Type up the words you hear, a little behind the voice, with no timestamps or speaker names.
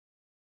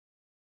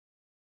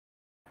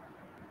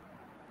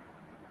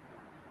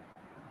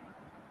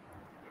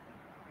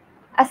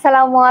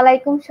আসসালামু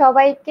আলাইকুম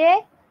সবাইকে।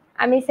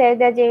 আমি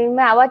সৈয়দা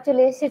জেমিমা আবার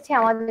চলে এসেছি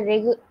আমাদের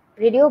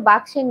রেডিও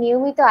বাক্সের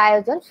নিয়মিত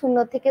আয়োজন শূন্য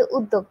থেকে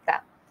উদ্যোক্তা।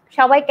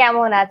 সবাই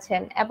কেমন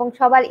আছেন এবং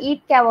সবার ঈদ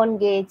কেমন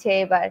গিয়েছে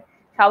এবার?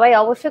 সবাই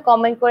অবশ্যই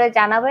কমেন্ট করে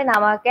জানাবেন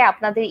আমাকে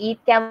আপনাদের ঈদ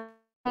কেমন।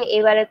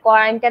 এবারে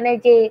কোয়ারেন্টাইনে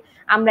যে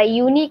আমরা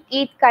ইউনিক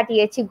ঈদ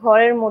কাটিয়েছি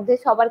ঘরের মধ্যে,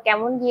 সবার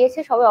কেমন গিয়েছে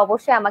সবাই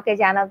অবশ্যই আমাকে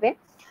জানাবেন।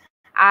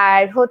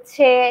 আর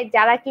হচ্ছে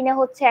যারা কিনা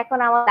হচ্ছে এখন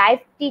আমার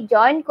লাইভটি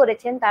জয়েন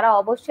করেছেন তারা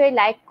অবশ্যই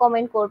লাইক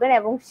কমেন্ট করবেন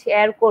এবং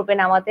শেয়ার করবেন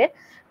আমাদের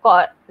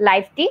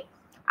লাইভটি।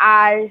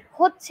 আর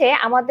হচ্ছে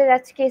আমাদের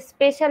আজকে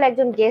স্পেশাল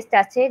একজন গেস্ট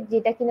আছে,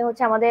 যেটা কিনা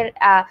হচ্ছে আমাদের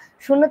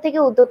শূন্য থেকে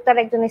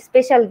উদ্যোক্তার একজন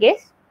স্পেশাল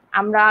গেস্ট।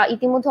 আমরা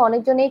ইতিমধ্যে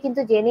অনেকজনেই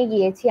কিন্তু জেনে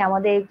গিয়েছি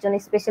আমাদের একজন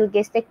স্পেশাল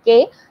গেস্টে কে।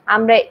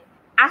 আমরা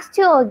আসছি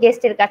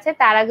গেস্টের কাছে,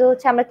 তার আগে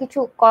হচ্ছে আমরা কিছু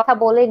কথা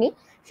বলে নিই।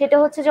 সেটা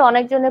হচ্ছে যে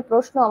অনেকজনের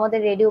প্রশ্ন, আমাদের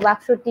রেডিও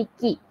বাক্সটি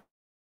কি?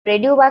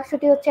 রেডিও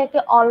বাক্সটি হচ্ছে একটি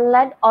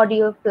অনলাইন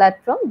অডিও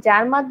প্ল্যাটফর্ম,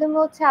 যার মাধ্যমে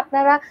হচ্ছে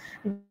আপনারা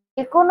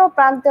যে কোনো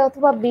প্রান্তে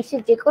অথবা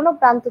বিশ্বের যে কোনো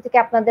প্রান্ত থেকে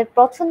আপনাদের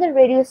পছন্দের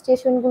রেডিও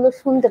স্টেশন গুলো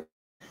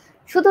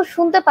শুধু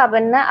শুনতে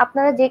পাবেন না,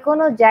 আপনারা যে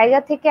কোনো জায়গা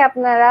থেকে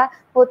আপনারা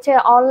হচ্ছে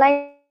অনলাইন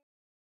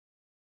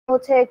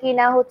হচ্ছে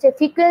কিনা হচ্ছে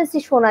ফ্রিকোয়েন্সি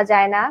শোনা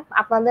যায় না।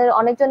 আপনাদের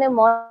অনেকজনের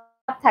মত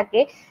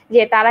থাকে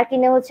যে তারা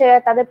কিনে হচ্ছে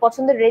তাদের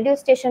পছন্দের রেডিও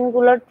স্টেশন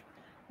গুলোর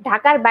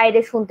ঢাকার বাইরে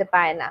শুনতে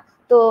পায় না।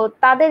 তো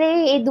তাদের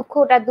এই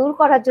দুঃখটা দূর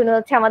করার জন্য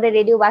হচ্ছে আমাদের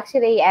রেডিও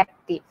বাক্সের এই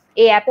অ্যাপটি।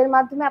 এই অ্যাপের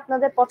মাধ্যমে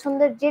আপনাদের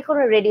পছন্দের যে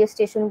কোনো রেডিও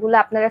স্টেশন গুলো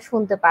আপনারা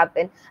শুনতে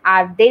পাবেন।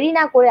 আর দেরি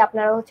না করে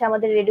আপনারা হচ্ছে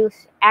আমাদের রেডিও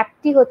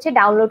অ্যাপটি হচ্ছে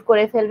ডাউনলোড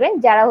করে ফেলবেন।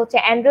 যারা হচ্ছে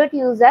অ্যান্ড্রয়েড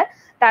ইউজার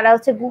তারা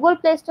হচ্ছে গুগল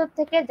প্লে স্টোর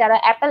থেকে, যারা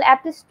অ্যাপল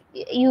অ্যাপ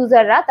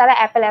ইউজাররা তারা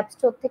অ্যাপল অ্যাপ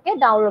স্টোর থেকে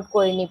ডাউনলোড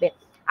করে নিবে।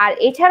 আর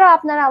এছাড়াও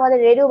আপনারা আমাদের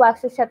রেডিও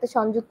বাক্সের সাথে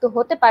সংযুক্ত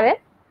হতে পারেন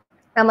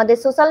আমাদের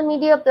social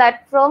media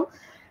platform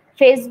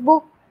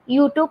Facebook,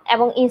 YouTube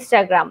এবং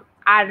ইনস্টাগ্রাম।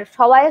 আর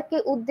সবাইকে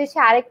উদ্দেশ্যে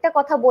আরেকটা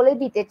কথা বলে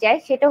দিতে চাই,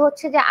 সেটা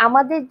হচ্ছে যে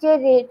আমাদের যে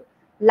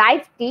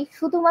লাইভটি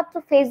শুধুমাত্র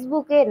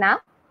ফেসবুকে না,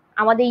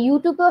 আমাদের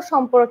ইউটিউবেও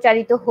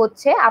সম্প্রচারিত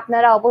হচ্ছে।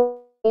 আপনারা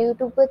অবশ্যই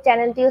ইউটিউব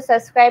চ্যানেলটিও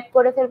সাবস্ক্রাইব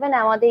করে ফেলবেন।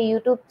 আমাদের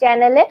ইউটিউব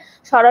চ্যানেলে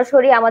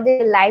সরাসরি আমাদের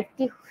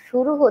লাইভটি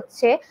শুরু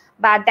হচ্ছে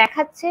বা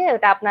দেখাচ্ছে,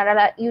 ওটা আপনারা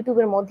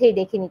ইউটিউবের মধ্যেই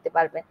দেখে নিতে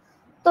পারবেন।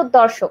 তো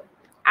দর্শক,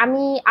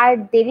 আমি আর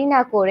দেরি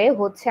না করে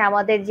হচ্ছে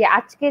আমাদের যে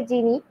আজকে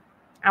যিনি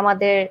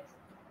আমাদের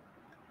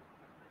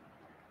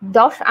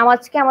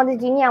আজকে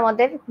যিনি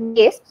আমাদের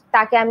গেস্ট,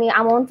 তাকে আমি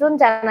আমন্ত্রণ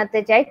জানাতে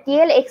চাই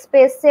টিএল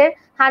এক্সপ্রেস এর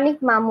হানিফ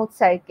মাহমুদ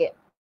স্যারকে।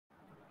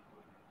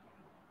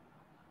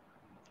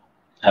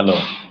 হ্যালো,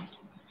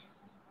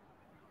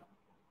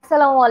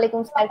 আসসালামু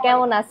আলাইকুম স্যার,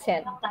 কেমন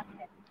আছেন?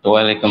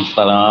 ওয়ালাইকুম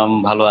সালাম,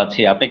 ভালো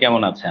আছি। আপনি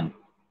কেমন আছেন?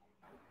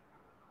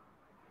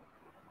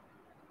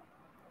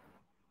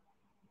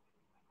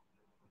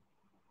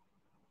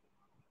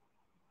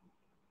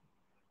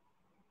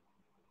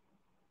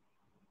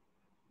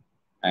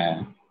 হ্যাঁ,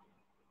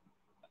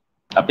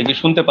 আপনি কি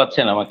শুনতে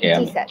পাচ্ছেন আমাকে?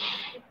 জি স্যার।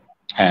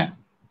 হ্যাঁ,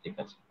 ঠিক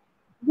আছে।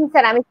 জি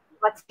স্যার, আমি শুনতে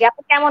পাচ্ছি।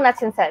 আপনি কেমন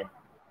আছেন স্যার?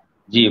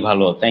 জি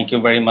ভালো, thank you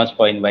very much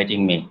for inviting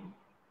me.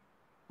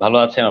 ভালো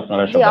আছেন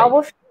আপনারা জি সবাই?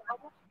 অবশ্যই,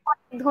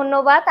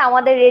 ধন্যবাদ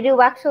আমাদের রেডিও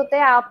বাক্সতে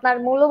আপনার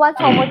মূল্যবান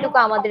সময়টুকু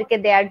আমাদেরকে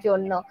দেওয়ার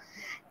জন্য।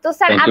 তো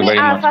স্যার, আমি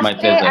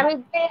ফার্স্টে আমি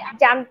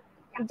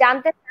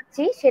জানতে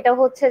চাচ্ছি সেটা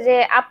হচ্ছে যে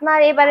আপনার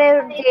এবারের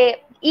যে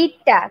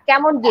ঈদটা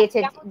কেমন গিয়েছে,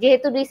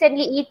 যেহেতু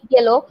রিসেন্টলি ঈদ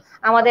গেল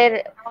আমাদের,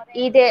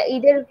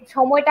 ঈদের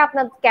সময়টা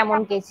আপনার কেমন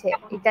গেছে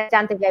এটা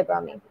জানতে চাইবো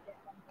আমি।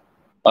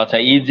 আচ্ছা,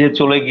 ঈদ যে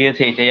চলে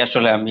গিয়েছে এটাই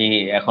আসলে আমি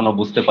এখনো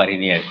বুঝতে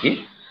পারিনি আর কি।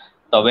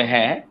 তবে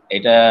হ্যাঁ,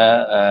 এটা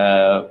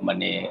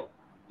মানে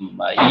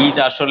ঈদ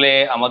আসলে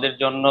আমাদের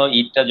জন্য,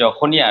 ঈদটা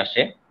যখনই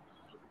আসে,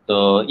 তো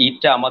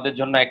ঈদটা আমাদের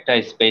জন্য একটা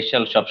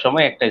স্পেশাল,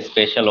 সবসময় একটা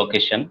স্পেশাল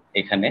ওকেশন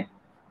এখানে।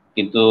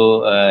 কিন্তু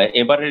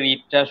এবারের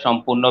ঈদটা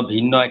সম্পূর্ণ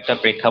ভিন্ন একটা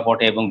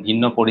প্রেক্ষাপটে এবং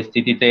ভিন্ন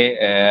পরিস্থিতিতে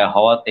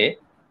হওয়াতে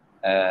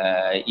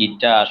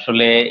ঈদটা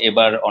আসলে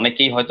এবার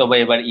অনেকেই হয়তো বা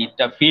এবার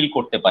ঈদটা ফিল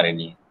করতে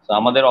পারেনি। তো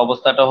আমাদের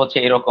অবস্থাটা হচ্ছে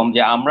এরকম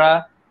যে আমরা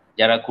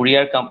যারা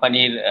কুরিয়ার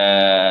কোম্পানির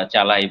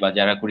চালাই বা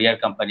যারা কুরিয়ার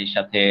কোম্পানির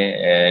সাথে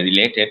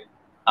রিলেটেড,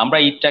 আমরা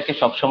ঈদটাকে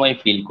সবসময়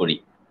ফিল করি,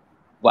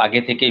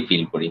 আগে থেকেই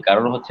ফিল করি।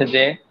 কারণ হচ্ছে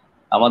যে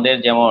আমাদের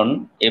যেমন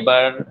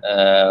এবার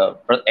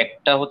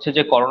একটা হচ্ছে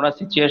যে করোনা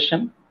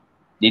সিচুয়েশন,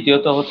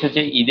 দ্বিতীয়ত হচ্ছে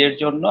যে ঈদের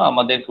জন্য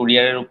আমাদের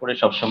কুরিয়ারের উপরে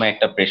সবসময়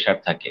একটা প্রেশার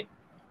থাকে।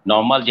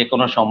 নর্মাল যে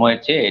কোনো সময়ের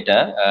চেয়ে এটা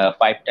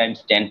 5 টাইমস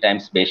 10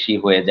 টাইমস বেশি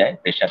হয়ে যায়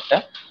প্রেশারটা।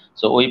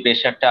 তো ওই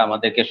প্রেশারটা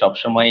আমাদেরকে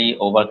সবসময়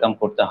ওভারকাম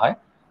করতে হয়।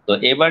 তো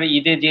এবার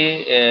ঈদে যে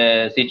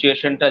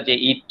সিচুয়েশনটা, যে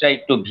ঈদটা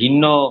একটু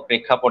ভিন্ন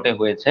প্রেক্ষাপটে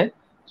হয়েছে,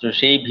 তো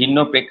সেই ভিন্ন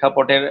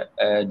প্রেক্ষাপটের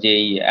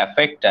যেই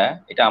এফেক্টটা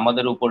এটা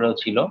আমাদের উপরেও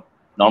ছিল।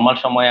 নর্মাল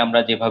সময়ে আমরা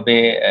যেভাবে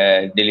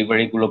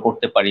ডেলিভারি গুলো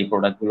করতে পারি,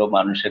 প্রোডাক্ট গুলো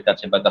মানুষের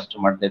কাছে বা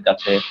কাস্টমারদের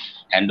কাছে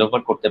হ্যান্ড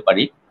ওভার করতে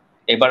পারি,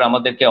 এবার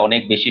আমাদেরকে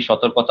অনেক বেশি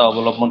সতর্কতা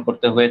অবলম্বন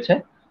করতে হয়েছে।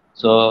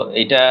 তো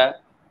এটা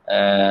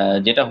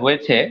যেটা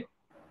হয়েছে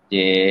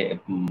যে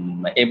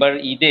এবার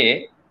ঈদে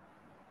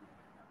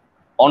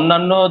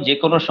অন্যান্য যে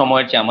কোনো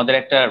সময়ের চেয়ে আমাদের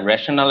একটা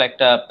রেশনাল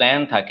একটা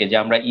প্ল্যান থাকে যে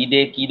আমরা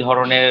ঈদে কি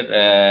ধরনের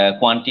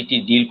কোয়ান্টিটি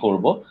ডিল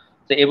করব।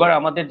 তো এবার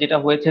আমাদের যেটা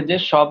হয়েছে যে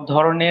সব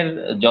ধরনের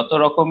যত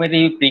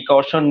রকমেরই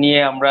প্রিকশন নিয়ে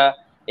আমরা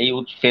এই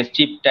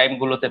ফেস্টিভ টাইম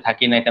গুলোতে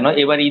থাকি না কেন,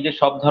 এবার ঈদে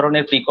সব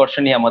ধরনের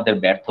প্রিকশনই আমাদের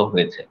ব্যর্থ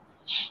হয়েছে।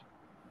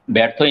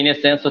 ব্যর্থ ইন এ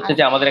সেন্স হচ্ছে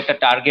যে আমাদের একটা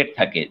টার্গেট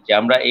থাকে যে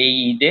আমরা এই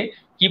ঈদে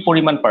কি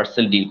পরিমাণ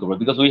পার্সেল ডিল করবো,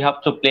 because we have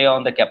to play on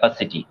the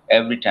capacity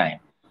every time.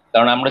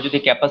 কারণ আমরা যদি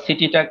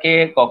ক্যাপাসিটিটাকে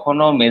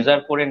কখনো মেজার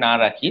করে না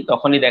রাখি,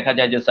 তখনই দেখা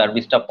যায় যে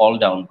সার্ভিসটা ফল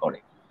ডাউন করে।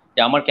 যে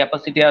আমার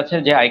ক্যাপাসিটি আছে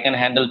যে I can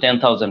handle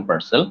 10,000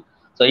 parcel,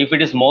 so if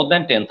it is more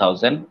than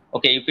 10,000,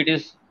 okay, if it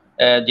is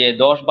যে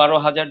 10-12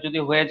 হাজার যদি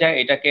হয়ে যায়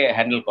এটাকে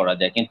হ্যান্ডেল করা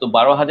যায়, কিন্তু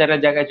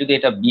 12,000-এর জায়গায় যদি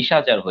এটা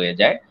 20,000 হয়ে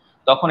যায়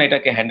তখন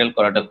এটাকে হ্যান্ডেল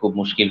করাটা খুব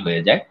মুশকিল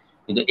হয়ে যায়।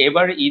 কিন্তু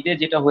এবার ঈদে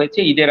যেটা হয়েছে,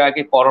 ঈদের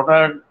আগে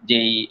করোনার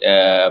যেই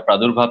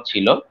প্রাদুর্ভাব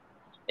ছিল,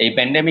 এই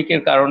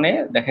প্যান্ডেমিকের কারণে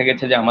দেখা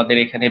গেছে যে আমাদের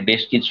এখানে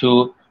বেশ কিছু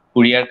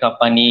কুরিয়ার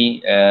কোম্পানি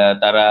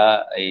তারা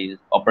এই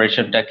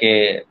অপারেশনটাকে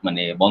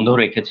মানে বন্ধ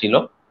রেখেছিল,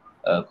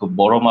 খুব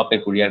বড় মাপের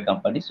কুরিয়ার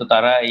কোম্পানি। সো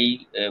তারা এই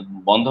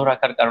বন্ধ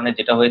রাখার কারণে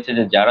যেটা হয়েছে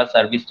যে যারা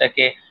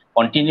সার্ভিসটাকে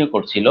কন্টিনিউ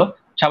করছিল,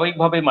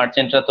 স্বাভাবিকভাবে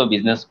মার্চেন্টরা তো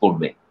বিজনেস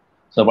করবে,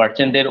 সো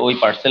মার্চেন্টদের ওই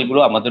পার্সেল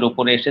গুলো আমাদের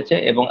উপরে এসেছে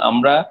এবং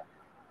আমরা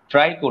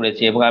ট্রাই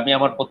করেছি এবং আমি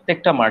আমার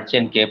প্রত্যেকটা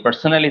মার্চেন্টকে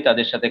পার্সোনালি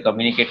তাদের সাথে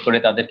কমিউনিকেট করে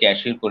তাদেরকে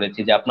অ্যাসিওর করেছি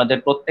যে আপনাদের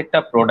প্রত্যেকটা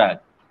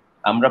প্রোডাক্ট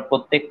আমরা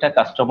প্রত্যেকটা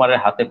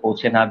কাস্টমারের হাতে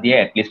পৌঁছে না দিয়ে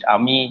অ্যাটলিস্ট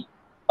আমি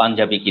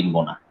পাঞ্জাবি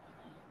কিনবো না,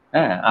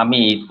 হ্যাঁ, আমি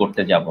ঈদ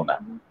করতে যাব না।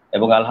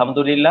 এবং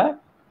আলহামদুলিল্লাহ,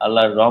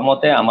 আল্লাহর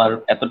রহমতে আমার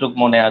এতটুকু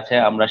মনে আছে,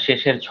 আমরা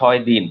শেষের 6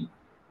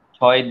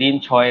 দিন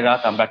 6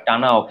 রাত আমরা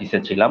টানা অফিসে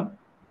ছিলাম।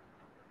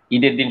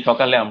 ঈদের দিন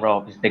সকালে আমরা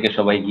অফিস থেকে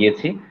সবাই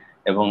গিয়েছি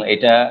এবং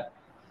এটা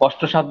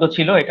কষ্টসাধ্য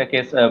ছিল এটাকে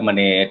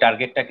মানে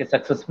টার্গেটটাকে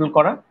সাকসেসফুল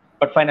করা,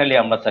 বাট ফাইনালি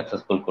আমরা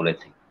সাকসেসফুল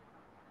করেছি।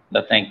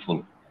 থ্যাঙ্কফুল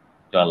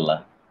টু আল্লাহ।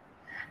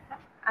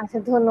 আচ্ছা,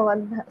 ধন্যবাদ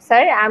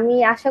স্যার। আমি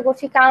আশা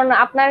করছি, কারণ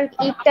আপনার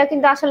ঈদটা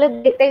কিন্তু আসলে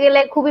দেখতে গেলে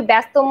খুবই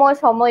ব্যস্তময়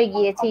সময়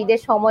গিয়েছে,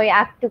 ঈদের সময়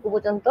আগটুকু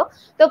পর্যন্ত।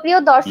 তো প্রিয়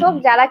দর্শক,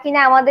 যারা কিনা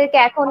আমাদেরকে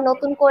এখন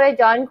নতুন করে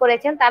জয়েন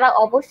করেছেন, তারা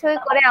অবশ্যই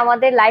করে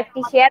আমাদের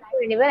লাইভটি শেয়ার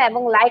করে নেবেন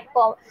এবং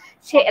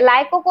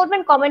লাইকও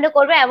করবেন, কমেন্টও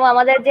করবেন, এবং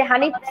আমাদের যে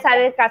হানিফ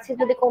স্যারের কাছে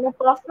যদি কোনো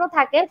প্রশ্ন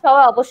থাকে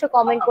সবাই অবশ্যই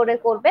কমেন্ট করে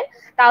করবেন,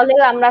 তাহলে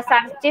আমরা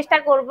স্যার চেষ্টা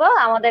করব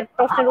আমাদের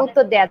প্রশ্নের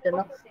উত্তর দেওয়ার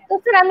জন্য। তো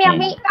স্যার,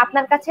 আমি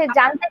আপনার কাছে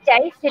জানতে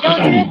চাই, সেটা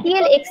হচ্ছে যে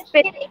টিএল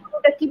এক্সপ্রেস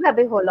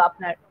কিভাবে হলো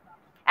আপনার,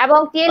 এবং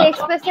টিএল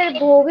এক্সপ্রেস এর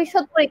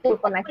ভবিষ্যৎ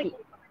পরিকল্পনা কি?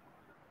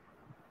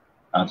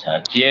 আচ্ছা,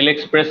 টিএল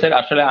এক্সপ্রেসের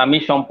আসলে আমি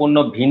সম্পূর্ণ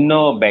ভিন্ন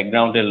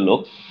ব্যাকগ্রাউন্ডের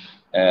লোক।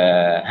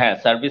 হ্যাঁ,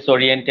 সার্ভিস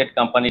ওরিয়েন্টেড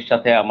কোম্পানির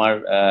সাথে আমার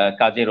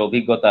কাজের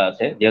অভিজ্ঞতা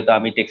আছে, যেহেতু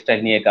আমি টেক্সটাইল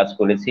নিয়ে কাজ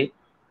করেছি।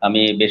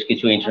 আমি বেশ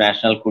কিছু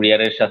ইন্টারন্যাশনাল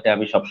কুরিয়ারের সাথে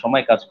আমি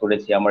সবসময় কাজ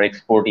করেছি, আমার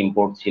এক্সপোর্ট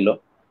ইম্পোর্ট ছিল।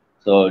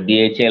 তো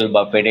ডিএইচএল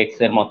বা ফেডেক্স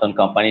এর মতন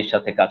কোম্পানির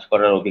সাথে কাজ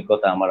করার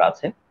অভিজ্ঞতা আমার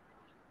আছে।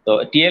 তো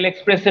টিএল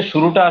এক্সপ্রেসের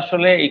শুরুটা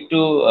আসলে একটু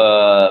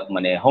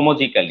মানে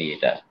হোমোজিক্যালি,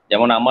 এটা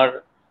যেমন আমার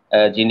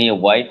যিনি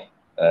ওয়াইফ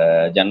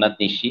জান্নাত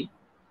নিশি,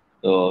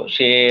 তো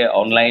সে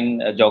অনলাইন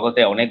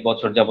জগতে অনেক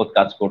বছর যাবত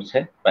কাজ করছে,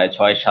 প্রায়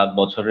 6-7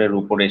 বছরের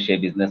উপরে সে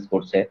বিজনেস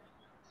করছে।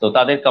 তো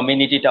তাদের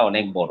কমিউনিটিটা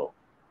অনেক বড়,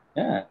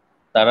 হ্যাঁ,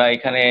 তারা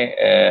এখানে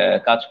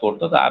কাজ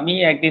করতো। তো আমি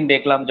একদিন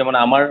দেখলাম, যেমন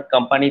আমার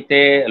কোম্পানিতে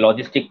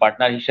লজিস্টিক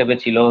পার্টনার হিসেবে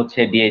ছিল হচ্ছে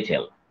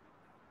ডিএইচএল।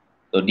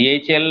 তো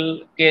ডিএইচএল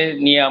কে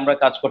নিয়ে আমরা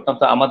কাজ করতাম।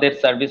 তো আমাদের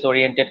সার্ভিস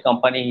ওরিয়েন্টেড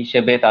কোম্পানি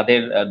হিসেবে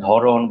তাদের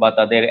ধরন বা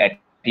তাদের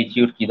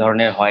অ্যাটিটিউড কি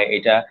ধরনের হয়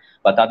এটা,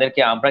 বা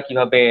তাদেরকে আমরা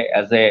কিভাবে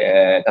অ্যাজ এ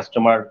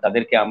কাস্টমার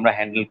তাদেরকে আমরা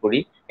হ্যান্ডেল করি,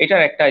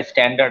 এটার একটা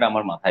স্ট্যান্ডার্ড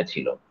আমার মাথায়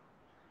ছিল।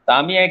 তা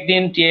আমি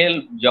একদিন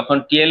যখন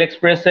টিএল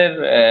এক্সপ্রেসের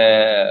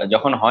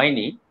যখন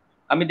হয়নি,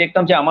 আমি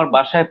দেখতাম যে আমার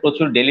বাসায়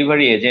প্রচুর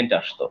ডেলিভারি এজেন্ট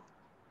আসতো।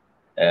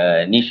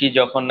 নিশি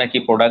যখন নাকি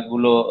প্রোডাক্ট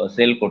গুলো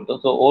সেল করতো,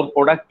 তো ওর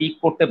প্রোডাক্ট পিক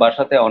করতে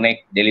বাসাতে অনেক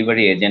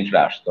ডেলিভারি এজেন্টরা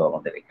আসতো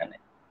আমাদের এখানে।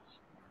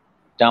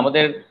 তা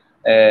আমাদের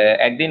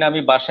একদিন আমি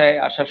বাসায়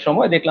আসার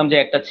সময় দেখলাম যে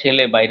একটা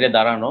ছেলে বাইরে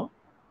দাঁড়ানো,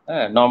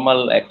 হ্যাঁ, নর্মাল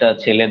একটা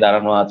ছেলে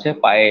দাঁড়ানো আছে,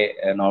 পায়ে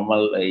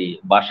নর্মাল এই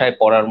বাসায়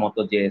পরার মতো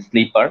যে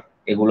স্লিপার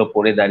এগুলো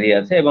পরে দাঁড়িয়ে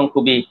আছে এবং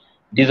খুবই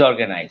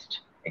ডিসঅর্গানাইজড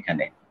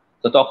এখানে।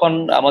 তো তখন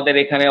আমাদের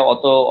এখানে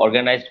অত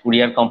অর্গানাইজড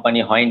কুরিয়ার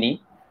কোম্পানি হয়নি।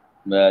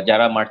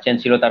 যারা মার্চেন্ট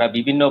ছিল তারা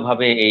বিভিন্ন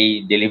ভাবে এই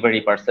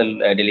পার্সেল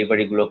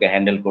ডেলিভারি গুলোকে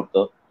হ্যান্ডেল করতো,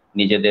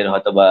 নিজেদের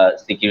হয়তো বা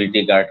সিকিউরিটি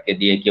গার্ডকে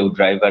দিয়ে, কেউ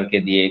ড্রাইভারকে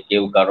দিয়ে,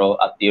 কেউ কারো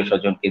আত্মীয়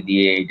স্বজনকে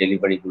দিয়ে এই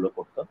ডেলিভারি গুলো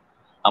করতো।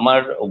 আমার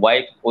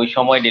ওয়াইফ ওই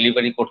সময়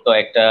ডেলিভারি করতো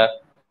একটা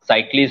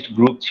সাইক্লিস্ট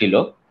গ্রুপ ছিল,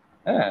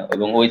 হ্যাঁ,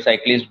 এবং ওই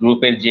সাইক্লিস্ট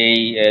গ্রুপের যেই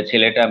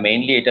ছেলেটা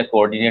মেইনলি এটা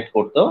কোঅর্ডিনেট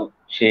করতো,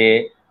 সে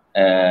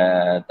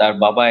তার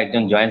বাবা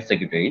একজন জয়েন্ট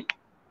সেক্রেটারি।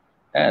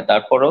 হ্যাঁ,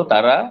 তারপরেও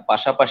তারা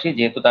পাশাপাশি,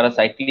 যেহেতু তারা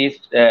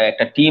সাইক্লিস্ট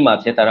একটা টিম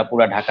আছে, তারা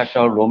পুরো ঢাকা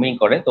শহর রোমিং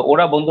করে। তো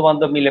ওরা বন্ধু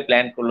বান্ধব মিলে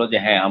প্ল্যান করলো যে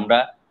হ্যাঁ, আমরা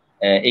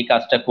এই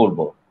কাজটা করব,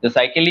 তো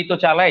সাইকেলই তো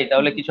চালাই,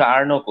 তাহলে কিছু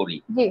আর্নও করি।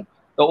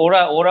 তো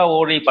ওরা ওরা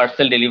ওর এই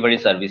পার্সেল ডেলিভারি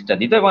সার্ভিসটা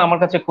দিত এবং আমার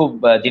কাছে খুব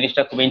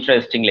জিনিসটা খুব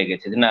ইন্টারেস্টিং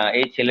লেগেছে যে না,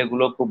 এই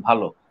ছেলেগুলো খুব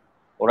ভালো,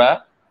 ওরা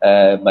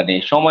মানে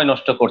সময়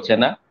নষ্ট করছে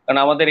না। কারণ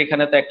আমাদের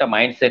এখানে তো একটা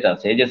মাইন্ডসেট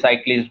আছে, এই যে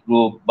সাইক্লিস্ট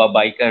গ্রুপ বা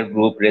বাইকার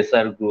গ্রুপ,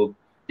 রেসার গ্রুপ,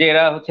 যে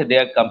এরা হচ্ছে দে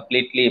আর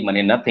কমপ্লিটলি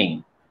মানে নাথিং,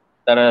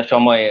 তারা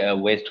সময়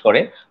ওয়েস্ট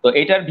করে। তো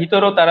এটার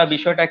ভিতরও তারা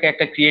বিষয়টাকে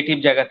একটা ক্রিয়েটিভ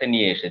জায়গাতে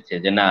নিয়ে এসেছে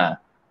যে না,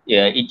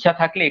 ইচ্ছা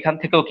থাকলে এখান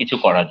থেকেও কিছু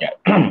করা যায়।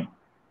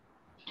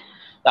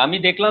 তা আমি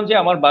দেখলাম যে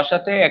আমার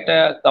বাসাতে একটা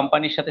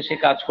কোম্পানির সাথে সে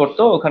কাজ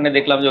করতো, ওখানে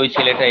দেখলাম যে ওই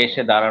ছেলেটা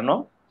এসে দাঁড়ানো,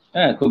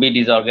 হ্যাঁ, খুবই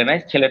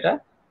ডিসঅর্গানাইজ ছেলেটা।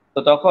 তো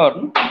তখন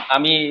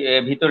আমি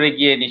ভিতরে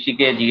গিয়ে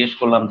নিশিকে জিজ্ঞেস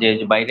করলাম যে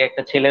বাইরে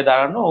একটা ছেলে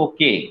দাঁড়ানো, ও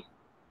কে?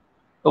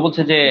 তো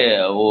বলছে যে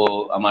ও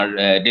আমার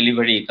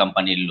ডেলিভারি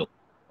কোম্পানির লোক,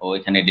 ও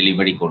এখানে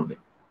ডেলিভারি করবে।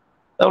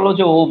 তা বললো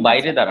যে ও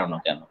বাইরে আচ্ছা দাঁড়ানো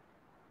কেন,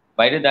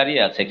 বাইরে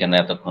দাঁড়িয়ে আছে কেন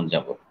এতক্ষণ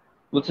যাবো?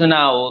 বলছে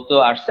না, ও তো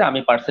আসছে, আমি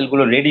পার্সেল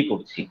গুলো রেডি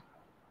করছি।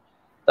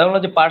 তা বললো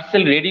যে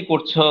পার্সেল রেডি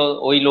করছো,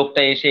 ওই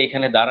লোকটা এসে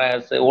এখানে দাঁড়ায়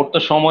আছে, ওর তো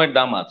সময়ের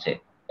দাম আছে,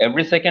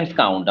 এভরি সেকেন্ডস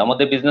কাউন্ট,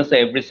 আমাদের বিজনেসে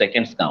এভরি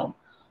সেকেন্ডস কাউন্ট।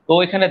 তো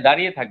এখানে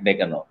দাঁড়িয়ে থাকবে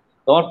কেন?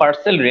 তোমার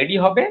পার্সেল রেডি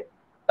হবে,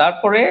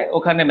 তারপরে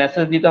ওখানে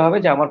মেসেজ দিতে হবে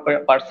যে আমার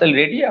পার্সেল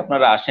রেডি,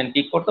 আপনারা আসেন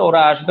পিক করতে।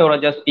 ওরা আসবে, ওরা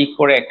জাস্ট পিক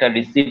করে একটা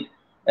রিসিপ্ট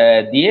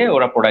দিয়ে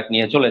ওরা প্রোডাক্ট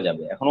নিয়ে চলে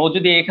যাবে। এখন ও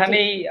যদি জি।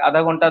 এখানেই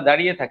আধা ঘন্টা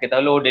দাঁড়িয়ে থাকে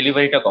তাহলে ও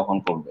ডেলিভারিটা কখন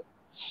করবে?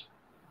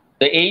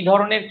 তো এই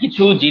ধরনের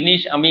কিছু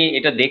জিনিস আমি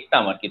এটা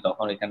দেখতাম আর কি,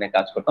 তখন এখানে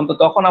কাজ করতাম। তো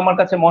তখন আমার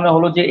কাছে মনে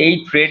হলো যে এই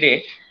ট্রেডে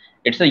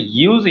it's a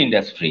huge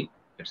industry,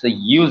 it's a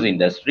huge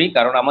industry.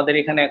 কারণ আমাদের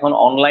এখানে এখন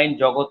অনলাইন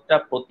জগৎটা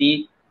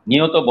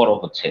প্রতিনিয়ত বড়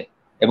হচ্ছে,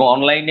 এবং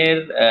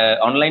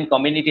অনলাইন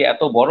কমিউনিটি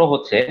এত বড়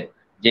হচ্ছে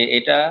যে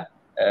এটা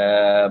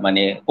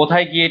মানে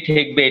কোথায় গিয়ে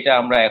ঠেকবে এটা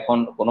আমরা এখন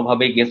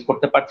কোনোভাবেই গেস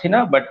করতে পারছি না।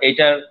 বাট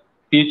এটার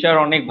ফিউচার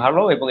অনেক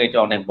ভালো এবং এটা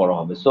অনেক বড়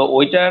হবে। সো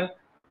ওইটার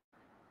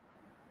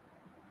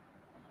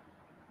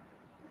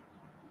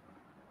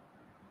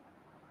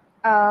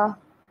আহ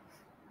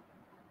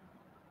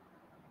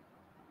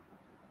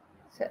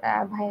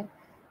ভাই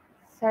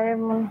স্যারের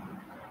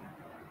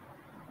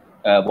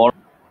বড়,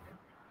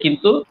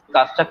 কিন্তু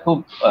কাজটা খুব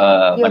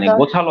কি মানে দর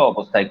গোছালো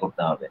অবস্থায়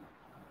করতে হবে।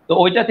 তো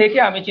ওইটা থেকে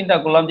আমি চিন্তা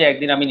করলাম যে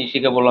একদিন আমি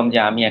নিশিকে বললাম যে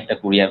আমি একটা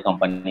কুরিয়ার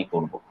কোম্পানি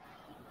করব।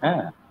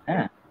 হ্যাঁ,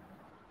 হ্যাঁ।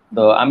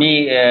 তো আমি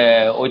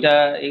ওইটা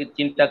এই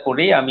চিন্তা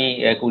করেই আমি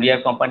কুরিয়ার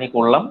কোম্পানি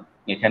করলাম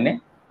এখানে,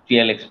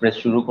 ট্রিয়াল এক্সপ্রেস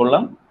শুরু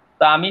করলাম।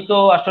 তা আমি তো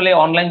আসলে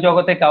অনলাইন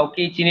জগতে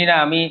কাউকেই চিনি না।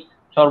 আমি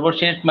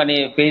সর্বশেষ মানে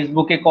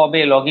ফেসবুকে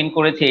কবে লগ ইন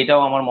করেছি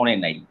এটাও আমার মনে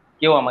নাই,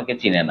 কেউ আমাকে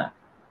চিনে না।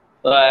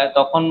 তো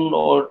তখন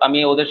আমি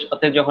ওদের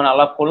সাথে যখন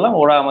আলাপ করলাম,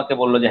 ওরা আমাকে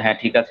বললো যে হ্যাঁ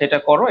ঠিক আছে, এটা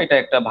করো, এটা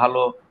একটা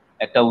ভালো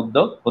একটা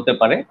উদ্যোগ হতে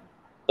পারে।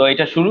 তো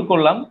এটা শুরু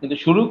করলাম, কিন্তু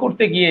শুরু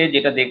করতে গিয়ে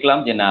যেটা দেখলাম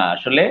যে না,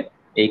 আসলে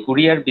এই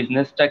কুরিয়ার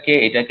বিজনেসটাকে,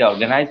 এটাকে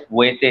অর্গানাইজ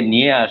ওয়েতে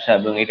নিয়ে আসা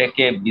এবং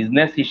এটাকে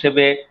বিজনেস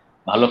হিসেবে,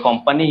 ভালো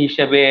কোম্পানি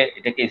হিসেবে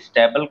এটাকে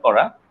স্টেবল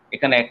করা,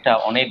 এখানে একটা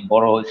অনেক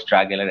বড়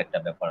স্ট্রাগলের একটা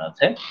ব্যাপার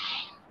আছে।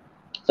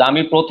 তো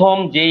আমি প্রথম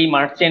যেই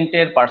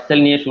মার্চেন্টের পার্সেল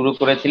নিয়ে শুরু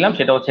করেছিলাম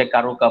সেটা হচ্ছে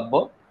কারুকাব্য,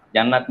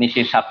 জান্নাত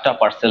নিশির 7টা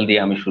পার্সেল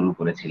দিয়ে আমি শুরু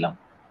করেছিলাম।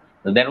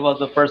 That was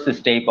the first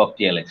step of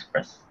TL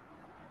express.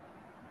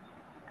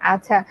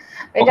 আচ্ছা,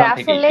 এটা ওখান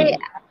থেকেই আসলে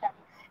শুরু।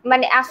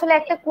 মানে আসলে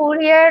একটা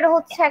কুরিয়ার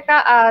হচ্ছে একটা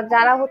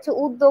যারা হচ্ছে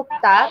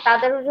উদ্যোক্তা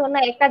তাদের জন্য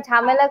একটা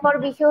ঝামেলাকর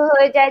বিষয়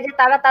হয়ে যায় যে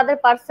তারা তাদের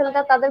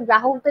পার্সেলটা তাদের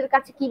গ্রাহকদের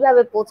কাছে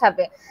কিভাবে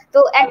পৌঁছাবে। তো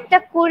একটা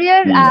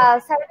কুরিয়ার হুম,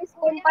 সার্ভিস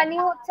কোম্পানি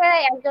হচ্ছে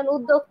একজন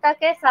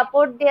উদ্যোক্তাকে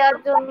সাপোর্ট দেওয়ার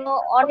জন্য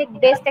অনেক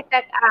বেস্ট একটা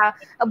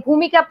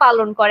ভূমিকা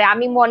পালন করে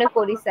আমি মনে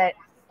করি স্যার।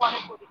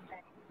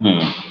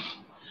 হুম। জি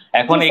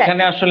এখন স্যার।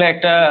 এখানে আসলে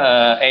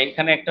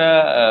এখানে একটা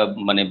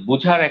মানে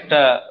বুঝার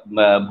একটা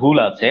ভুল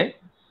আছে।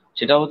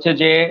 সেটা হচ্ছে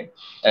যে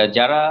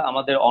যারা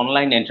আমাদের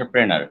অনলাইন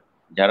এন্টারপ্রেনার,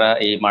 যারা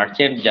এই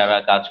মার্চেন্ট যারা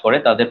কাজ করে,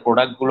 তাদের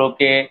প্রোডাক্ট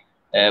গুলোকে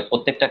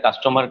প্রত্যেকটা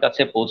কাস্টমার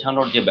কাছে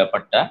পৌঁছানোর যে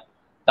ব্যাপারটা,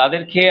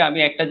 তাদেরকে আমি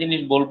একটা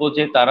জিনিস বলবো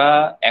যে তারা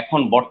এখন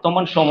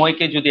বর্তমান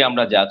সময়কে যদি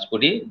আমরা জাজ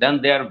করি, দেন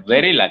দে are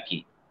very lucky,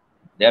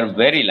 they are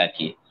very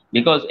lucky.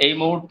 Because এই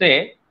মুহূর্তে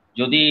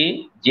যদি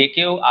যে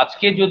কেউ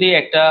আজকে যদি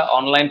একটা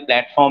অনলাইন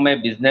প্ল্যাটফর্মে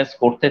বিজনেস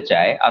করতে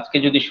চায়, আজকে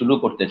যদি শুরু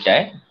করতে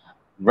চায়,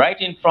 right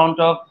in front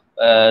of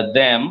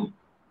them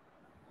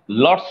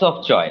lots of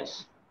choice,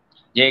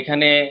 যে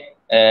এখানে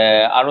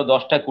আরো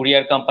 10টা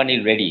courier company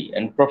ready,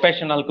 and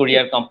professional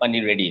courier company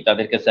ready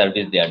তাদেরকে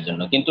সার্ভিস দেওয়ার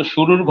জন্য। কিন্তু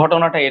শুরুর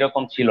ঘটনাটা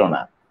এরকম ছিল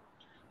না।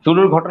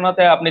 শুরুর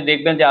ঘটনাতে আপনি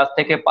দেখবেন যে আজ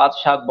থেকে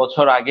 5-7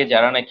 বছর আগে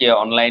যারা নাকি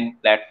অনলাইন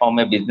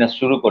প্ল্যাটফর্মে বিজনেস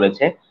শুরু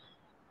করেছে,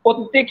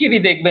 প্রত্যেকেরই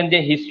দেখবেন যে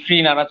হিস্ট্রি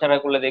নাড়াচাড়া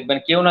করলে দেখবেন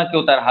কেউ না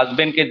কেউ তার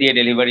হাজবেন্ডকে দিয়ে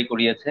ডেলিভারি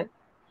করিয়েছে,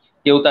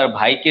 কেউ তার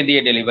ভাইকে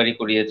দিয়ে ডেলিভারি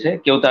করিয়েছে,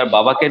 কেউ তার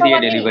বাবাকে দিয়ে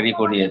অথবা ডেলিভারি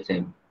করিয়েছে,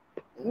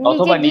 নিজে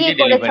অথবা গিয়ে নিজে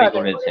করেছে ডেলিভারি অনেক।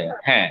 করেছে।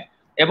 হ্যাঁ,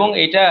 এবং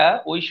এটা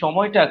ওই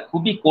সময়টা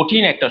খুবই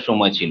কঠিন একটা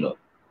সময় ছিল।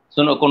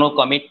 কোনো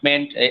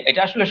কমিটমেন্ট,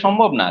 এটা আসলে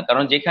সম্ভব না।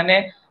 কারণ যেখানে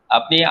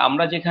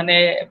আমরা যেখানে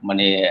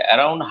মানে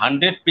অ্যারাউন্ড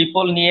 100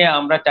 পিপল নিয়ে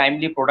আমরা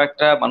টাইমলি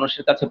প্রোডাক্টটা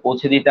মানুষের কাছে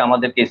পৌঁছে দিতে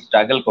আমাদেরকে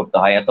স্ট্রাগল করতে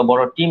হয় এত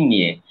বড় টিম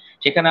নিয়ে,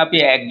 সেখানে আপনি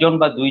একজন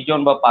বা দুইজন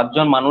বা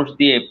 5জন মানুষ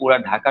দিয়ে পুরা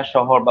ঢাকা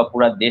শহর বা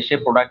পুরা দেশে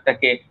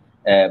প্রোডাক্টটাকে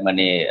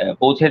মানে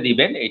পৌঁছে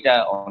দিবেন, এটা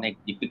অনেক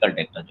ডিফিকাল্ট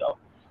একটা জব।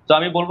 তো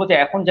আমি বলবো যে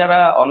এখন যারা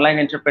অনলাইন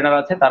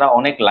এন্টারপ্রেনার আছে তারা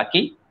অনেক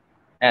লাকি।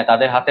 হ্যাঁ,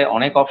 তাদের হাতে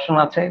অনেক অপশন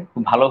আছে,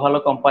 খুব ভালো ভালো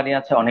কোম্পানি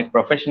আছে, অনেক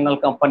প্রফেশনাল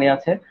কোম্পানি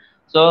আছে।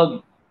 তো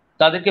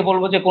তাদেরকে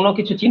বলবো যে কোনো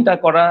কিছু চিন্তা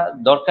করা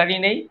দরকারই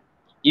নেই।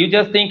 You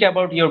just think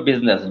about your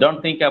business, don't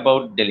think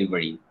about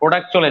delivery.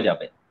 Product চলে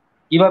যাবে,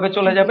 কিভাবে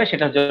চলে জি। যাবে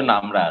সেটার জন্য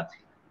আমরা আছি।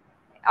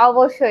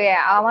 অবশ্যই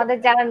আমাদের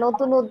যারা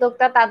নতুন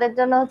উদ্যোক্তা তাদের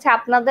জন্য হচ্ছে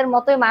আপনাদের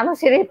মতোই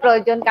মানুষেরই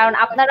প্রয়োজন, কারণ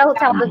আপনারা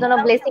হচ্ছে আমাদের জন্য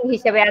ব্লেসিং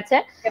হিসেবে আছে।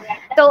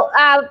 তো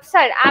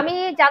স্যার, আমি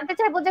জানতে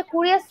চাইবো যে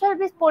কুরিয়ার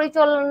সার্ভিস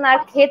পরিচালনার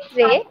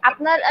ক্ষেত্রে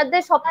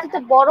আপনাদের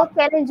সবচেয়ে বড়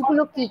চ্যালেঞ্জ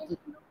গুলো কি কি?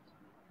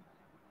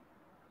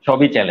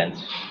 সবই চ্যালেঞ্জ।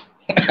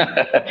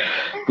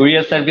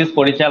 কুরিয়ার সার্ভিস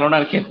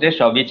পরিচালনার ক্ষেত্রে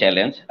সবই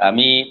চ্যালেঞ্জ।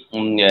 আমি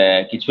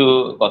কিছু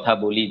কথা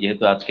বলি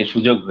যেহেতু আজকে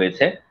সুযোগ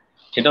হয়েছে।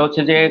 সেটা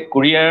হচ্ছে যে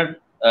কুরিয়ার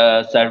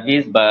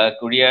সার্ভিস বা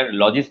কুরিয়ার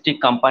লজিস্টিক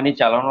কোম্পানি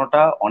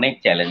চালানোটা অনেক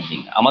চ্যালেঞ্জিং।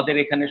 আমাদের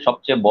এখানে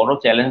সবচেয়ে বড়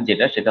চ্যালেঞ্জ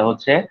যেটা সেটা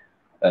হচ্ছে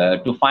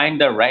to find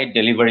the right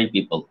delivery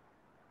people.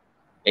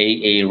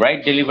 এই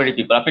রাইট ডেলিভারি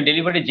পিপল, আপনি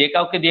ডেলিভারি যে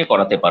কাউকে দিয়ে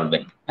করাতে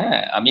পারবেন।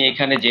 হ্যাঁ, আমি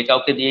এখানে যে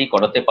কাউকে দিয়েই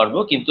করাতে পারবো,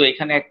 কিন্তু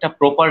এখানে একটা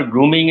প্রপার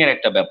গ্রুমিং এর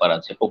একটা ব্যাপার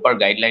আছে, প্রপার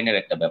গাইডলাইনের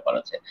একটা ব্যাপার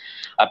আছে।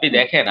 আপনি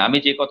দেখেন, আমি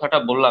যে কথাটা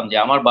বললাম যে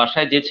আমার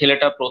বাসায় যে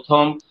ছেলেটা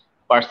প্রথম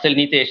পার্সেল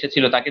নিতে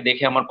এসেছিল তাকে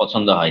দেখে আমার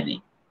পছন্দ হয়নি।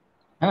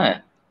 হ্যাঁ,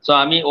 তো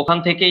আমি ওখান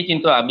থেকেই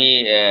কিন্তু আমি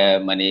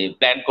মানে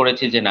প্ল্যান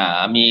করেছি যে না,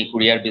 আমি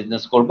কুরিয়ার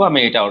বিজনেস করব, আমি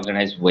এটা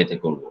অর্গানাইজড ওয়েতে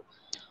করব।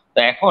 তো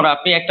এখন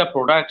আপনি একটা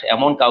প্রোডাক্ট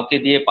এমন কাউকে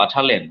দিয়ে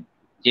পাঠালেন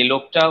যে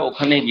লোকটা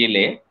ওখানে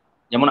গেলে,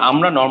 যেমন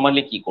আমরা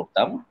নর্মালি কি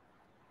করতাম,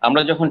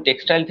 আমরা যখন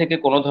টেক্সটাইল থেকে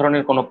কোনো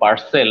ধরনের কোনো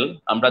পার্সেল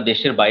আমরা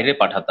দেশের বাইরে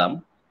পাঠাতাম,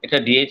 এটা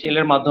ডিএইচএল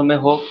এর মাধ্যমে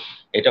হোক,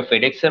 এটা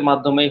ফেডেক্স এর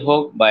মাধ্যমেই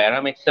হোক বা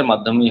অ্যারামেক্স এর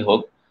মাধ্যমেই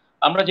হোক,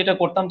 আমরা যেটা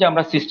করতাম যে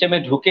আমরা সিস্টেমে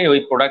ঢুকে ওই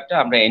প্রোডাক্টটা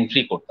আমরা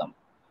এন্ট্রি করতাম।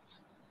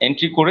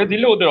 এন্ট্রি করে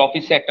দিলে ওদের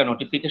অফিসে একটা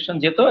নোটিফিকেশন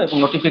যেত, এবং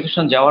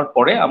নোটিফিকেশন যাওয়ার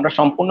পরে আমরা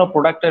সম্পূর্ণ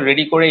প্রোডাক্টটা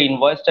রেডি করে,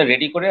 ইনভয়েসটা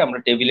রেডি করে আমরা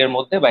টেবিলের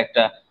মধ্যে বা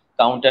একটা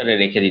কাউন্টারে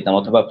রেখে দিতাম,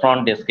 অথবা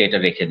ফ্রন্ট ডেস্কে এটা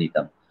রেখে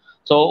দিতাম।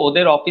 তো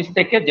ওদের অফিস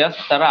থেকে জাস্ট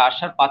তারা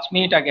আসার 5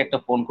 মিনিট আগে একটা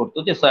ফোন করতো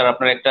যে স্যার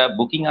আপনার একটা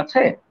বুকিং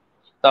আছে,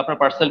 তো আপনার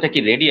পার্সেলটা কি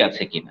রেডি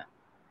আছে কিনা।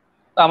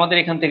 তো আমাদের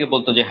এখান থেকে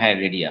বলতো যে হ্যাঁ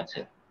রেডি আছে।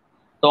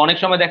 তো অনেক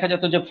সময় দেখা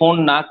যেত যে ফোন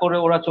না করে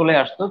ওরা চলে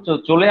আসতো। তো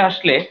চলে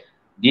আসলে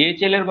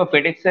ডিএইচএল এর বা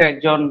ফেডেক্স এর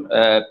একজন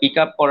পিক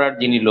আপ করার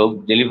যিনি লোক,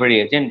 ডেলিভারি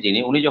এজেন্ট যিনি,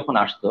 উনি যখন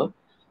আসতো,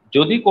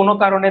 যদি কোনো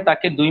কারণে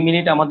তাকে 2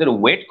 মিনিট আমাদের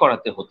ওয়েট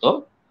করাতে হতো,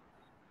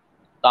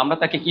 তো আমরা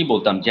তাকে কি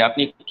বলতাম যে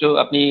আপনি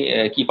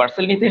কি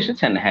পার্সেল নিতে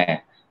এসেছেন? হ্যাঁ,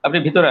 আপনি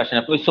ভিতরে আসেন,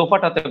 আপনি ওই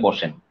সোফাটাতে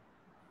বসেন,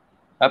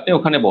 আপনি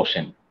ওখানে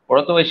বসেন।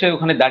 ওরা তো এসে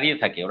ওখানে দাঁড়িয়ে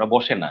থাকে, ওরা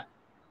বসে না।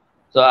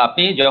 তো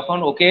আপনি যখন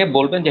ওকে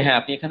বলবেন যে হ্যাঁ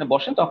আপনি এখানে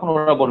বসেন, তখন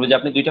ওরা বলবে যে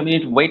আপনি 2টা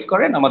মিনিট ওয়েট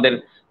করেন, আমাদের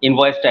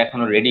ইনভয়েসটা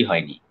এখনো রেডি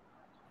হয়নি।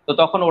 তো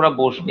তখন ওরা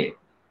বসবে।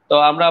 তো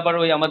আমরা আবার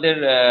ওই আমাদের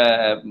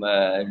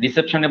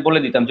রিসেপশনে বলে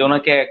দিতাম যে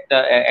ওনাকে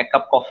এক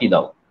কাপ কফি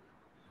দাও,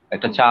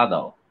 একটা চা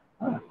দাও।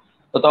 হ্যাঁ,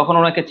 তো তখন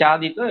ওনাকে চা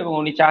দিত এবং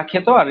উনি চা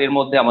খেত, আর এর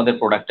মধ্যে আমাদের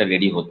প্রোডাক্টটা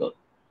রেডি হতো।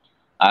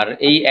 আর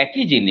এই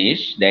একই জিনিস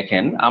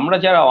দেখেন, আমরা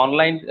যারা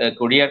অনলাইন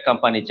কুরিয়ার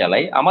কোম্পানি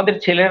চালাই, আমাদের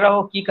ছেলেরাও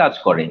কি কাজ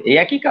করে, এই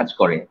একই কাজ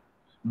করে।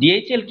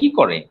 ডিএইচএল কি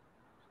করে?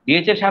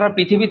 ডিএইচএল সারা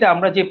পৃথিবীতে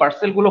আমরা যে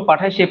পার্সেল গুলো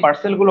পাঠাই, সেই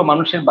পার্সেল গুলো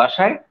মানুষের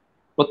বাসায়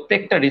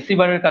প্রত্যেকটা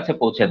রিসিভারের কাছে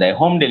পৌঁছে দেয়,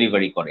 হোম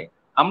ডেলিভারি করে।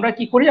 আমরা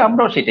কি করি?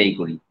 আমরাও সেটাই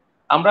করি।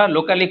 আমরা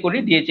লোকালি করি,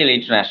 ডিএইচএল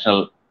ইন্টারন্যাশনাল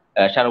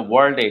সারা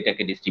ওয়ার্ল্ডে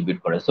এটাকে ডিস্ট্রিবিউট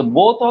করে। So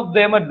both of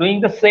them are doing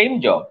the same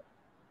job.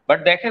 But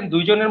দেখেন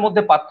দুইজনের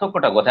মধ্যে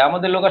পার্থক্যটা কোথায়?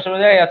 আমাদের লোক আসলে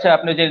যায়, আচ্ছা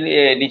আপনি যে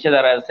নিচে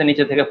দাঁড়ায় আছে,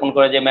 নিচে থেকে ফোন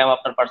করে যে ম্যাম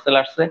আপনার পার্সেল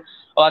আসছে,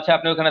 ও আচ্ছা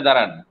আপনি ওখানে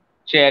দাঁড়ান।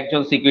 সে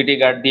একজন সিকিউরিটি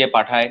গার্ড দিয়ে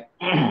পাঠায়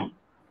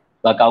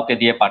বা কাউকে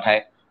দিয়ে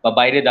পাঠায়, বা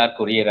বাইরে দাঁড়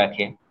করিয়ে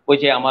রাখে। ওই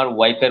যে আমার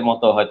ওয়াইফের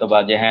মতো হয়তো, বা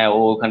যে হ্যাঁ ও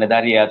ওখানে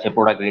দাঁড়িয়ে আছে,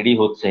 প্রোডাক্ট রেডি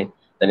হচ্ছে,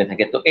 দাঁড়িয়ে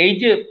থাকে। তো এই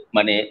যে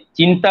মানে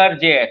চিন্তার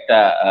যে একটা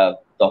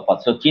তফাৎ,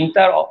 তো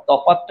চিন্তার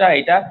তফাৎটা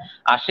এটা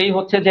আসেই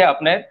হচ্ছে যে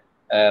আপনার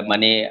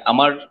মানে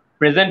আমার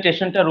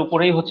প্রেজেন্টেশনটার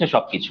উপরেই হচ্ছে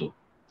সবকিছু।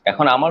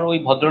 এখন আমার ওই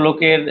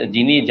ভদ্রলোকের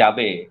যিনি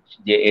যাবে,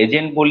 যে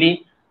এজেন্ট বলি,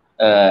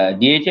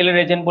 ডিএইচএল এর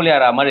এজেন্ট বলি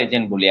আর আমার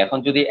এজেন্ট বলি, এখন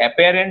যদি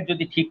অ্যাপিয়ারেন্ট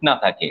যদি ঠিক না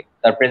থাকে,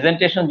 তার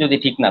প্রেজেন্টেশন যদি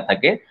ঠিক না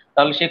থাকে,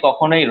 তাহলে সে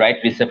কখনোই রাইট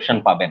রিসেপশন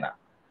পাবে না।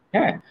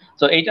 হ্যাঁ,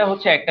 তো এইটা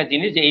হচ্ছে একটা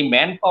জিনিস, যে এই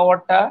ম্যান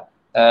পাওয়ারটা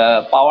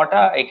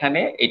পাওয়াটা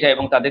এখানে এটা,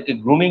 এবং তাদেরকে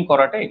গ্রুমিং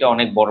করাটা, এটা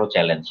অনেক বড়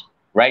চ্যালেঞ্জ,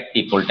 রাইট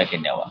পিপলটাকে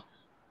নেওয়া।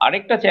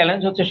 আরেকটা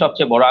চ্যালেঞ্জ হচ্ছে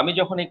সবচেয়ে বড়, আমি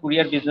যখন এই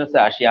কুরিয়ার বিজনেসে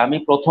আসি, আমি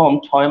প্রথম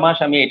 6 মাস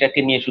আমি এটাকে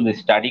নিয়ে শুধু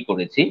স্টাডি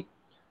করেছি,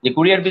 যে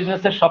কুরিয়ার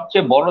বিজনেসের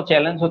সবচেয়ে বড়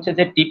চ্যালেঞ্জ হচ্ছে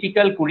যে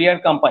টিপিক্যাল কুরিয়ার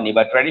কোম্পানি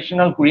বা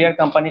ট্র্যাডিশনাল কুরিয়ার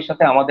কোম্পানির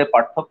সাথে আমাদের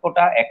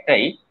পার্থক্যটা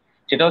একটাই।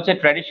 সেটা হচ্ছে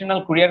ট্র্যাডিশনাল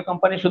কুরিয়ার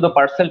কোম্পানি শুধু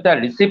পার্সেলটা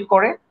রিসিভ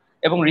করে,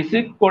 এবং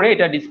রিসিভ করে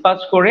এটা ডিসপাচ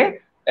করে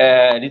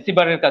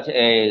রিসিভারের কাছে,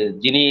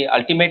 যিনি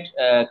আলটিমেট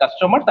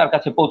কাস্টমার, তার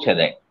কাছে পৌঁছে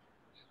দেয়।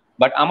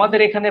 বাট আমাদের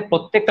এখানে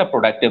প্রত্যেকটা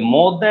প্রোডাক্টে,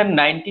 মোর দ্যান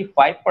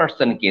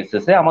 95%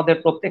 কেসেসে আমাদের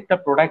প্রত্যেকটা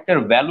প্রোডাক্টের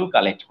ভ্যালু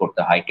কালেক্ট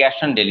করতে হয়, ক্যাশ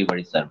অন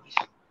ডেলিভারি সার্ভিস।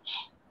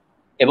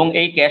 এবং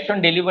এই ক্যাশ অন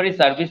ডেলিভারি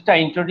সার্ভিসটা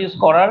ইন্ট্রোডিউস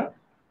করার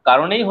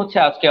কারণেই হচ্ছে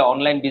আজকে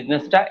অনলাইন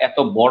বিজনেসটা এত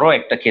বড়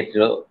একটা ক্ষেত্র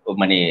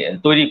মানে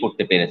তৈরি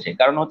করতে পেরেছে।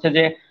 কারণ হচ্ছে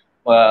যে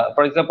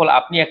ফর এক্সাম্পল,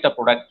 আপনি একটা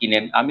প্রোডাক্ট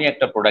কিনেন, আমি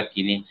একটা প্রোডাক্ট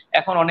কিনি,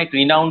 এখন অনেক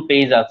রিনাউন্ড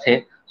পেজ আছে।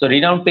 তো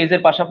রিনাউন্ড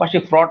পেজের পাশাপাশি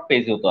ফ্রড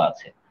পেজও তো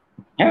আছে।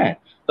 হ্যাঁ,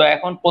 তো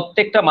এখন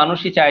প্রত্যেকটা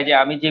মানুষই চায় যে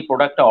আমি যে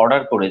প্রোডাক্টটা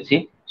অর্ডার করেছি,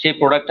 সেই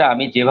প্রোডাক্টটা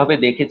আমি যেভাবে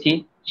দেখেছি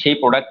সেই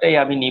প্রোডাক্টটাই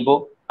আমি নিব,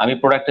 আমি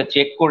প্রোডাক্টটা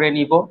চেক করে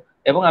নিব,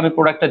 এবং আমি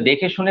প্রোডাক্টটা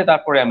দেখে শুনে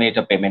তারপরে আমি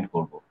এটা পেমেন্ট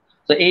করব।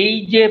 তো এই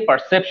যে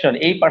পারসেপশন,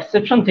 এই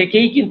পারসেপশন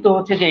থেকেই কিন্তু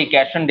হচ্ছে যে এই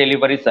ক্যাশ অন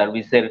ডেলিভারি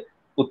সার্ভিসের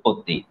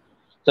উৎপত্তি।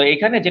 তো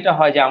এখানে যেটা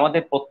হয় যে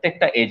আমাদের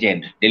প্রত্যেকটা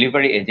এজেন্ট,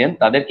 ডেলিভারি এজেন্ট,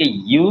 তাদেরকে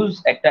ইউজ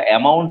একটা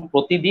অ্যামাউন্ট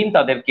প্রতিদিন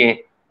তাদেরকে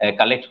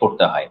কালেক্ট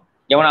করতে হয়।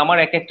 যেমন আমার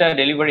এক একটা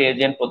ডেলিভারি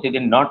এজেন্ট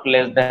প্রতিদিন নট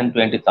লেস দ্যান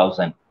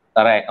 20,000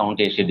 তারা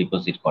অ্যাকাউন্টে এসে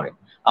ডিপোজিট করে।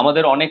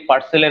 আমাদের অনেক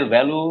পার্সেলের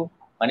ভ্যালু,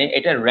 মানে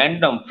এটা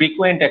র্যান্ডম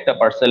ফ্রিকোয়েন্ট একটা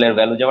পার্সেলের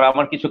ভ্যালু। যেমন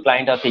আমার কিছু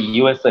ক্লায়েন্ট আছে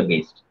ইউএসএ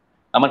বেসড,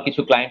 আমার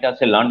কিছু ক্লায়েন্ট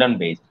আছে লন্ডন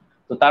বেসড।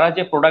 তো তারা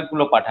যে প্রোডাক্ট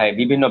গুলো পাঠায়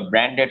বিভিন্ন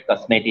ব্র্যান্ডেড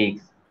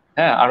কসমেটিক্স,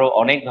 হ্যাঁ, আরো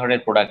অনেক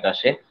ধরনের প্রোডাক্ট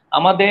আসে।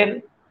 আমাদের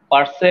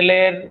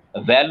পার্সেলের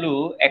ভ্যালু,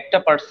 একটা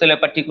পার্সেলে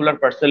পার্টিকুলার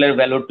পার্সেলের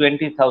ভ্যালু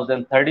 20,000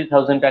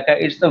 30,000 টাকা।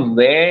 It's a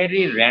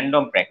very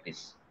random practice.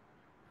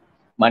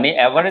 মানে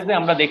অ্যাভারেজে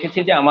আমরা দেখেছি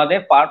যে আমাদের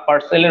পার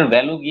পার্সেলের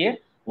ভ্যালু গিয়ে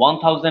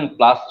 1000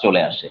 প্লাস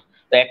চলে আসে।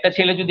 তো একটা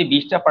ছেলে যদি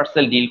 20টা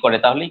পার্সেল ডিল করে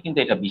তাহলেই কিন্তু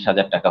এটা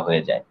 20,000 টাকা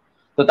হয়ে যায়।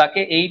 তো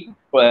তাকে এই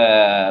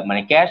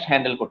মানে ক্যাশ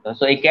হ্যান্ডেল করতে হয়।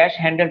 তো এই ক্যাশ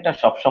হ্যান্ডেলটা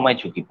সবসময়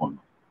ঝুঁকিপূর্ণ,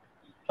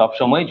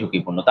 সবসময়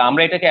ঝুঁকিপূর্ণ। তো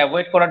আমরা এটাকে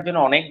অ্যাভয়েড করার জন্য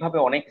অনেকভাবে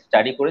অনেক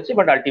স্টাডি করেছি,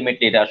 বাট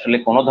আলটিমেটলি এটা আসলে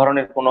কোনো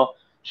ধরনের কোনো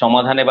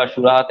সমাধানে বা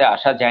সুরাহাতে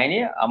আসা যায়নি।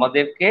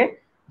 আমাদেরকে,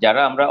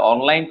 যারা আমরা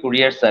অনলাইন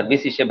কুরিয়ার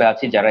সার্ভিস হিসেবে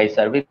আছি, যারা এই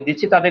সার্ভিস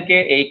দিচ্ছি, তাদেরকে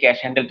এই ক্যাশ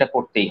হ্যান্ডেলটা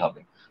করতেই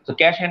হবে। তো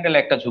ক্যাশ হ্যান্ডেল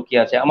একটা ঝুঁকি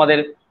আছে। আমাদের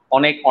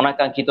অনেক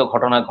অনাকাঙ্ক্ষিত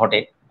ঘটনা ঘটে।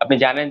 আপনি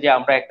জানেন যে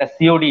আমরা একটা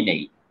সিওডি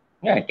নেই,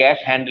 হ্যাঁ, ক্যাশ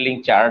হ্যান্ডলিং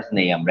চার্জ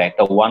নেই আমরা,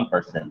 একটা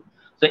 1%।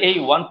 তো এই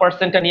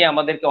 1%টা নিয়ে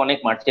আমাদেরকে অনেক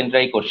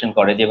মার্চেন্টরাই কোশ্চেন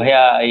করে যে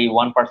ভাইয়া এই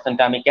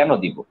 1%টা আমি কেন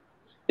দিব?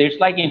 It's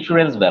like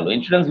insurance value.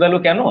 Insurance value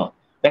কেন?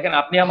 দেখেন,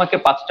 আপনি আমাকে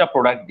 5টা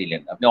প্রোডাক্ট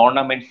দিলেন, আপনি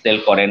অর্নামেন্ট সেল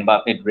করেন বা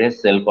আপনি ড্রেস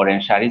সেল করেন,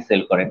 শাড়ি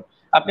সেল করেন।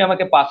 আপনি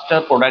আমাকে 5টা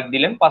প্রোডাক্ট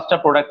দিলেন, 5টা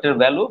প্রোডাক্টের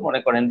ভ্যালু মনে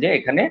করেন যে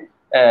এখানে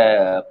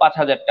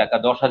 5,000 টাকা,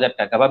 10,000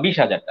 টাকা বা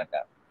 20,000 টাকা।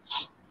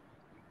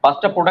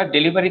 5টা প্রোডাক্ট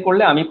ডেলিভারি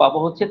করলে আমি পাবো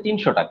হচ্ছে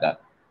 300 টাকা।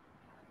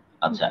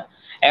 আচ্ছা,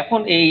 এখন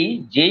এই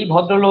যেই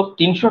ভদ্রলোক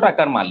 300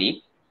 টাকার মালিক,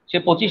 সে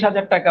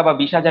 25,000 টাকা বা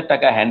 20,000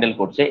 টাকা হ্যান্ডেল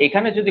করছে।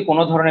 এখানে যদি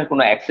কোনো ধরনের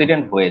কোনো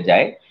অ্যাক্সিডেন্ট হয়ে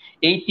যায়,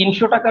 এই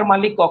 300 টাকার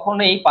মালিক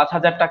কখনোই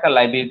 5,000 টাকা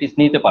লাইবিলিটিস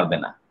নিতে পারবে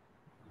না,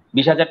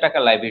 20,000 টাকা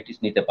লাইবিলিটিস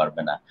নিতে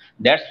পারবে না।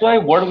 That's why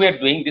what we are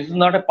doing, this is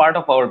not a part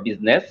of our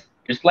business,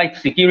 it's like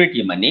security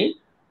মানি।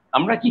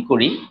 আমরা কি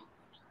করি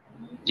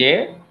যে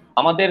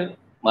আমাদের,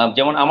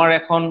 যেমন আমার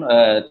এখন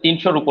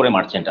 300-র উপরে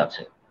মার্চেন্ট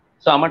আছে।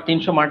 সো আমার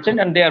 300 merchant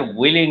and they R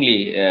willingly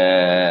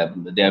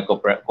they R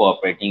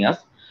cooperating আস।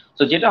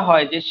 তো যেটা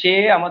হয় যে সে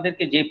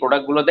আমাদেরকে যে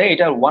প্রোডাক্ট গুলো দেয়,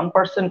 এটা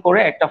 1% করে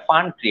একটা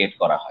ফান্ড ক্রিয়েট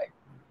করা হয়।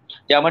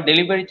 যে আমার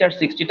ডেলিভারি চার্জ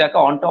 60 টাকা,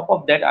 অন টপ অফ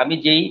দ্যাট আমি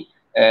যেই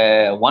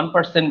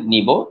 1%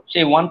 নিব,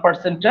 সেই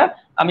 1%টা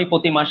আমি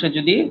প্রতি মাসে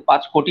যদি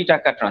 5 কোটি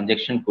টাকা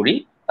ট্রানজেকশন করি,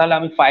 তাহলে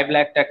আমি 5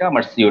 লাখ টাকা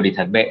আমার সিওডি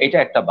থাকবে। এটা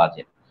একটা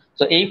বাজেট।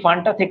 তো এই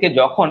ফান্ডটা থেকে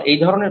যখন এই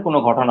ধরনের কোনো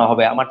ঘটনা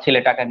হবে, আমার ছেলে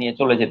টাকা নিয়ে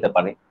চলে যেতে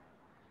পারে,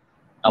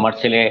 আমার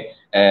ছেলে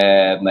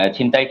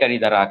ছিনতাইকারী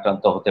দ্বারা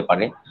আক্রান্ত হতে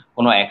পারে,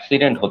 কোনো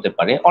অ্যাক্সিডেন্ট হতে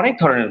পারে, অনেক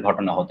ধরনের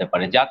ঘটনা হতে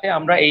পারে, যাতে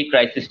আমরা এই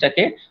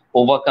ক্রাইসিসটাকে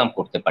ওভারকাম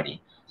করতে পারি।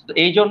 তো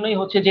এই জন্যই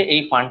হচ্ছে যে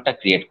এই ফান্ডটা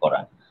ক্রিয়েট করা।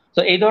 তো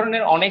এই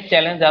ধরনের অনেক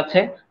চ্যালেঞ্জ আছে।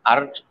 আর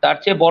তার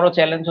চেয়ে বড়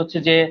চ্যালেঞ্জ হচ্ছে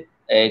যে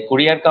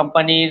কুরিয়ার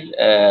কোম্পানির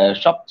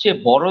সবচেয়ে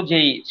বড়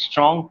যেই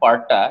স্ট্রং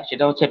পার্টটা,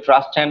 সেটা হচ্ছে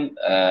ট্রাস্ট অ্যান্ড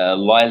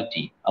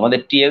লয়্যালটি। আমাদের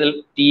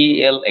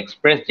টিএল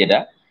এক্সপ্রেস, যেটা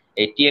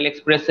এই টিএল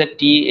এক্সপ্রেসের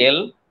TL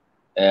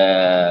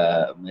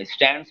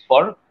stands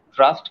for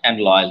trust and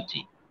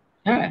loyalty.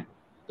 হ্যাঁ,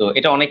 তো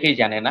এটা অনেকেই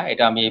জানে না,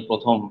 এটা আমি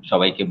প্রথম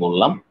সবাইকে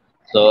বললাম।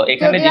 তো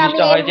এখানে যদিও আমি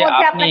জিনিসটা এর হয় যে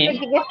মধ্যে আপনি আপনাকে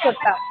জিজ্ঞেস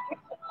করতাম।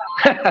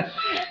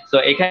 তো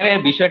এখানে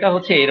বিষয়টা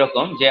হচ্ছে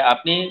এরকম যে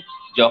আপনি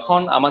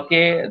যখন আমাকে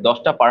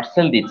 10টা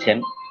পার্সেল দিচ্ছেন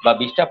বা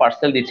 20টা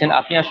পার্সেল দিচ্ছেন,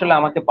 আপনি আসলে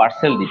আমাকে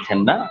পার্সেল দিচ্ছেন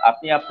না,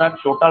 আপনি আপনার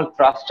টোটাল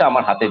ট্রাস্টটা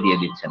আমার হাতে দিয়ে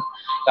দিচ্ছেন।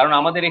 কারণ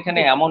আমাদের এখানে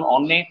এমন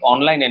অনেক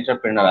অনলাইন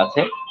এন্টারপ্রেনার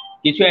আছে,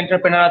 কিছু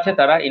এন্টারপ্রেনার আছে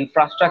তারা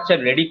ইনফ্রাস্ট্রাকচার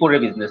রেডি করে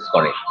বিজনেস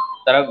করে,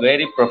 তারা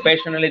ভেরি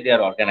প্রফেশনালি দে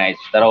আর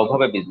অর্গানাইজড, তারা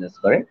ওভাবে বিজনেস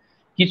করে।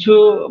 কিছু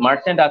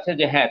মার্চেন্ট আছে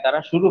যে হ্যাঁ, তারা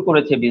শুরু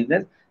করেছে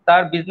বিজনেস,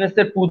 তার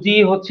বিজনেসের পুঁজি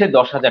হচ্ছে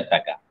 10,000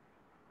 টাকা,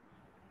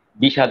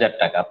 20,000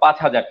 টাকা,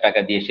 5,000 টাকা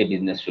দিয়ে সে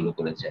বিজনেস শুরু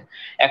করেছে।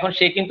 এখন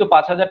সে কিন্তু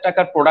 5,000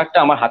 টাকার প্রোডাক্টটা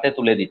আমার হাতে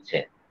তুলে দিচ্ছে।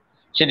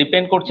 সে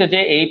ডিপেন্ড করছে যে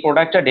এই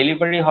প্রোডাক্টটা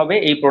ডেলিভারি হবে,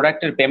 এই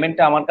প্রোডাক্টের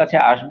পেমেন্টটা আমার কাছে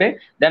আসবে,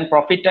 দেন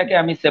প্রফিটটাকে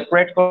আমি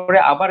সেপারেট করে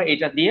আবার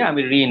এটা দিয়ে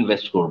আমি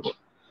রিইনভেস্ট করব।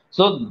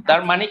 সো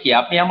তার মানে কি,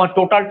 আপনি আমার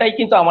টোটালটাই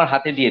কিন্তু আমার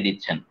হাতে দিয়ে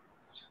দিচ্ছেন।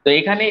 তো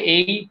এখানে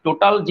এই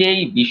টোটাল যে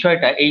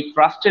বিষয়টা, এই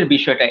ট্রাস্টের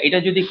বিষয়টা, এটা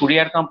যদি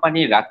কুরিয়ার কোম্পানি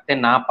রাখতে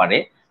না পারে,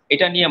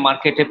 এটা নিয়ে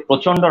মার্কেটে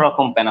প্রচন্ড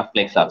রকম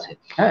প্যানাফ্লেক্স আছে।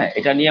 হ্যাঁ,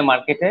 এটা নিয়ে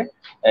মার্কেটে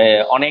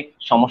অনেক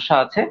সমস্যা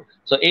আছে।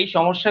 তো এই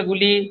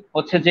সমস্যাগুলি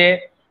হচ্ছে যে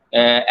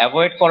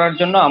অ্যাভয়েড করার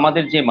জন্য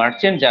আমাদের যে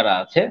মার্চেন্ট যারা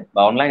আছে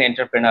বা অনলাইন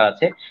এন্টারপ্রেনার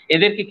আছে,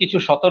 এদেরকে কিছু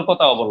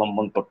সতর্কতা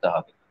অবলম্বন করতে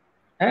হবে।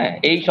 হ্যাঁ,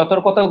 এই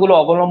সতর্কতাগুলো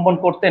অবলম্বন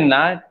করতে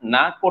না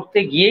না করতে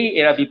গিয়েই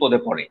এরা বিপদে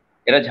পড়ে,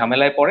 এরা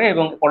ঝামেলায় পড়ে,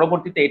 এবং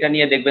পরবর্তীতে এটা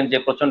নিয়ে দেখবেন যে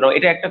প্রচন্ড,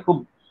 এটা একটা খুব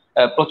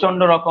প্রচন্ড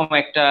রকম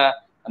একটা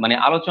মানে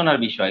আলোচনার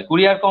বিষয়,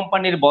 কুরিয়ার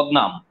কোম্পানির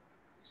বদনাম।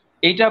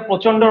 এইটা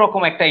প্রচন্ড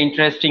রকম একটা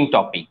ইন্টারেস্টিং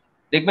টপিক।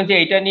 দেখবেন যে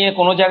এটা নিয়ে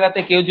কোনো জায়গাতে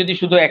কেউ যদি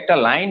শুধু একটা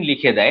লাইন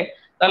লিখে দেয়,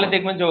 তাহলে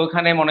দেখবেন যে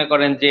ওখানে মনে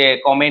করেন যে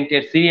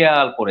কমেন্টের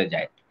সিরিয়াল পড়ে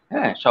যায়।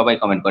 হ্যাঁ, সবাই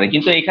কমেন্ট করে।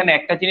 কিন্তু এখানে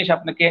একটা জিনিস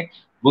আপনাকে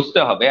বুঝতে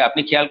হবে,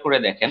 আপনি খেয়াল করে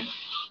দেখেন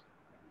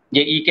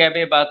যে ই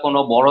ক্যাবে বা কোনো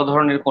বড়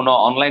ধরনের কোনো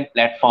অনলাইন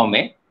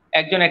প্ল্যাটফর্মে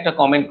একজন একটা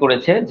কমেন্ট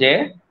করেছে যে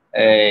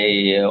এই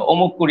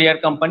অমুক কুরিয়ার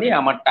কোম্পানি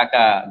আমার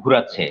টাকা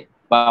ঘুরাচ্ছে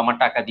বা আমার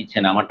টাকা দিচ্ছে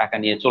না, আমার টাকা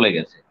নিয়ে চলে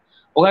গেছে।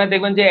 ওখানে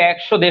দেখবেন যে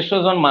 100-150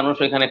 জন মানুষ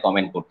ওইখানে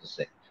কমেন্ট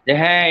করতেছে যে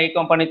হ্যাঁ এই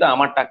কোম্পানি তো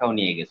আমার টাকাও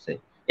নিয়ে গেছে,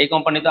 এই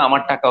কোম্পানি তো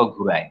আমার টাকাও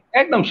ঘুরায়।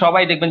 একদম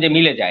সবাই দেখবেন যে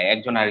মিলে যায়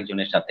একজন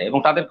আরেকজনের সাথে, এবং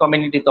তাদের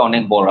কমিউনিটি তো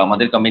অনেক বড়,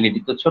 আমাদের কমিউনিটি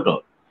তো ছোট।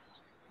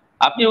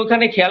 আপনি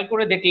ওখানে খেয়াল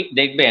করে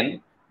দেখবেন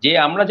যে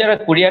আমরা যারা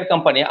কুরিয়ার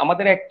কোম্পানি,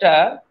 আমাদের একটা,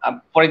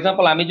 ফর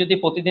এক্সাম্পল আমি যদি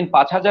প্রতিদিন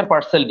 5,000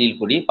 পার্সেল ডিল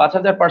করি,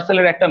 5,000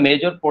 পার্সেলের একটা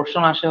মেজর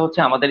পোর্শন আসে হচ্ছে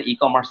আমাদের ই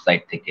কমার্স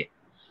সাইট থেকে।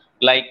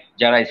 লাইক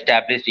যারা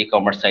established e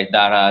commerce site,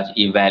 Daraz,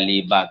 Evaly,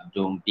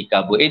 বাগডুম,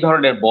 peekaboo, এই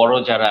ধরনের বড়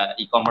যারা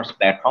ই কমার্স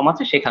প্ল্যাটফর্ম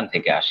আছে সেখান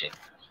থেকে আসে।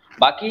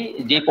 বাকি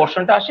যে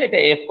পোর্শনটা আসে এটা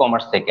এফ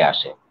কমার্স থেকে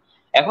আসে।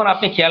 এখন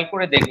আপনি খেয়াল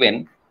করে দেখবেন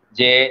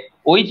যে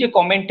ওই যে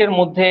কমেন্টের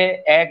মধ্যে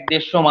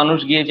 100-150 মানুষ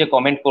গিয়ে যে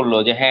কমেন্ট করলো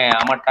যে হ্যাঁ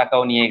আমার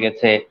টাকাও নিয়ে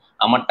গেছে,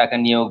 আমার টাকা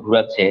নিয়েও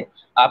ঘুরাচ্ছে,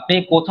 আপনি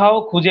কোথাও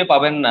খুঁজে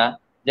পাবেন না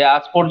যে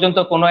আজ পর্যন্ত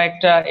কোনো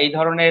একটা এই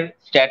ধরনের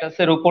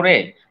স্ট্যাটাসের উপরে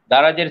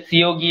দারাজের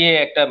সিও গিয়ে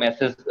একটা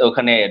মেসেজ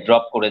ওখানে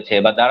ড্রপ করেছে,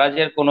 বা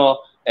দারাজের কোনো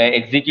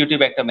এক্সিকিউটিভ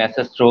একটা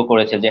মেসেজ থ্রো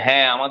করেছে যে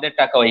হ্যাঁ আমাদের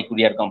টাকাও এই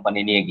কুরিয়ার কোম্পানি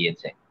নিয়ে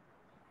গিয়েছে।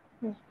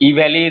 ই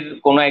ভ্যালির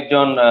কোন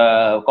একজন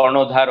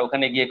কর্ণধার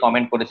ওখানে গিয়ে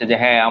কমেন্ট করেছে যে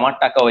হ্যাঁ আমার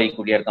টাকাও এই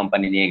কুরিয়ার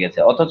কোম্পানি নিয়ে গেছে।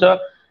 অথচ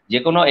যে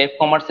কোনো এফ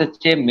কমার্সের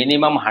চেয়ে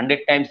মিনিমাম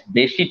 100 টাইমস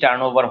বেশি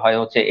টার্নওভার হয়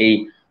হচ্ছে এই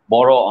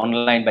বড়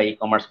অনলাইন বা ই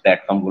কমার্স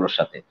প্ল্যাটফর্ম গুলোর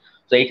সাথে।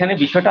 তো এখানে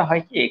বিষয়টা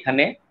হয় কি,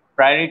 এখানে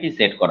প্রায়োরিটি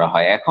সেট করা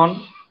হয়। এখন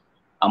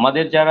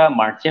আমাদের যারা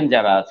মার্চেন্ট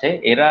যারা আছে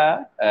এরা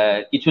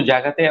কিছু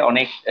জায়গাতে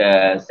অনেক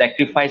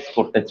স্যাক্রিফাইস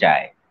করতে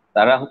চায়।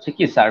 তারা হচ্ছে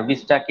কি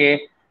সার্ভিসটাকে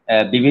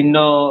বিভিন্ন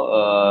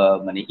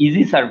মানে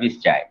ইজি সার্ভিস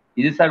চায়,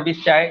 ইজি সার্ভিস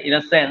চায় ইন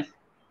আ সেন্স।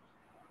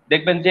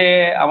 দেখবেন যে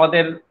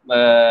আমাদের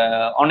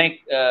অনেক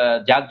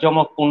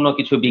জাঁকজমকপূর্ণ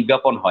কিছু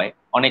বিজ্ঞাপন হয়,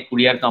 অনেক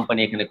কুরিয়ার কোম্পানি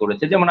এখানে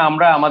করেছে। যেমন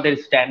আমরা আমাদের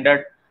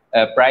স্ট্যান্ডার্ড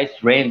প্রাইস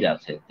রেঞ্জ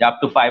আছে যে আপ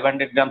টু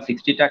 500 গ্রাম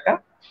 60 টাকা,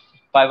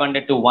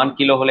 500 to 1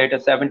 কিলো হলে এটা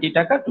 70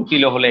 টাকা, 2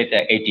 কিলো হলে এটা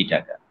 80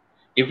 টাকা।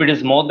 If it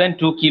is more then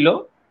 2 kilo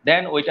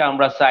দেন ওইটা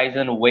আমরা সাইজ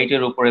এন্ড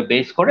ওয়েটের উপরে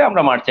বেস করে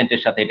আমরা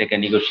মার্চেন্টের সাথে এটাকে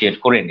নেগোশিয়েট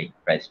করে নিই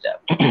প্রাইসটা।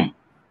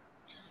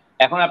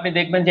 এখন আপনি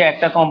দেখবেন যে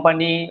একটা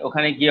কোম্পানি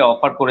ওখানে গিয়ে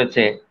অফার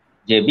করেছে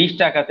যে 20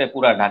 টাকাতে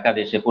পুরা ঢাকা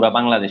দেশে, পুরা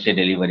বাংলাদেশে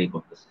ডেলিভারি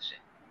করতেছে সে।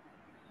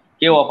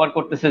 কেউ অফার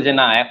করতেছে যে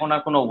না এখন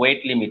আর কোনো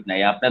ওয়েট লিমিট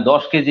নাই, আপনার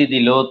 10 কেজি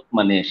দিলেও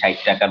মানে 60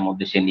 টাকার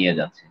মধ্যে সে নিয়ে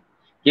যাচ্ছে।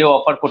 কেউ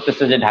অফার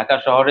করতেছে যে ঢাকা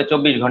শহরে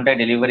 24 ঘন্টায়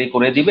ডেলিভারি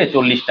করে দিবে,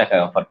 40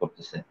 টাকায় অফার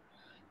করতেছে।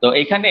 তো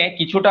এখানে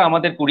কিছুটা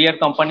আমাদের কুরিয়ার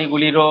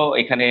কোম্পানিগুলিরও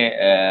এখানে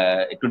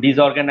একটু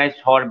ডিসঅর্গানাইজড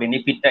হওয়ার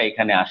বেনিফিটটা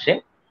এখানে আসে।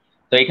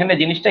 তো এখানে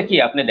জিনিসটা কি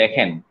আপনি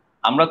দেখেন,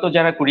 আমরা তো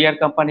যারা কুরিয়ার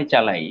কোম্পানি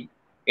চালাই,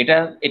 এটা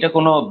এটা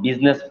কোনো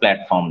বিজনেস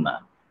প্ল্যাটফর্ম না।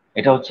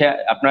 এটা হচ্ছে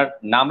আপনার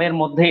নামের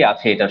মধ্যেই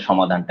আছে এটার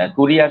সমাধানটা,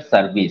 কুরিয়ার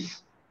সার্ভিস।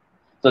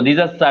 তো this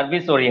R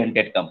service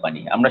oriented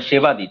company, আমরা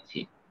সেবা দিচ্ছি।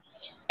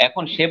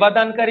 এখন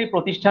সেবাদানকারী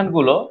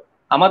প্রতিষ্ঠানগুলো,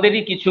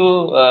 আমাদেরই কিছু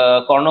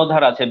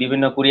কর্ণধার আছে,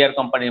 বিভিন্ন কুরিয়ার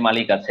কোম্পানির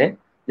মালিক আছে,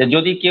 যে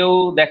যদি কেউ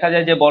দেখা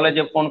যায় যে বলে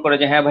যে ফোন করে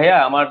যে হ্যাঁ ভাইয়া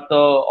আমার তো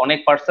অনেক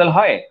পার্সেল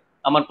হয়,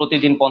 আমার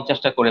প্রতিদিন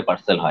 50টা করে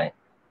পার্সেল হয়,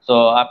 তো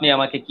আপনি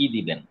আমাকে কি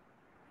দিবেন?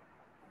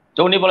 তো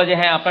উনি বলে যে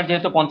হ্যাঁ আপনার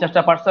যেহেতু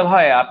 50টা পার্সেল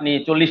হয় আপনি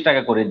 40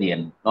 টাকা করে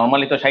দিয়েন,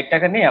 নর্মালি তো 60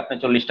 টাকা নেই, আপনি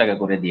 40 টাকা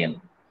করে দিয়েন।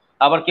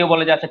 আবার কেউ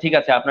বলে যে আচ্ছা ঠিক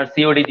আছে আপনার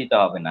সিওডি দিতে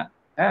হবে না,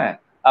 হ্যাঁ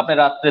আপনি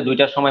রাত্রে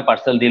 2টার সময়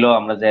পার্সেল দিলেও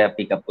আমরা যে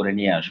পিক আপ করে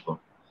নিয়ে আসবো।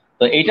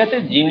 তো এইটাতে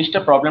জিনিসটা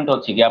প্রবলেমটা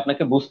হচ্ছে কি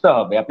আপনাকে বুঝতে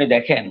হবে, আপনি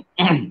দেখেন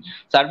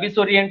সার্ভিস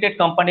ওরিয়েন্টেড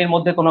কোম্পানির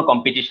মধ্যে কোনো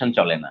কম্পিটিশন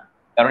চলে না,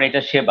 কারণ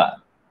এটা সেবা,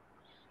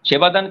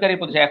 সেবাদানকারী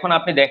প্রতিষ্ঠান। এখন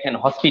আপনি দেখেন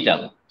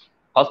হসপিটাল,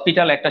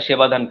 হসপিটাল একটা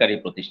সেবাদানকারী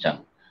প্রতিষ্ঠান।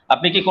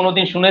 আপনি কি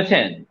কোনোদিন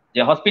শুনেছেন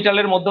যে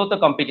হসপিটালের মধ্যেও তো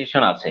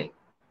কম্পিটিশন আছে?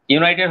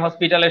 ইউনাইটেড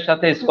হসপিটালের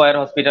সাথে স্কয়ার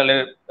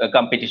হসপিটালের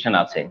কম্পিটিশন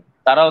আছে,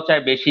 তারাও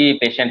চায় বেশি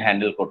পেশেন্ট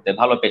হ্যান্ডেল করতে,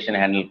 ভালো পেশেন্ট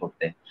হ্যান্ডেল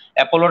করতে।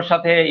 অ্যাপোলোর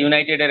সাথে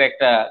ইউনাইটেডের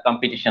একটা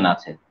কম্পিটিশন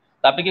আছে।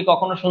 তা আপনি কি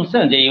কখনো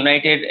শুনছেন যে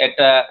ইউনাইটেড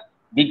একটা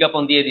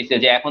বিজ্ঞাপন দিয়ে দিছে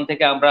যে এখন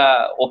থেকে আমরা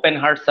ওপেন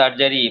হার্ট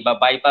সার্জারি বা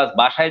বাইপাস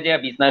বাসায় যে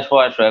বিজনেস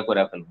সহায়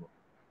করে ফেলবো?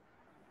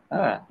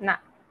 হ্যাঁ, না।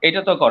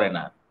 এটা তো করে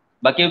না।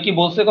 বা কেউ কি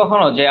বলছে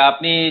কখনো যে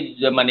আপনি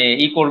মানে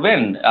ই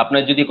করবেন,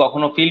 আপনার যদি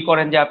কখনো ফিল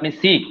করেন যে আপনি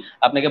সিক,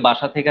 আপনাকে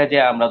বাসা থেকে যে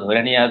আমরা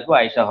ধরে নিয়ে আসবো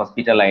আইসা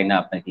হসপিটাল আইনা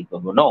আপনাকে কি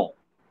করবো? নো।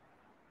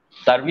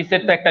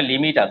 সার্ভিসের তো একটা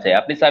লিমিট আছে,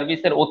 আপনি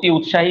সার্ভিসের অতি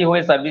উৎসাহী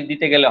হয়ে সার্ভিস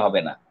দিতে গেলে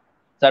হবে না,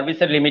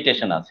 সার্ভিসের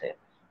লিমিটেশন আছে।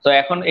 তো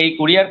এখন এই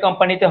কুরিয়ার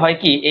কোম্পানিতে হয়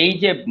কি, এই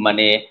যে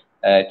মানে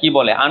কি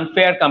বলে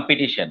আনফেয়ার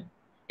কম্পিটিশন,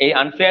 এই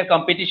আনফেয়ার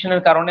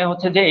কম্পিটিশনের কারণে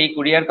হচ্ছে যে এই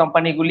কুরিয়ার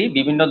কোম্পানিগুলি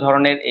বিভিন্ন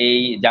ধরনের এই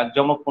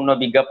জাঁকজমকপূর্ণ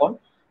বিজ্ঞাপন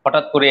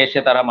হঠাৎ করে এসে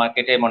তারা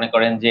মার্কেটে মনে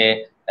করেন যে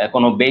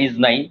কোনো বেজ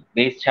নাই,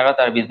 বেজ ছাড়া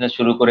তার বিজনেস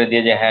শুরু করে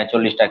দিয়ে যে হ্যাঁ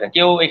 40 টাকা।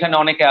 কেউ এখানে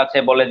অনেকে আছে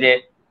বলে যে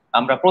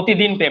আমরা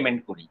প্রতিদিন পেমেন্ট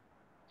করি,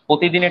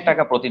 প্রতিদিনের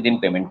টাকা প্রতিদিন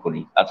পেমেন্ট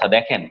করি। আচ্ছা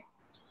দেখেন,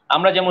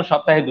 আমরা যেমন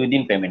সপ্তাহে 2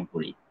 দিন পেমেন্ট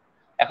করি,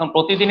 এখন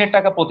প্রতিদিনের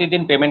টাকা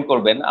প্রতিদিন পেমেন্ট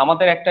করবেন।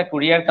 আমাদের একটা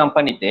কুরিয়ার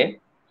কোম্পানিতে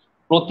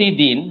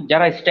প্রতিদিন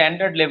যারা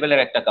স্ট্যান্ডার্ড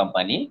লেভেলের একটা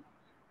কোম্পানি,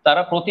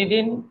 তারা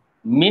প্রতিদিন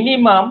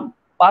মিনিমাম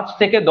 5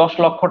 থেকে 10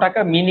 লক্ষ টাকা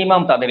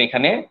মিনিমাম তাদের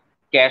এখানে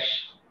ক্যাশ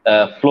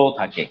ফ্লো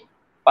থাকে,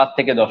 5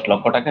 থেকে 10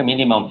 লক্ষ টাকা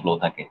মিনিমাম ফ্লো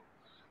থাকে।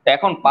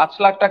 এখন 5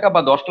 লাখ টাকা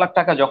বা 10 লাখ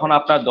টাকা যখন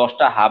আপনার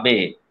 10টা হাবে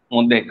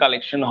মধ্যে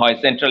কালেকশন হয়,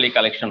 সেন্ট্রালি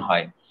কালেকশন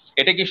হয়,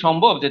 এটা কি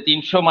সম্ভব যে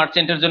 300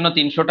 মার্চেন্টের জন্য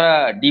 300টা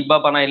ডিব্বা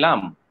বানাইলাম,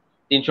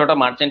 300টা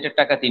মার্চেন্টের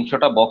টাকা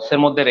 300টা বক্সের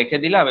মধ্যে রেখে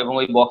দিলাম এবং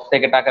ওই বক্স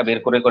থেকে টাকা বের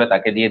করে করে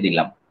তাকে দিয়ে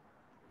দিলাম?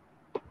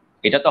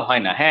 এটা তো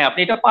হয় না। হ্যাঁ, আপনি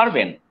এটা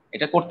পারবেন,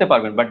 এটা করতে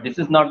পারবেন, but this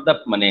is not the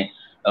মানে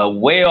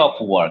ওয়ে অফ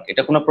ওয়ার্ক।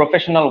 এটা কোনো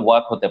প্রফেশনাল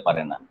ওয়ার্ক হতে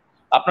পারে না।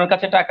 আপনার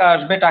কাছে টাকা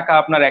আসবে, টাকা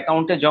আপনার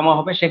অ্যাকাউন্টে জমা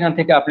হবে, সেখান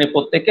থেকে আপনি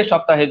প্রত্যেককে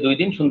সপ্তাহে 2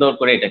 দিন সুন্দর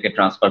করে এটাকে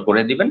ট্রান্সফার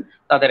করে দিবেন,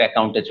 তাদের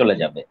অ্যাকাউন্টে চলে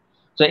যাবে।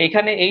 তো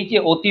এখানে এই যে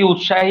অতি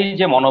উৎসাহী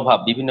যে মনোভাব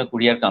বিভিন্ন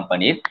কুরিয়ার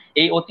কোম্পানির,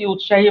 এই অতি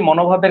উৎসাহী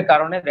মনোভাবের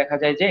কারণে দেখা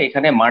যায় যে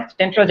এখানে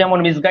মার্চেন্টরা যেমন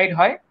মিসগাইড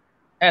হয়।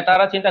 হ্যাঁ,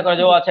 তারা চিন্তা করে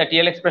যে ও আচ্ছা,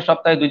 টিএল এক্সপ্রেস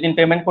সপ্তাহে 2 দিন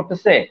পেমেন্ট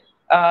করতেছে,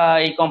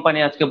 এই কোম্পানি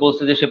আজকে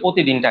বলছে যে সে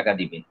প্রতিদিন টাকা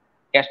দিবে,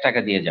 ক্যাশ টাকা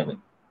দিয়ে যাবে।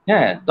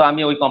 হ্যাঁ, তো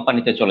আমি ওই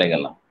কোম্পানিতে চলে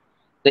গেলাম।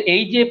 তো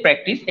এই যে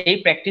প্র্যাকটিস, এই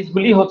প্র্যাকটিস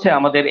গুলি হচ্ছে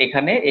আমাদের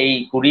এখানে এই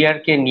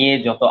কুরিয়ারকে নিয়ে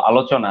যত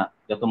আলোচনা,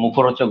 যত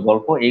মুখরোচক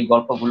গল্প, এই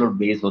গল্পগুলোর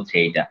বেস হচ্ছে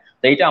এইটা।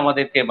 তো এইটা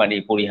আমাদেরকে মানে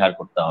পরিহার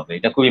করতে হবে,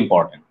 এটা খুব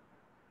ইম্পর্টেন্ট।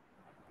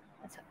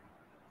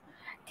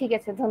 ঠিক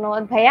আছে,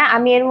 ধন্যবাদ ভাইয়া।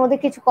 আমি এর মধ্যে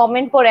কিছু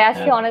কমেন্ট পড়ে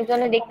আসি, হ্যাঁ,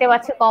 অনেকজনে দেখতে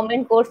পাচ্ছি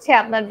কমেন্ট করছে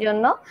আপনার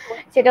জন্য।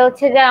 সেটা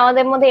হচ্ছে যে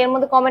আমাদের মধ্যে এর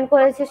মধ্যে কমেন্ট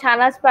করেছে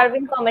শাহনাজ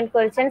পারভিন, কমেন্ট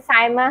করেছেন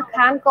সাইমা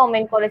খান,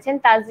 কমেন্ট করেছেন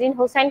তাজরিন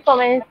হোসেন,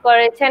 কমেন্ট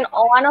করেছেন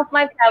ওয়ান অফ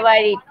মাই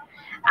ফেভারিট।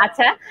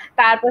 আচ্ছা,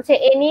 তারপর হচ্ছে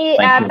thank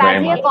you very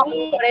tazia much.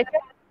 Comment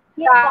করেছেন।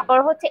 তারপর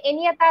হচ্ছে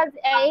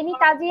এনি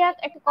তাজিয়া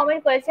একটা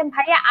কমেন্ট করেছেন,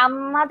 ভাইয়া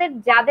আমাদের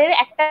যাদের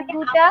একটা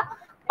দুটা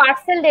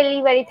পার্সেল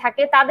ডেলিভারি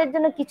থাকে তাদের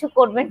জন্য কিছু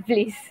করবেন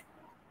প্লিজ।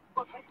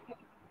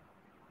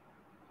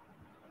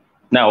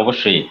 না,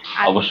 অবশ্যই,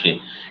 অবশ্যই।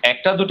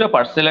 একটা দুটো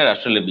পার্সেলের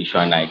আসলে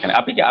বিষয় না এখানে।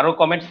 আপনি কি আরো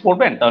কমেন্টস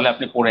পড়বেন? তাহলে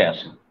আপনি পড়ে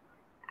আসেন।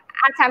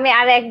 আচ্ছা, আমি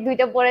আর এক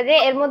দুইটা পড়ে যাই।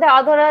 এর মধ্যে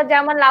অধরা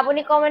জামান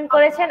লাবণী কমেন্ট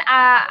করেছেন,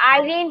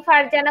 আইরিন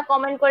ফারজানা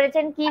কমেন্ট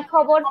করেছেন কি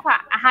খবর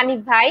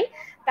হানিফ ভাই।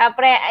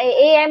 তারপরে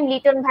এ এম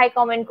লিটন ভাই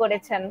কমেন্ট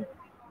করেছেন।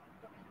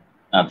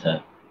 আচ্ছা,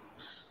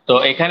 তো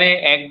এখানে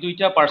এক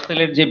দুইটা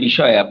পার্সেলের যে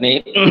বিষয় আপনি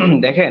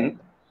দেখেন,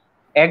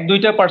 এক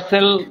দুইটা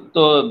পার্সেল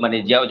তো মানে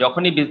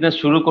যখনই বিজনেস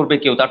শুরু করবে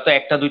কেউ, তার তো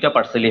একটা দুইটা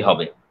পার্সেলই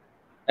হবে।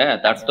 হ্যাঁ,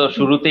 তার তো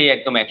শুরুতেই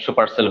একদম 100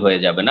 পার্সেল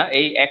হয়ে যাবে না।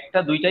 এই একটা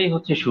দুইটাই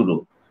হচ্ছে শুরু।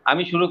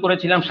 আমি শুরু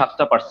করেছিলাম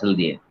 7টা পার্সেল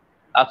দিয়ে,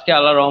 আজকে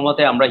আল্লাহ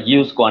রহমতে আমরা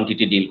হিউজ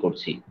কোয়ান্টিটি ডিল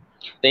করছি।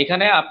 তো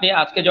এখানে আপনি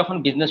আজকে যখন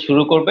বিজনেস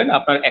শুরু করবেন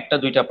আপনার একটা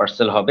দুইটা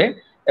পার্সেল হবে,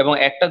 এবং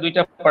একটা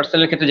দুইটা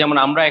পার্সেলের ক্ষেত্রে যেমন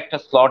আমরা একটা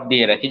স্লট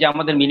দিয়ে রাখি যে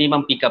আমাদের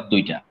মিনিমাম পিক আপ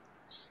 2টা।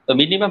 তো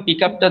মিনিমাম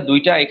পিক আপটা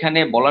 2টা এখানে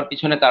বলার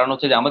পিছনে কারণ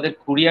হচ্ছে যে আমাদের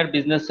কুরিয়ার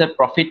বিজনেসের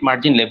প্রফিট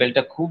মার্জিন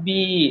লেভেলটা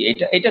খুবই,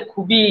 এটা এটা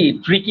খুবই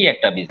ট্রিকি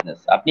একটা বিজনেস।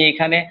 আপনি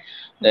এখানে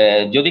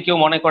যদি কেউ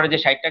মনে করে যে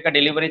 60 টাকা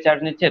ডেলিভারি চার্জ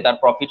নিচ্ছে, তার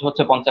প্রফিট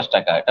হচ্ছে 50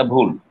 টাকা, এটা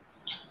ভুল।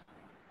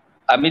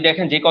 আমি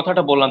দেখেন যে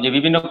কথাটা বললাম যে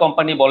বিভিন্ন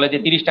কোম্পানি বলে যে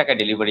 30 টাকা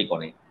ডেলিভারি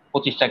করে,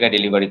 25 টাকা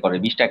ডেলিভারি করে,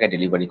 20 টাকা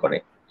ডেলিভারি করে।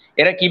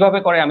 এরা কিভাবে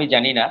করে আমি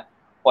জানি না,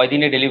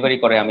 কয়দিনে ডেলিভারি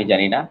করে আমি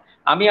জানি না।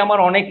 আমি আমার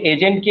অনেক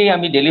এজেন্টকেই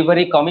আমি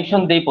ডেলিভারি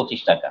কমিশন দেই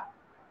 25 টাকা।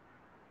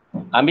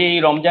 আমি এই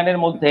রমজানের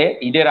মধ্যে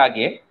ঈদের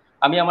আগে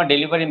আমি আমার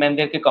ডেলিভারি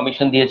ম্যানদেরকে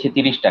কমিশন দিয়েছি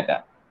 30 টাকা,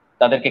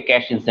 তাদেরকে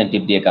ক্যাশ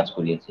ইনসেন্টিভ দিয়ে কাজ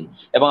করিয়েছি।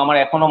 এবং আমার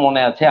এখনো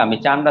মনে আছে আমি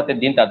চাঁদ রাতের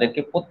দিন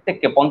তাদেরকে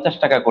প্রত্যেককে 50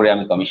 টাকা করে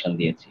আমি কমিশন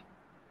দিয়েছি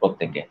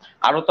প্রত্যেকে।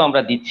 আরো তো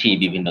আমরা দিচ্ছি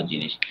বিভিন্ন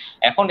জিনিস।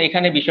 এখন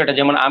এখানে বিষয়টা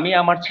যেমন আমি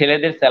আমার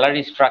ছেলেদের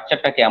স্যালারি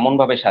স্ট্রাকচারটাকে এমন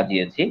ভাবে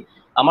সাজিয়েছি,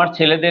 আমার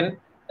ছেলেদের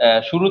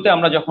শুরুতে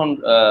আমরা যখন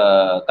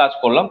কাজ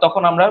করলাম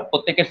তখন আমরা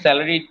প্রত্যেকের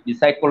স্যালারি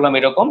ডিসাইড করলাম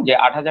এরকম যে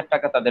 8,000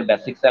 টাকা তাদের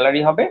বেসিক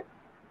স্যালারি হবে,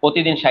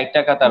 প্রতিদিন 60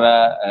 টাকা তারা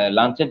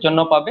লাঞ্চের জন্য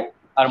পাবে,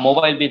 আর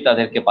মোবাইল বিল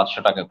তাদেরকে 500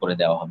 টাকা করে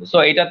দেওয়া হবে। সো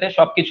এটাতে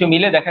সবকিছু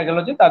মিলে দেখা গেল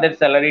যে তাদের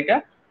স্যালারিটা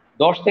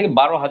 10 থেকে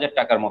 12 হাজার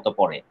টাকার মতো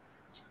পড়ে।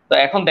 তো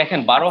এখন দেখেন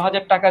 12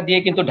 হাজার টাকা দিয়ে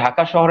কিন্তু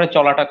ঢাকা শহরে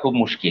চলাটা খুব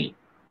মুশকিল।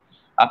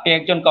 আপনি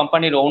একজন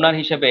কোম্পানির ওনার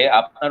হিসেবে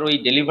আপনার ওই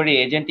ডেলিভারি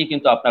এজেন্টই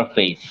কিন্তু আপনার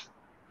ফেস।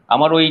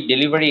 আমার ওই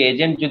ডেলিভারি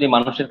এজেন্ট যদি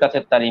মানুষের কাছে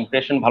তার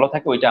ইমপ্রেশন ভালো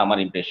থাকে, ওইটা আমার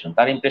ইমপ্রেশন,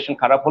 তার ইমপ্রেশন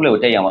খারাপ হলে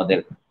ওইটাই আমাদের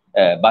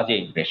বাজে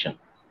ইমপ্রেশন।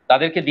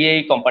 তাদেরকে দিয়ে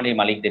এই কোম্পানির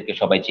মালিকদেরকে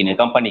সবাই চিনে,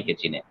 কোম্পানিকে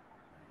চিনে।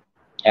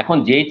 এখন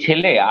যেই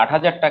ছেলে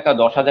 8,000 টাকা,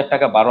 10,000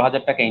 টাকা,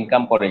 12,000 টাকা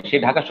ইনকাম করে, সে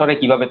ঢাকা শহরে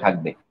কিভাবে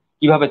থাকবে,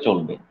 কিভাবে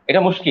চলবে? এটা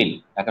মুশকিল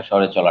ঢাকা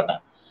শহরে চলাটা।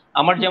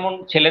 আমার যেমন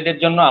ছেলেদের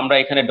জন্য আমরা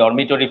এখানে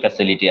ডরমিটরি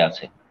ফ্যাসিলিটি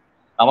আছে।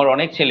 আমার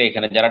অনেক ছেলে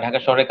এখানে যারা ঢাকা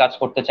শহরে কাজ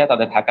করতে চায়,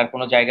 তাদের থাকার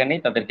কোনো জায়গা নেই,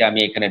 তাদেরকে আমি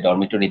এখানে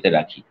ডরমিটরিতে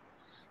রাখি।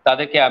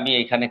 তাদেরকে আমি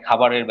এখানে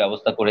খাবারের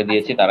ব্যবস্থা করে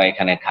দিয়েছি, তারা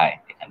এখানে খায়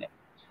এখানে।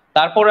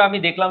 তারপরে আমি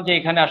দেখলাম যে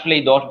এখানে আসলে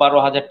এই 10-12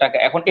 হাজার টাকা,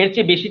 এখন এর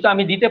চেয়ে বেশি তো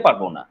আমি দিতে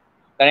পারবো না।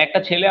 কারণ একটা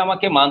ছেলে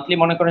আমাকে মান্থলি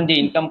মনে করেন যে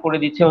ইনকাম করে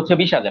দিচ্ছে হচ্ছে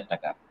 20,000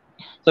 টাকা।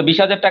 তো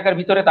 20,000 টাকার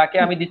ভিতরে তাকে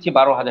আমি দিচ্ছি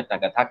 12,000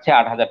 টাকা, থাকছে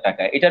 8,000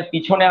 টাকা। এটার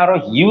পিছনে আরো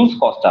হিউজ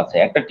কস্ট আছে।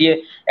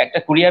 একটা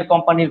কুরিয়ার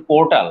কোম্পানির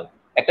পোর্টাল,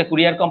 একটা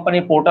কুরিয়ার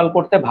কোম্পানির পোর্টাল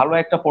করতে, ভালো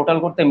একটা পোর্টাল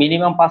করতে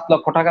মিনিমাম 5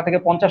 লক্ষ টাকা থেকে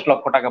 50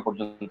 লক্ষ টাকা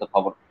পর্যন্ত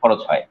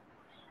খরচ হয়।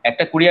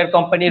 একটা কুরিয়ার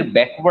কোম্পানির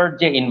ব্যাকওয়ার্ড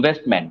যে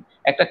ইনভেস্টমেন্ট,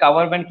 একটা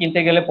কাভার ব্যান্ড কিনতে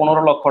গেলে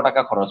 15 লক্ষ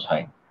টাকা খরচ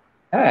হয়।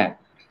 হ্যাঁ,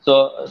 তো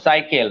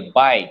সাইকেল,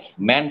 বাইক,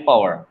 ম্যান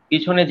পাওয়ার,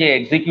 পিছনে যে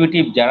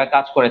এক্সিকিউটিভ যারা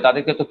কাজ করে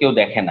তাদেরকে তো কেউ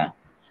দেখে না।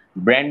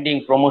 Branding,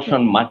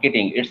 promotion,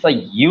 marketing, it's a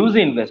huge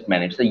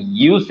investment, it's a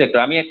huge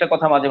sector. আমি একটা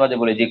কথা মাঝে মাঝে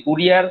বলি যে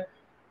কুরিয়ার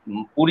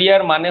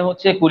কুরিয়ার মানে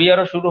হচ্ছে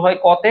কুরিয়ারও শুরু হয়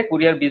কতে,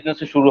 কুরিয়ার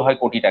বিজনেসও শুরু হয়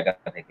কোটি টাকা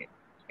থেকে।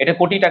 এটা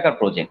কোটি টাকার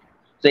প্রজেক্ট।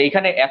 তো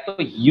এখানে এত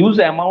হিউজ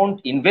অ্যামাউন্ট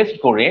ইনভেস্ট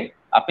করে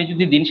আপনি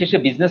যদি দিন শেষে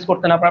বিজনেস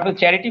করতে না পারেন, আপনি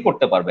চ্যারিটি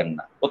করতে পারবেন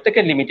না,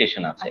 প্রত্যেকের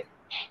লিমিটেশন আছে।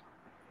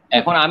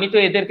 এখন আমি তো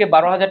এদেরকে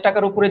 12,000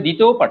 টাকার উপরে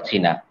দিতেও পারছি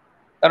না,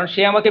 কারণ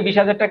সে আমাকে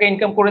 20,000 টাকা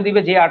ইনকাম করে দিবে,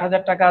 যে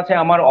 8,000 টাকা আছে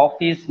আমার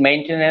অফিস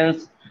মেইনটেনেন্স,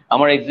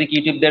 আমার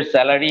এক্সিকিউটিভদের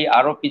স্যালারি,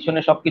 আরো পিছনে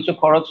সবকিছু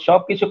খরচ,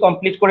 সবকিছু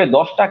কমপ্লিট করে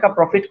 10 টাকা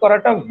প্রফিট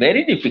করাটা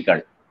ভেরি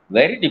ডিফিকাল্ট,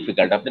 ভেরি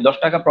ডিফিকাল্ট। আপনি 10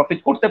 টাকা প্রফিট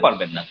করতে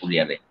পারবেন না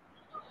কুরিয়ারে।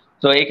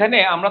 তো এখানে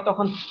আমরা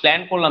তখন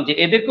প্ল্যান করলাম যে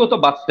এদেরকেও তো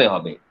বাঁচতে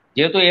হবে,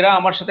 যেহেতু এরা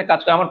আমার সাথে কাজ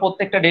করে। আমার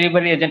প্রত্যেকটা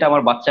ডেলিভারি এজেন্ট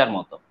আমার বাচ্চার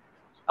মতো।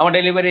 আমার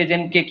ডেলিভারি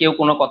এজেন্টকে কেউ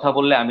কোনো কথা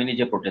বললে আমি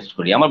নিজে প্রোটেস্ট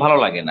করি, আমার ভালো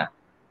লাগে না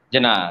যে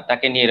না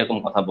তাকে নিয়ে এরকম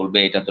কথা বলবে,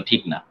 এটা তো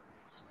ঠিক না।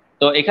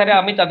 তো এখানে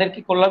আমি তাদেরকে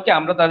করলাম কি,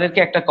 আমরা তাদেরকে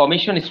একটা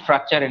কমিশন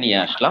স্ট্রাকচারে নিয়ে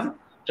আসলাম।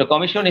 তো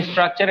কমিশন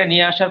স্ট্রাকচারে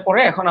নিয়ে আসার পরে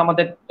এখন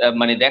আমাদের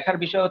মানে দেখার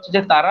বিষয় হচ্ছে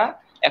যে তারা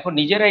এখন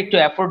নিজেরা একটু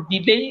এফোর্ট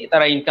দিতেই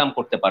তারা ইনকাম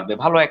করতে পারবে,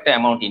 ভালো একটা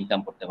অ্যামাউন্ট ইনকাম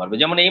করতে পারবে।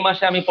 যেমন এই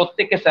মাসে আমি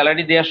প্রত্যেককে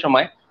স্যালারি দেওয়ার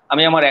সময়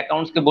আমি আমার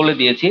অ্যাকাউন্টসকে বলে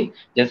দিয়েছি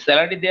যে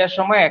স্যালারি দেওয়ার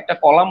সময় একটা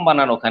কলাম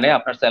বানান ওখানে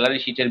আপনার স্যালারি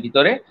শিটের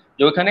ভিতরে,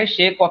 যে ওখানে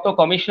সে কত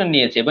কমিশন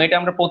নিয়েছে, এবং এটা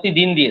আমরা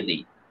প্রতিদিন দিয়ে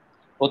দিই,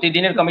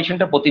 প্রতিদিনের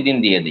কমিশনটা প্রতিদিন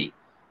দিয়ে দিই।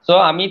 তো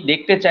আমি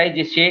দেখতে চাই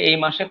যে সে এই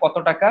মাসে কত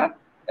টাকা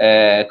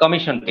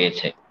কমিশন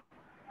পেয়েছে।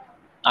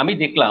 আমি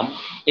দেখলাম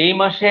এই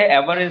মাসে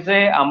অ্যাভারেজে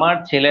আমার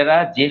ছেলেরা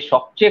যে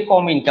সবচেয়ে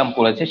কম ইনকাম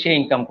করেছে, সে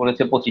ইনকাম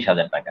করেছে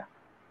 25,000 টাকা,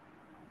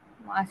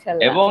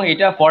 মাশাআল্লাহ। এবং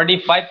এটা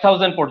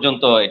 45,000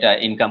 পর্যন্ত এটা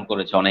ইনকাম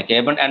করেছে অনেকে।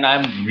 এবং আই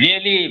এম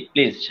রিয়েলি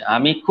প্লিজড,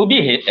 আমি খুবই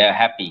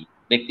হ্যাপি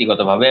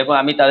ব্যক্তিগতভাবে, এবং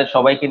আমি তাদের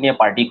সবাইকে নিয়ে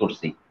পার্টি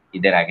করছি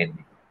ঈদের আগের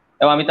দিন,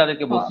 এবং আমি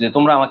তাদেরকে বলছি যে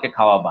তোমরা আমাকে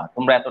খাওয়াবা,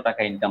 তোমরা এত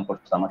টাকা ইনকাম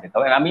করছো আমাকে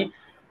খাওয়া। আমি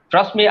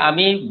ট্রাস্ট মি,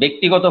 আমি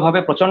ব্যক্তিগতভাবে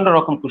প্রচন্ড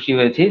রকম খুশি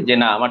হয়েছি যে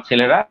না আমার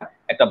ছেলেরা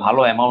একটা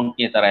ভালো অ্যামাউন্ট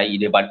নিয়ে তারা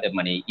ঈদে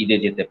মানে ঈদে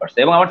যেতে পারছে।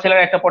 এবং আমার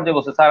ছেলেরা একটা পর্যায়ে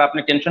বলছে, স্যার আপনি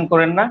টেনশন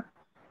করেন না।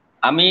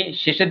 আমি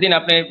শেষের দিন,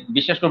 আপনি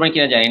বিশ্বাস করবেন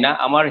কিনা জানি না,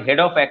 আমার হেড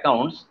অফ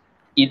অ্যাকাউন্টস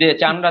ঈদে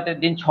চান রাতের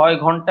দিন 6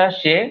 ঘন্টা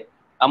সে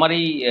আমার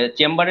এই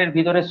চেম্বারের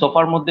ভিতরে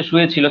সোফার মধ্যে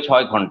শুয়েছিল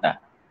 6 ঘন্টা।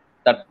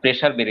 তার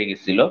প্রেশার বেড়ে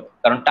গেছিল,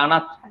 কারণ টানা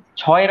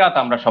 6 রাত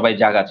আমরা সবাই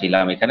জাগা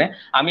ছিলাম এখানে।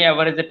 আমি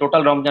অ্যাভারেজে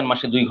টোটাল রমজান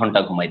মাসে 2 ঘন্টা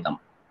ঘুমাইতাম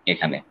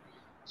এখানে।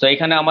 তো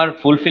এখানে আমার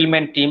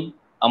ফুলফিলমেন্ট টিম,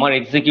 আমার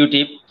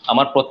এক্সিকিউটিভ,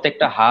 আমার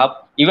প্রত্যেকটা হাব,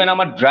 ইভেন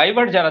আমার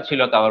ড্রাইভার যারা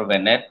ছিল কাভার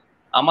ভ্যানের,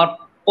 আমার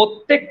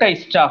প্রত্যেকটা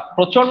স্টাফ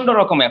প্রচন্ড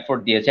রকম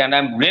এফোর্ট দিয়েছে, and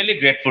I am really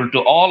grateful to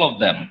all of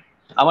them.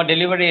 আমার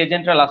ডেলিভারি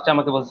এজেন্টরা লাস্টে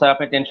আমাকে বলছে, স্যার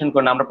আপনি টেনশন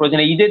করেন, আমরা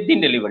প্রয়োজনে ঈদের দিন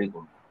ডেলিভারি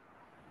করব,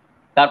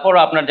 তারপর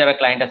আপনার যারা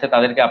ক্লায়েন্ট আছে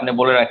তাদেরকে আপনি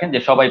বলে রাখেন যে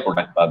সবাই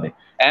প্রোডাক্ট পাবে।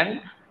 এন্ড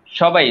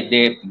সবাই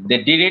দে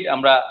ডিড ইট।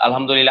 আমরা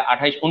আলহামদুলিল্লাহ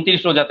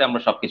 28-29 রোজাতে আমরা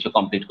সবকিছু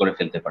কমপ্লিট করে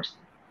ফেলতে পারছি।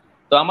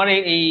 তো আমার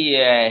এই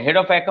হেড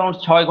অফ অ্যাকাউন্ট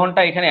 6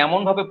 ঘন্টা এখানে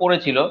এমন ভাবে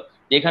পড়েছিল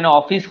যে এখানে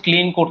অফিস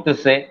ক্লিন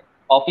করতেছে,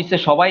 অফিসে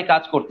সবাই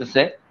কাজ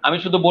করতেছে, আমি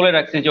শুধু বলে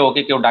রাখছি যে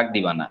ওকে কেউ ডাক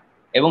দিবা না,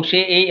 এবং সে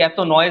এই এত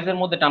নয়েজের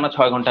মধ্যে টানা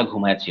 6 ঘন্টা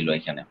ঘুমাচ্ছিল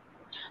এখানে।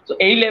 তো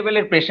এই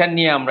লেভেলের প্রেশার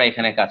নিয়ে আমরা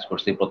এখানে কাজ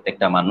করছি,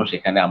 প্রত্যেকটা মানুষ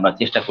এখানে আমরা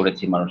চেষ্টা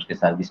করেছি মানুষকে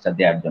সার্ভিসটা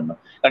দেওয়ার জন্য।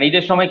 কারণ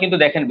ঈদের সময় কিন্তু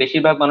দেখেন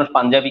বেশিরভাগ মানুষ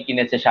পাঞ্জাবি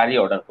কিনেছে, শাড়ি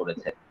অর্ডার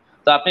করেছে।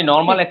 তো আপনি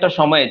নর্মাল একটা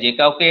সময়ে যে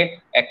কাউকে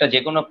একটা যে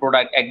কোনো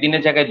প্রোডাক্ট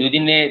একদিনের জায়গায় 2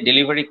 দিনে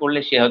ডেলিভারি করলে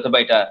সে হয়তো বা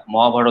এটা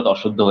মহাভারত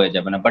অশুদ্ধ হয়ে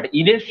যাবে না, বাট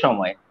ঈদের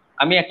সময়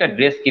আমি একটা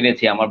ড্রেস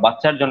কিনেছি, আমার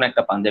বাচ্চার জন্য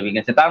একটা পাঞ্জাবি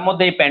কিনেছে, তার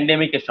মধ্যে এই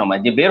প্যান্ডেমিকের সময়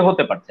যে বের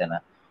হতে পারছে না,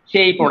 সে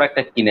এই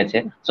প্রোডাক্টটা কিনেছে।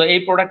 তো এই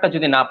প্রোডাক্টটা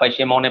যদি না পায়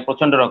সে মনে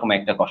প্রচন্ড রকম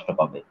একটা কষ্ট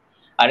পাবে।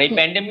 আর এই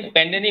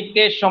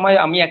প্যান্ডেমিকের সময়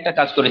আমি একটা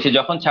কাজ করেছি,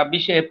 যখন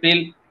 26শে এপ্রিল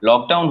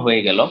লকডাউন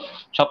হয়ে গেল,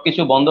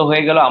 সবকিছু বন্ধ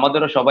হয়ে গেল,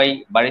 আমাদেরও সবাই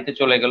বাড়িতে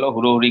চলে গেল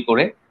হুড়োহুড়ি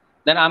করে,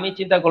 দেন আমি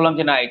চিন্তা করলাম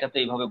যে না এটা তো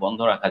এইভাবে বন্ধ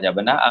রাখা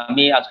যাবে না।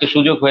 আমি আজকে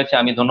সুযোগ হয়েছে,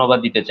 আমি ধন্যবাদ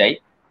দিতে চাই,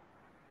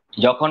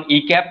 যখন ই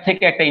ক্যাব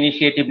থেকে একটা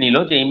ইনিশিয়েটিভ নিল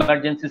যে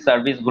ইমার্জেন্সি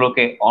সার্ভিস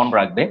গুলোকে অন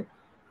রাখবে,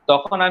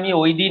 তখন আমি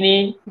ওই দিনই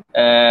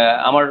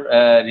আমার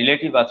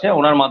রিলেটিভ আছে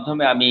ওনার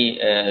মাধ্যমে আমি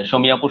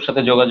সমিয়াপুর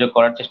সাথে যোগাযোগ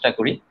করার চেষ্টা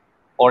করি।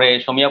 পরে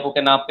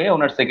সমিয়াপুকে না পেয়ে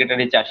ওনার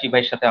সেক্রেটারি চাষি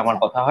ভাইয়ের সাথে আমার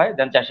কথা হয়,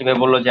 দেন চাষি ভাই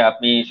বললো যে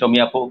আপনি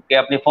সমিয়াপুকে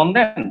আপনি ফোন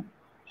দেন,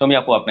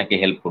 সমিয়াপু আপনাকে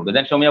হেল্প করবে।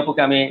 দেন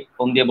সমিয়াপুকে আমি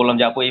ফোন দিয়ে বললাম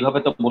যে আপু এইভাবে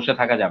তো বসে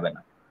থাকা যাবে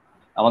না,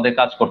 আমাদের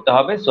কাজ করতে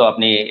হবে, সো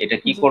আপনি এটা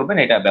কি করবেন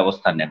এটা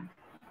ব্যবস্থা নেন।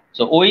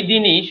 তো ওই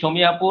দিনই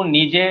সমী আপু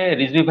নিজে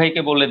রিজভি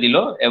ভাইকে বলে দিল,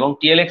 এবং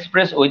টিএল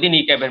এক্সপ্রেস ওই দিন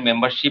ই ক্যাবের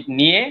মেম্বারশিপ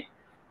নিয়ে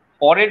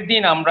পরের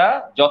দিন আমরা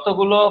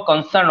যতগুলো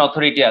কনসার্ন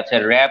অথরিটি আছে,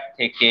 র্যাব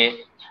থেকে,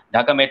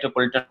 ঢাকা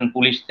মেট্রোপলিটন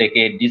পুলিশ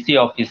থেকে, ডিসি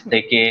অফিস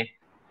থেকে,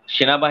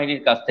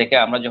 সেনাবাহিনীর কাছ থেকে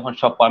আমরা যখন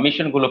সব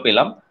পারমিশন গুলো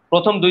পেলাম,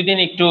 প্রথম 2 দিন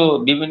একটু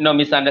বিভিন্ন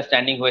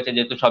মিসআন্ডারস্ট্যান্ডিং হয়েছে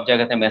যেহেতু সব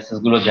জায়গাতে মেসেজ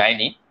গুলো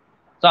যায়নি।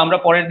 তো আমরা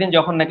পরের দিন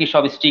যখন নাকি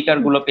সব স্টিকার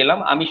গুলো পেলাম,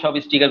 আমি সব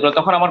স্টিকার গুলো,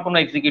 তখন আমার কোনো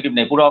এক্সিকিউটিভ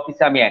নেই, পুরো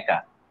অফিসে আমি একা,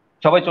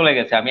 সবাই চলে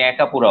গেছে, আমি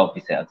একা পুরো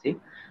অফিসে আছি।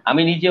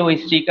 আমি নিজে ওই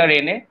স্টিকার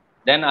এনে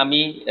দেন আমি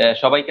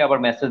সবাইকে আবার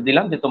মেসেজ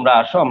দিলাম যে তোমরা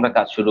আসো আমরা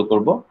কাজ শুরু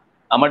করব।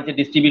 আমার যে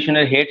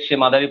ডিস্ট্রিবিউশনের হেড সে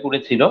মাদারীপুরে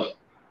ছিল,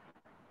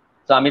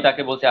 তো আমি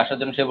তাকে বলছি আসার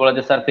জন্য, সে বলে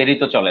যে স্যার ফেরি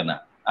তো চলে না,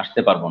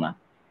 আসতে পারবো না।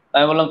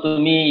 আমি বললাম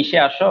তুমি ইসে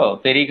আসো,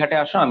 ফেরিঘাটে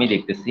আসো, আমি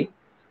দেখতেছি।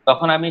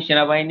 তখন আমি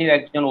সেনাবাহিনীর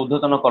একজন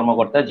ঊর্ধ্বতন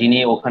কর্মকর্তা যিনি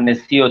ওখানে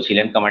সিও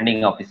ছিলেন, কমান্ডিং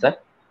অফিসার,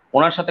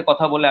 ওনার সাথে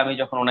কথা বলে আমি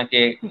যখন ওনাকে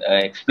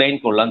এক্সপ্লেইন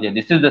করলাম যে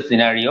দিস ইজ দ্য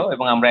সিনারিও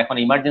এবং আমরা এখন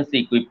ইমার্জেন্সি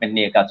ইকুইপমেন্ট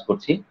নিয়ে কাজ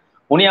করছি,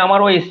 উনি আমার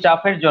ওই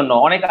স্টাফের জন্য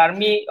অনেক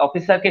আর্মি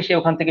অফিসারকে সে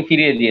ওখান থেকে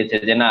ফিরিয়ে দিয়েছে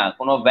যে না,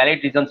 কোনো ভ্যালিড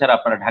রিজন ছাড়া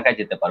আপনারা ঢাকায়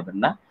যেতে পারবেন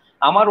না।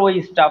 আমার ওই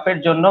স্টাফের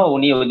জন্য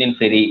উনি ওই দিন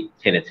ফেরি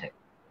ছেড়েছে।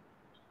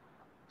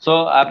 সো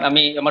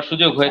আমি আমার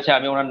সুযোগ হয়েছে,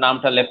 আমি ওনার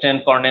নামটা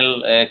লেফটেন্যান্ট কর্নেল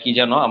কি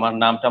যেন, আমার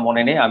নামটা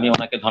মনে নেই, আমি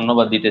ওনাকে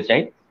ধন্যবাদ দিতে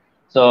চাই।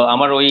 তো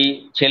আমার ওই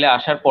ছেলে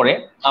আসার পরে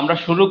আমরা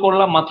শুরু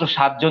করলাম মাত্র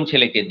 7 জন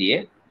ছেলেকে দিয়ে,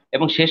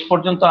 এবং শেষ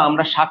পর্যন্ত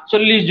আমরা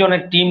 47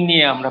 জনের টিম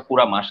নিয়ে আমরা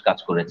পুরা মাস কাজ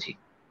করেছি।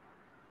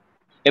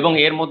 এবং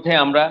এর মধ্যে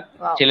আমরা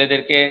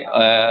ছেলেদেরকে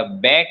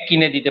ব্যাগ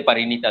কিনে দিতে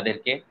পারিনি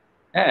তাদেরকে,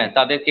 হ্যাঁ,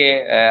 তাদেরকে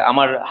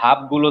আমার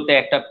হাবগুলোতে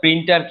একটা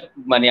প্রিন্টার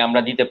মানে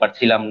আমরা দিতে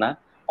পারছিলাম না।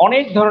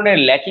 অনেক ধরনের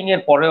ল্যাকিং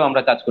এর পরেও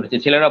আমরা কাজ করেছি।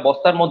 ছেলেরা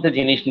বস্তার মধ্যে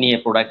জিনিস নিয়ে,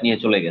 প্রোডাক্ট নিয়ে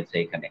চলে গেছে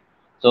এখানে।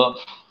 তো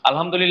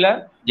আলহামদুলিল্লাহ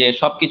যে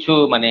সবকিছু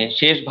মানে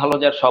শেষ ভালো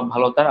যার সব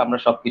ভালো তার, আমরা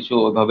সবকিছু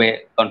ওইভাবে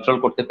কন্ট্রোল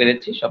করতে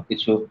পেরেছি,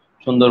 সবকিছু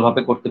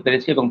সুন্দরভাবে করতে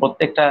পেরেছি। এবং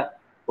প্রত্যেকটা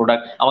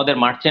প্রোডাক্ট আমাদের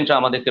মার্চেন্টরা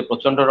আমাদেরকে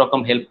প্রচন্ড রকম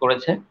হেল্প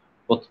করেছে।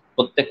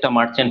 প্রত্যেকটা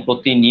মার্চেন্ট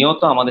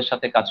প্রতিনিয়ত আমাদের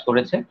সাথে কাজ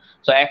করেছে।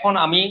 তো এখন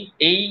আমি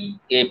এই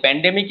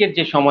প্যান্ডেমিকের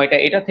যে সময়টা,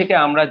 এটা থেকে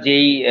আমরা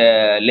যেই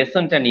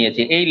লেসনটা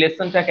নিয়েছি, এই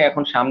লেসনটাকে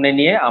এখন সামনে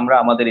নিয়ে আমরা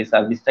আমাদের এই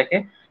সার্ভিসটাকে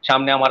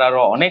সামনে, আমার আরো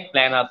অনেক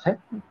প্ল্যান আছে,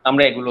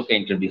 আমরা এগুলোকে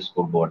ইন্ট্রোডিউস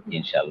করবো আর কি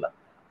ইনশাআল্লাহ,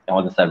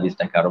 আমাদের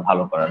সার্ভিসটাকে আরো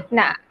ভালো করার।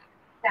 না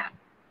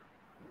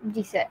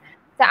জি স্যার,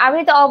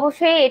 আমি তো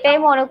অবশ্যই এটাই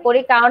মনে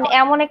করি, কারণ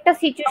এমন একটা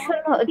সিচুয়েশন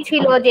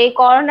ছিল যে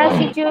করোনা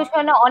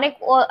সিচুয়েশনে অনেক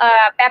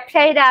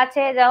ব্যবসায়ীরা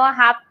আছে যেমন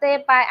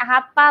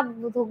হাত পা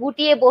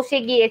গুটিয়ে বসে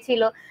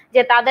গিয়েছিল,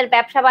 যে তাদের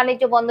ব্যবসা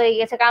বাণিজ্য বন্ধ হয়ে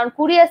গেছে, কারণ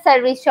কুরিয়ার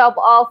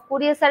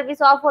সার্ভিস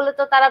অফ হলে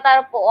তো তারা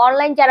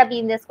অনলাইন যারা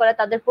বিজনেস করে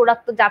তাদের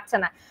প্রোডাক্ট তো যাচ্ছে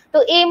না। তো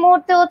এই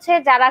মুহূর্তে হচ্ছে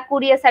যারা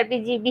কুরিয়ার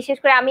সার্ভিস, বিশেষ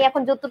করে আমি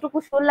এখন যতটুকু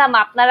শুনলাম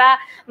আপনারা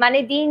মানে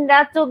দিন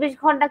রাত 24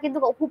 ঘন্টা কিন্তু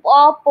খুব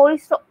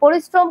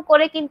পরিশ্রম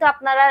করে কিন্তু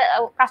আপনারা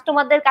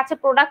কাস্টমারদের কাছে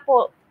প্রোডাক্ট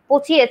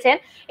পৌঁছিয়েছেন,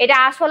 এটা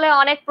আসলে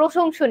অনেক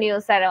প্রশংসনীয়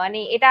স্যার। মানে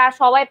এটা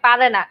সবাই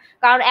পারে না,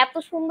 কারণ এত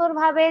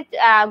সুন্দরভাবে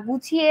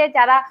গুছিয়ে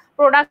যারা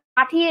প্রোডাক্ট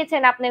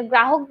পাঠিয়েছেন আপনি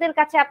গ্রাহকদের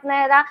কাছে,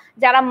 আপনারা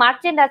যারা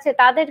মার্চেন্ট আছে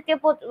তাদেরকে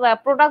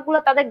প্রোডাক্টগুলো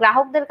তাদের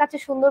গ্রাহকদের কাছে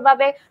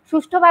সুন্দরভাবে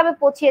সুষ্ঠুভাবে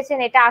পৌঁছিয়েছেন,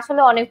 এটা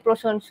আসলে অনেক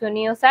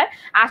প্রশংসনীয় স্যার।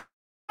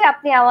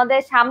 আপনি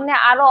আমাদের সামনে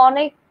আরো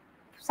অনেক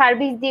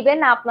সার্ভিস দিবেন,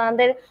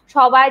 আপনাদের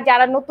সবাই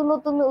যারা নতুন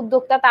নতুন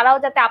উদ্যোক্তা তারাও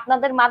যাতে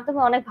আপনাদের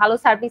মাধ্যমে অনেক ভালো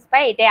সার্ভিস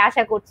পায়, এটাই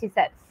আশা করছি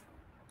স্যার।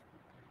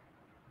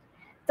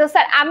 তো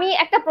স্যার আমি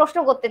একটা প্রশ্ন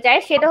করতে চাই,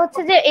 সেটা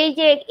হচ্ছে যে এই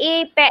যে এই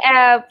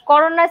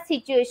করোনা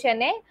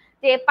সিচুয়েশনে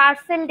যে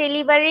পার্সেল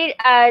ডেলিভারির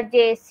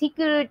যে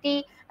সিকিউরিটি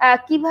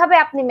কিভাবে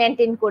আপনি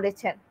মেনটেন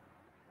করেছেন,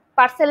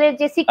 পার্সেলের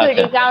যে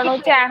সিকিউরিটি, কারণ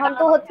হচ্ছে এখন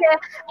তো হচ্ছে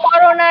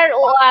করোনার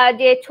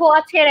যে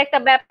ছোঁয়াচের একটা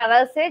ব্যাপার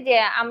আছে, যে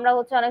আমরা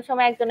হচ্ছে অনেক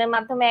সময় একজনের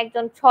মাধ্যমে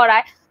একজন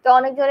ছড়ায়, তো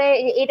অনেকজনে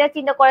এটা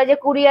চিন্তা করে যে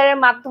কুরিয়ারের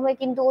মাধ্যমে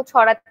কিন্তু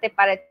ছড়াতে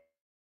পারে।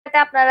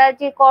 আপনারা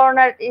যে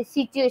করোনার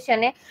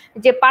সিচুয়েশনে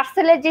যে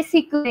পার্সেলের যে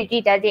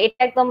সিকিউরিটিটা, যে এটা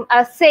একদম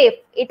সেফ,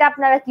 এটা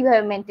আপনারা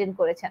কিভাবে মেনটেন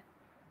করেছেন?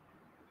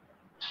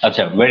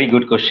 আচ্ছা, ভেরি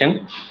গুড কোশ্চেন।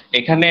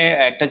 এখানে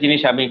একটা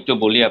জিনিস আমি একটু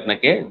বলি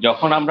আপনাকে।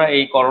 যখন আমরা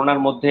এই করোনার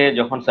মধ্যে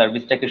যখন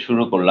সার্ভিসটাকে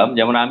শুরু করলাম,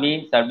 যেমন আমি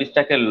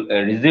সার্ভিসটাকে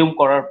রিজিউম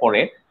করার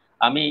পরে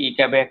আমি ই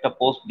ক্যাবে একটা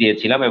পোস্ট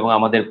দিয়েছিলাম, এবং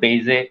আমাদের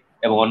পেজে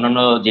এবং অন্যান্য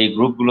যে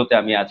গ্রুপগুলোতে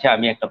আমি আছে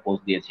আমি একটা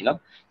পোস্ট দিয়েছিলাম।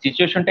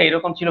 সিচুয়েশনটা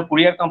এরকম ছিল,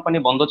 কুরিয়ার কোম্পানি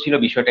বন্ধ ছিল,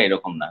 বিষয়টা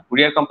এরকম না।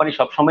 কুরিয়ার কোম্পানি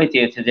সবসময়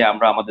চেয়েছে যে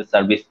আমরা আমাদের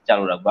সার্ভিস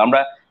চালু রাখবো। আমরা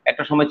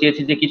একটা সময়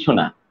চেয়েছি যে কিছু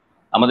না,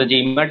 আমাদের যে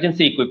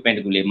ইমার্জেন্সি ইকুইপমেন্ট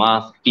গুলি,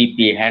 মাস্ক,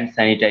 পিপি, হ্যান্ড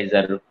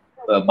স্যানিটাইজার,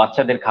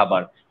 বাচ্চাদের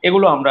খাবার,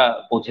 এগুলো আমরা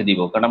পৌঁছে দিব,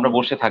 কারণ আমরা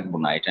বসে থাকবো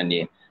না এটা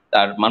নিয়ে।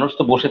 তার মানুষ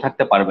তো বসে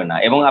থাকতে পারবে না।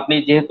 এবং আপনি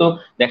যেহেতু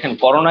দেখেন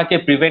করোনাকে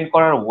প্রিভেন্ট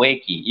করার ওয়ে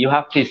কি, you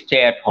have to stay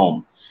at home.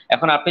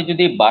 এখন আপনি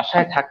যদি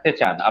বাসায় থাকতে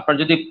চান,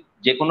 আপনার যদি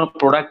যে কোনো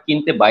প্রোডাক্ট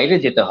কিনতে বাইরে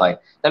যেতে হয়,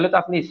 তাহলে তো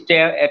আপনি স্টে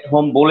অ্যাট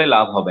হোম বলে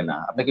লাভ হবে না,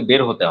 আপনাকে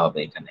বের হতে হবে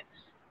এখানে।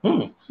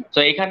 তো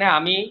এখানে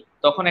আমি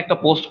তখন একটা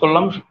পোস্ট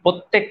করলাম,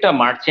 প্রত্যেকটা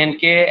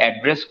মার্চেন্টকে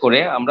অ্যাড্রেস করে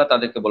আমরা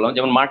তাদেরকে বললাম,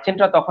 যেমন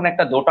মার্চেন্টরা তখন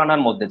একটা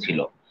দোটানার মধ্যে ছিল।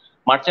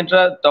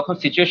 মার্চেন্টরা তখন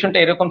সিচুয়েশনটা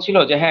এরকম ছিল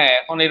যে হ্যাঁ,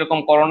 এখন এরকম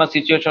করোনা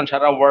সিচুয়েশন,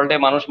 সারা ওয়ার্ল্ডে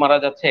মানুষ মারা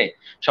যাচ্ছে,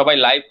 সবাই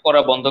লাইভ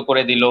করা বন্ধ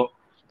করে দিল,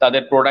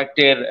 তাদের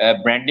প্রোডাক্টের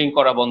ব্র্যান্ডিং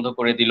করা বন্ধ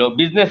করে দিল,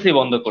 বিজনেসই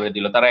বন্ধ করে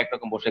দিল। তারা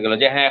একরকম বসে গেল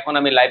যে হ্যাঁ, এখন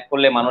আমি লাইভ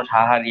করলে মানুষ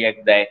হাহা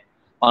রিয়াক্ট দেয়,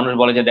 মানুষ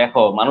বলে যে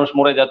দেখো মানুষ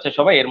মরে যাচ্ছে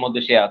সবাই, এর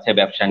মধ্যে সে আছে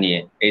ব্যবসা নিয়ে,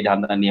 এই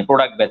ধান্দা নিয়ে,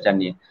 প্রোডাক্ট বেচা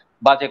নিয়ে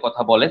বাজে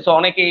কথা বলে। তো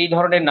অনেকে এই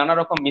ধরনের নানা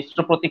রকম মিশ্র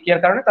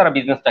প্রতিক্রিয়ার কারণে তারা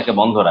বিজনেসটাকে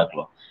বন্ধ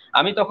রাখলো।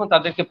 আমি তখন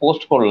তাদেরকে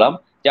পোস্ট করলাম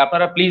যে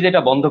আপনারা প্লিজ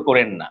এটা বন্ধ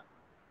করেন না,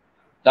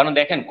 কারণ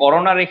দেখেন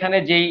করোনার এখানে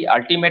যেই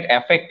আলটিমেট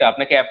এফেক্টটা,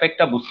 আপনাকে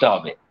এফেক্টটা বুঝতে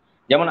হবে।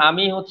 যেমন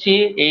আমি হচ্ছি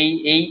এই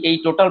এই এই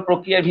টোটাল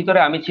প্রক্রিয়ার ভিতরে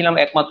আমি ছিলাম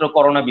একমাত্র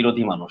করোনা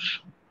বিরোধী মানুষ,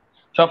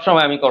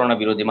 সবসময় আমি করোনা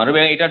বিরোধী মানুষ,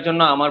 এবং এটার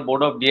জন্য আমার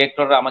বোর্ড অফ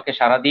ডিরেক্টররা আমাকে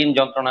সারাদিন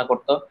যন্ত্রণা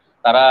করতো।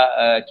 তারা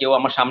কেউ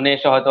আমার সামনে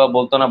এসে হয়তো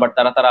বলতো না, বাট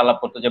তারা আলাপ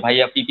করতো যে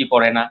ভাইয়া পিপি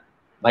পরে না,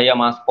 ভাইয়া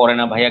মাস্ক পরে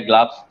না, ভাইয়া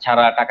গ্লাভস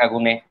ছাড়া টাকা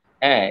গুনে,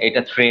 হ্যাঁ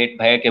এটা থ্রেট,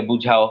 ভাইয়াকে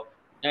বুঝাও,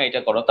 হ্যাঁ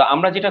এটা করো। তো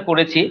আমরা যেটা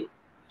করেছি,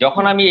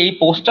 যখন আমি এই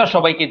পোস্টটা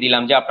সবাইকে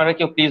দিলাম যে আপনারা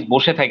কেউ প্লিজ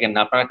বসে থাকেন না,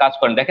 আপনারা কাজ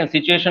করেন, দেখেন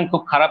সিচুয়েশন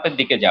খুব খারাপের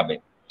দিকে যাবে,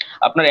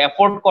 আপনার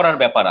অ্যাফোর্ড করার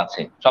ব্যাপার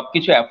আছে,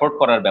 সবকিছু অ্যাফোর্ড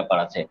করার ব্যাপার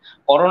আছে।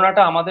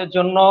 করোনাটা আমাদের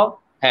জন্য,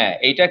 হ্যাঁ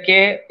এইটাকে,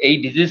 এই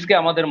ডিজিজকে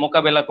আমাদের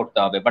মোকাবেলা করতে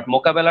হবে, বাট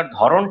মোকাবেলার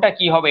ধরনটা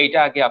কি হবে এটা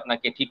আগে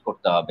আপনাকে ঠিক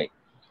করতে হবে।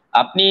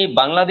 আপনি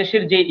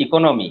বাংলাদেশের যে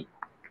ইকোনমি,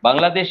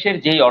 বাংলাদেশের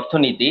যেই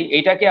অর্থনীতি,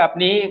 এটাকে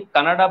আপনি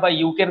কানাডা বা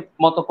ইউকের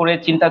মতো করে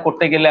চিন্তা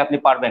করতে গেলে আপনি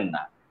পারবেন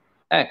না।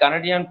 হ্যাঁ,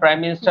 কানাডিয়ান প্রাইম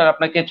মিনিস্টার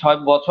আপনাকে 6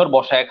 বছর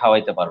বসায়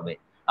খাওয়াইতে পারবে,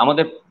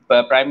 আমাদের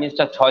প্রাইম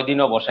মিনিস্টার 6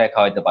 দিনও বসায়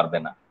খাওয়াইতে পারবে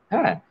না।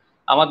 হ্যাঁ,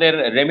 আমাদের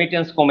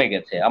রেমিটেন্স কমে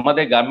গেছে,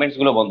 আমাদের গার্মেন্টস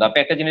গুলো বন্ধ। আপনি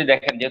একটা জিনিস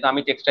দেখেন, যেহেতু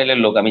আমি টেক্সটাইলের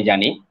লোক, আমি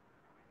জানি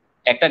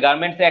একটা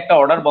গার্মেন্টসে একটা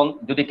অর্ডার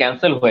যদি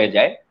ক্যান্সেল হয়ে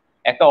যায়,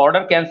 একটা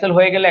অর্ডার ক্যান্সেল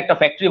হয়ে গেলে একটা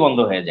ফ্যাক্টরি বন্ধ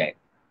হয়ে যায়,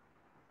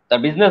 তার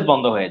বিজনেস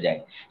বন্ধ হয়ে যায়।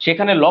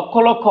 সেখানে লক্ষ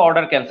লক্ষ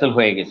অর্ডার ক্যান্সেল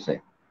হয়ে গেছে।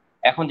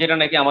 এখন যেটা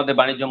নাকি আমাদের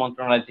বাণিজ্য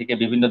মন্ত্রণালয় থেকে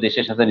বিভিন্ন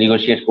দেশের সাথে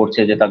নেগোশিয়েট করছে,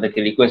 যে তাদেরকে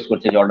রিকোয়েস্ট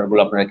করছে যে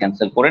অর্ডারগুলো আপনারা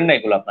ক্যান্সেল করেন না,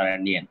 এগুলো আপনারা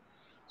নিয়েন।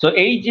 তো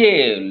এই যে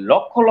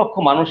লক্ষ লক্ষ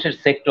মানুষের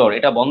সেক্টর,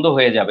 এটা বন্ধ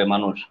হয়ে যাবে।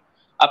 মানুষ,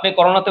 আপনি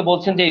করোনাতে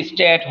বলছেন যে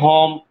স্টে অ্যাট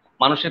হোম,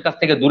 মানুষের কাছ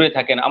থেকে দূরে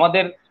থাকেন।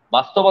 আমাদের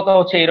বাস্তবতা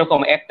হচ্ছে এরকম,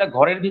 একটা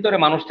ঘরের ভিতরে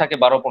মানুষ থাকে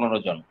 12-15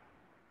 জন।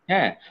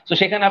 হ্যাঁ, তো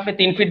সেখানে আপনি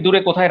 3 ফিট দূরে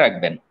কোথায়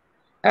রাখবেন?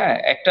 হ্যাঁ,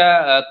 একটা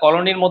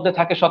কলোনির মধ্যে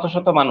থাকে শত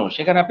শত মানুষ,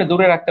 সেখানে আপনি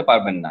দূরে রাখতে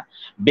পারবেন না।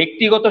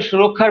 ব্যক্তিগত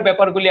সুরক্ষার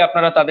ব্যাপারগুলি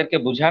আপনারা তাদেরকে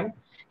বুঝান,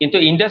 কিন্তু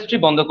ইন্ডাস্ট্রি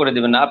বন্ধ করে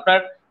দিবেন না। আপনার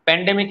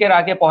প্যান্ডেমিকের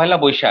আগে পহেলা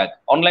বৈশাখ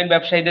অনলাইন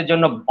ব্যবসায়ীদের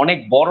জন্য অনেক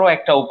বড়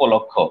একটা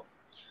উপলক্ষ।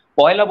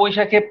 পয়লা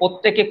বৈশাখে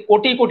প্রত্যেকে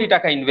কোটি কোটি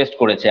টাকা ইনভেস্ট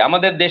করেছে।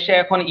 আমাদের দেশে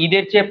এখন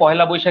ঈদের চেয়ে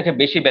পয়লা বৈশাখে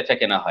বেশি বেচা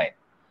কেনা হয়।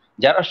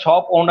 যারা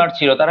শপ ওনার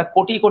ছিল তারা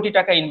কোটি কোটি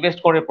টাকা ইনভেস্ট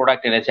করে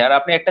প্রোডাক্ট এনেছে। আর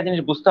আপনি একটা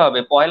জিনিস বুঝতে হবে,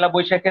 পয়লা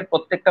বৈশাখের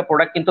প্রত্যেকটা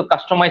প্রোডাক্ট কিন্তু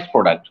কাস্টমাইজ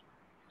প্রোডাক্ট।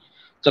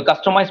 তো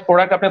কাস্টমাইজ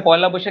প্রোডাক্ট আপনি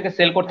পয়লা বৈশাখে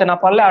সেল করতে না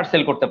পারলে আর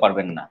সেল করতে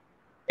পারবেন না।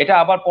 এটা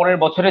আবার পরের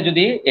বছরে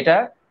যদি এটা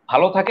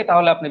ভালো থাকে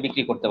তাহলে আপনি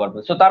বিক্রি করতে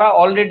পারবেন। তো তারা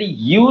অলরেডি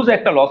হিউজ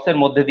একটা লসের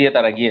মধ্যে দিয়ে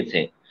তারা গিয়েছে।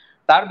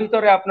 তার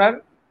ভিতরে আপনার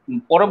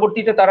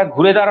পরবর্তীতে তারা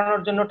ঘুরে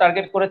দাঁড়ানোর জন্য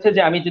টার্গেট করেছে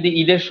যে আমি যদি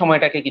ঈদের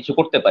সময়টাকে কিছু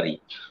করতে পারি।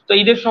 তো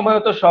ঈদের সময়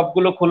তো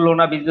সবগুলো খুললো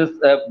না, বিজনেস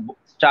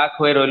স্টাক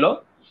হয়ে রইলো।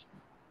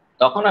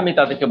 তখন আমি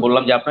তাদেরকে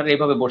বললাম যে আপনারা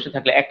এইভাবে বসে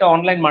থাকলে, একটা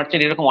অনলাইন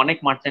মার্চেন্ট, এরকম অনেক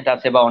মার্চেন্ট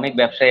আছে বা অনেক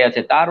ব্যবসায়ী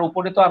আছে, তার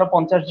উপরে তো আরো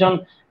 50 জন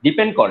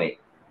ডিপেন্ড করে।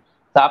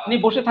 তা আপনি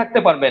বসে থাকতে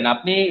পারবেন,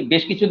 আপনি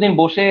বেশ কিছুদিন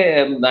বসে,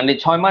 মানে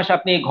 6 মাস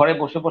আপনি ঘরে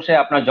বসে বসে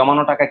আপনার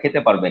জমানো টাকা খেতে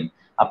পারবেন।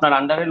 আপনার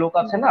আন্ডারে লোক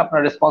আছে না,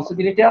 আপনার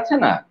রেসপন্সিবিলিটি আছে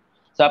না।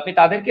 তো আপনি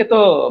তাদেরকে তো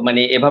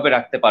মানে এভাবে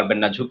রাখতে পারবেন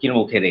না ঝুঁকির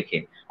মুখে রেখে।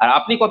 আর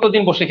আপনি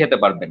কতদিন বসে খেতে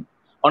পারবেন?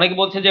 অনেকে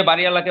বলছে যে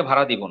বাড়িওয়ালাকে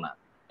ভাড়া দিব না।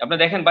 আপনি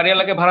দেখেন,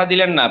 বাড়িওয়ালাকে ভাড়া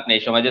দিলেন না আপনি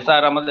এই সময়, যে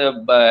স্যার আমাদের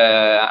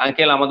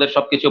আঙ্কেল আমাদের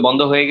সবকিছু বন্ধ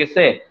হয়ে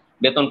গেছে,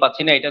 বেতন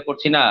পাচ্ছি না, এটা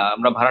করছি না,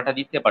 আমরা ভাড়াটা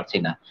দিতে পারছি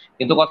না।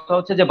 কিন্তু কথা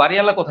হচ্ছে যে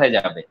বাড়িওয়ালা কোথায়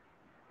যাবে?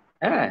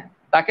 হ্যাঁ,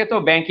 তাকে তো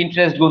ব্যাংক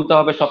ইন্টারেস্ট গুনতে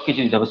হবে, সবকিছু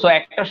দিতে হবে। সো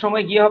একটা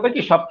সময় গিয়ে হবে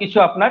কি, সবকিছু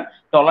আপনার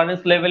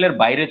টলারেন্স লেভেলের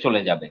বাইরে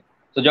চলে যাবে।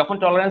 তো যখন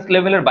টলারেন্স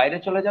লেভেলের বাইরে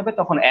চলে যাবে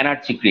তখন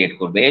এনার্জি ক্রিয়েট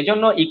করবে। এই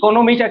জন্য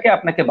ইকোনমিটাকে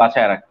আপনাকে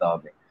বাঁচায় রাখতে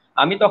হবে।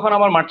 আমি তখন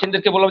আমার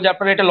মার্চেন্টদেরকে বললাম যে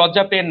আপনারা এটা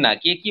লজ্জা পেন না,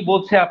 কে কি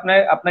বলছে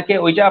আপনাকে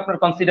ওইটা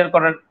আপনার কনসিডার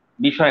করার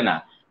বিষয় না।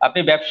 আপনি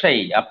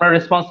ব্যবসায়ী, আপনার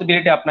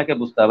রেসপন্সিবিলিটি আপনাকে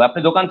বুঝতে হবে। আপনি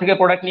দোকান থেকে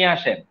প্রোডাক্ট নিয়ে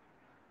আসেন,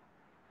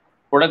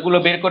 প্রোডাক্ট গুলো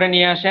বের করে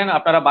নিয়ে আসেন,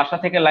 আপনারা বাসা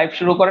থেকে লাইভ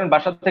শুরু করেন,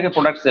 বাসা থেকে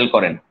প্রোডাক্ট সেল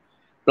করেন।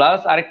 প্লাস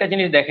আরেকটা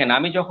জিনিস দেখেন,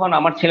 আমি যখন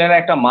আমার ছেলেরা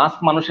একটা মাস্ক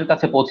মানুষের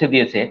কাছে পৌঁছে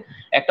দিয়েছে,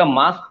 একটা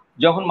মাস্ক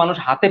যখন মানুষ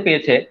হাতে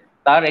পেয়েছে,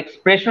 তার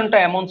এক্সপ্রেশনটা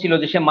এমন ছিল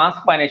যে সে মাস্ক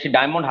পায় না, সে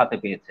ডায়মন্ড হাতে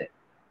পেয়েছে।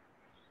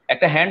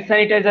 একটা হ্যান্ড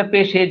স্যানিটাইজার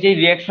পেয়ে সে যে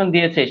রিয়াকশন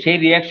দিয়েছে, সেই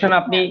রিয়াকশন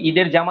আপনি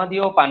ঈদের জামা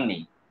দিয়েও পাননি।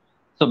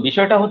 তো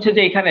বিষয়টা হচ্ছে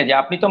যে এখানে যে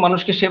আপনি তো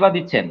মানুষকে সেবা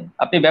দিচ্ছেন,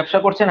 আপনি ব্যবসা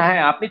করছেন,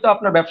 হ্যাঁ আপনি তো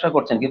আপনার ব্যবসা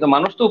করছেন, কিন্তু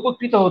মানুষ তো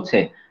উপকৃত হচ্ছে।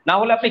 না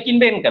হলে আপনি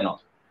কিনবেন কেন?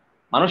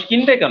 মানুষ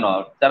কিনবে কেন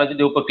তারা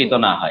যদি উপকৃত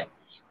না হয়?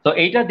 তো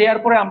এইটা দেওয়ার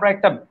পরে আমরা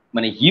একটা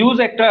মানে হিউজ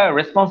একটা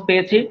রেসপন্স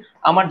পেয়েছি।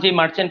 আমার যে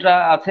মার্চেন্টরা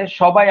আছে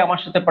সবাই আমার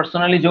সাথে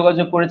পার্সোনালি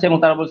যোগাযোগ করেছে এবং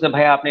তারা বলছে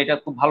ভাইয়া আপনি এটা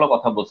খুব ভালো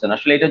কথা বলছেন,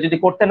 আসলে এটা যদি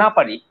করতে না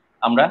পারি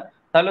আমরা,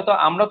 তাহলে তো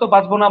আমরা তো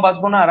বাঁচবো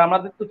না আর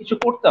আমাদের তো কিছু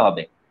করতে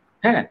হবে।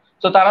 হ্যাঁ,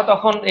 তো তারা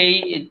তখন এই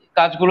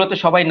কাজগুলোতে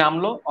সবাই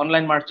নামলো,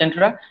 অনলাইন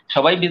মার্চেন্টরা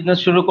সবাই বিজনেস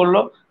শুরু করলো।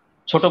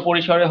 ছোট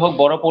পরিসরে হোক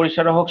বড়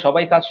পরিসরে হোক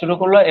সবাই কাজ শুরু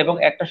করলো এবং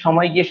একটা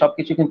সময় গিয়ে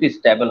সবকিছু কিন্তু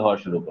স্টেবল হওয়া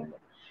শুরু করলো।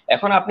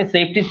 এখন আপনি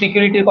সেফটি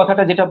সিকিউরিটির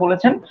কথাটা যেটা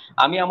বলেছেন,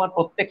 আমি আমার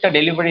প্রত্যেকটা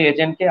ডেলিভারি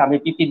এজেন্টকে আমি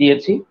পিপি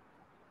দিয়েছি,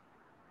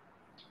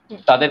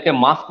 তাদেরকে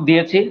মাস্ক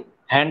দিয়েছি,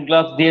 হ্যান্ড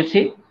গ্লাভস দিয়েছি,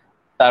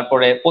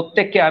 তারপরে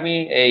প্রত্যেককে আমি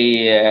এই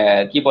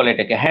কি বলে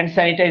এটাকে হ্যান্ড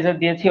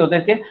স্যানিটাইজার দিয়েছি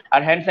ওদেরকে।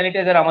 আর হ্যান্ড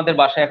স্যানিটাইজার আমাদের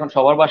বাসায় এখন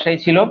সবার বাসায়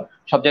ছিল,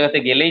 সব জায়গাতে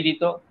গেলেই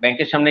দিত,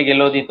 ব্যাংকের সামনে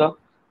গেলেও দিত।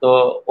 তো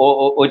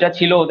ওইটা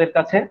ছিল ওদের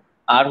কাছে।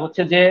 আর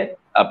হচ্ছে যে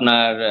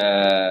আপনার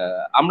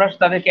আমরা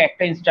তাদেরকে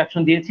একটা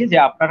ইনস্ট্রাকশন দিয়েছি যে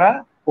আপনারা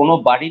কোনো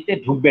বাড়িতে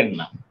ঢুকবেন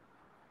না।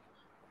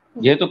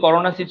 যেহেতু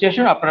করোনা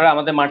সিচুয়েশন, আপনারা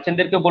আমাদের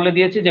মার্চেন্টদেরকে বলে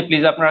দিয়েছি যে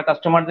প্লিজ আপনারা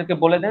কাস্টমারদেরকে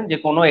বলে দেন যে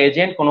কোনো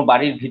এজেন্ট কোনো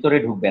বাড়ির ভিতরে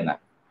ঢুকবে না,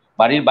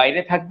 বাড়ির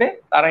বাইরে থাকবে,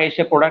 তারা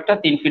এসে প্রোডাক্টটা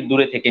 3 ফিট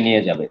দূরে থেকে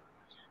নিয়ে যাবে।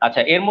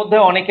 আচ্ছা, এর মধ্যে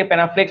অনেকে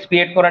প্যানাফ্লেক্স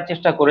ক্রিয়েট করার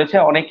চেষ্টা করেছে,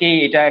 অনেকেই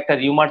এটা একটা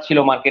রিউমার ছিল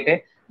মার্কেটে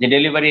যে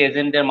ডেলিভারি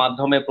এজেন্টের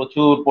মাধ্যমে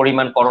প্রচুর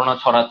পরিমাণ করোনা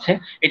ছড়াচ্ছে।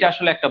 এটা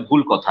আসলে একটা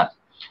ভুল কথা।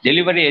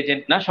 ডেলিভারি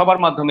এজেন্ট না, সবার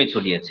মাধ্যমে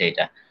ছড়িয়েছে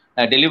এটা।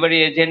 ডেলিভারি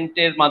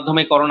এজেন্টের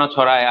মাধ্যমে করোনা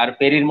ছড়ায় আর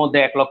ফেরির মধ্যে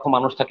 1 লক্ষ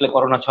মানুষ থাকলে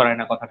করোনা ছড়ায়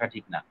না, কথাটা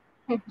ঠিক না।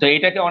 তো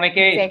এটাকে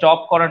অনেকে Exactly. স্টপ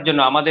করার জন্য,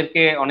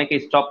 আমাদেরকে অনেকে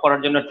স্টপ করার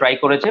জন্য ট্রাই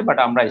করেছে, বাট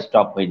আমরা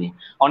স্টপ হইনি।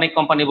 অনেক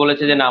কোম্পানি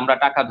বলেছে যে না আমরা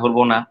টাকা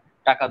ধরবো না,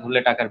 টাকা ধরলে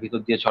টাকার ভিতর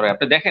দিয়ে ছড়ায়।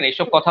 আপনি দেখেন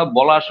এইসব কথা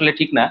বলা আসলে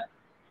ঠিক না।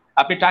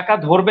 আপনি টাকা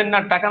ধরবেন না,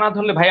 টাকা না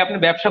ধরলে ভাই আপনি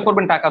ব্যবসা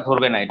করবেন, টাকা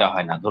ধরবে না এটা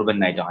হয় না, ধরবেন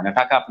না এটা হয় না,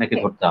 টাকা আপনাকে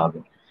ধরতে হবে।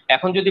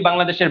 এখন যদি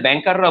বাংলাদেশের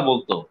ব্যাংকাররা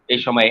বলতো এই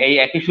সময়, এই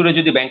একই সুরে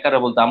যদি ব্যাংকাররা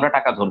বলতো আমরা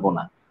টাকা ধরবো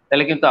না,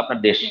 তাহলে কিন্তু আপনার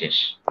দেশ শেষ।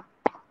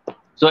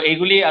 তো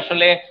এগুলি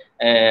আসলে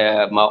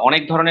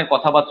অনেক ধরনের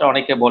কথাবার্তা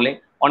অনেকে বলে।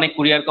 অনেক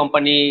কুরিয়ার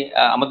কোম্পানি,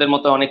 আমাদের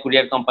মতো অনেক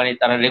কুরিয়ার কোম্পানি,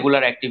 তারা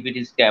রেগুলার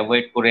অ্যাক্টিভিটিসকে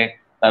অ্যাভয়েড করে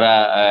তারা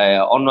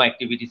অন্য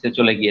অ্যাক্টিভিটিসে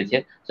চলে গিয়েছে।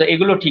 তো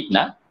এগুলো ঠিক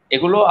না।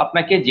 এগুলো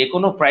আপনাকে যে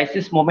কোনো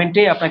ক্রাইসিস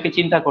মোমেন্টে আপনাকে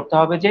চিন্তা করতে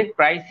হবে, যে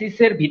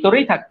ক্রাইসিসের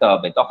ভিতরেই থাকতে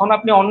হবে, তখন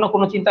আপনি অন্য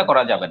কোনো চিন্তা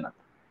করা যাবে না।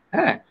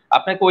 হ্যাঁ,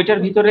 আপনাকে ওইটার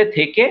ভিতরে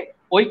থেকে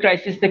ওই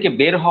ক্রাইসিস থেকে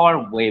বের হওয়ার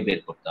ওয়ে বের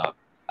করতে হবে।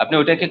 আপনি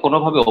ওইটাকে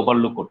কোনোভাবে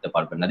ওভারলুক করতে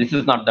পারবেন না। This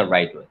is not the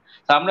right way.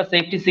 তো আমরা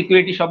সেফটি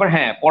সিকিউরিটি সবার,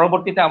 হ্যাঁ,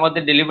 পরবর্তীতে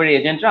আমাদের ডেলিভারি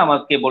এজেন্টরা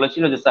আমাকে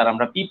বলেছিল যে স্যার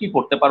আমরা পিপি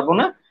পড়তে পারবো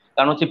না,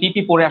 কারণ হচ্ছে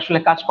পিপি পরে আসলে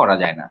কাজ করা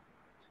যায় না,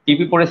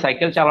 পিপি পরে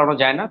সাইকেল চালানো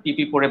যায় না,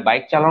 পিপি পরে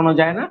বাইক চালানো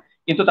যায় না।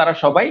 কিন্তু তারা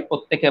সবাই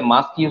প্রত্যেকে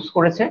মাস্ক ইউজ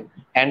করেছে,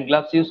 হ্যান্ড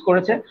গ্লাভস ইউজ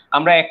করেছে।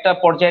 আমরা একটা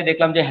পর্যায়ে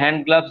দেখলাম যে হ্যান্ড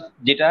গ্লাভস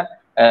যেটা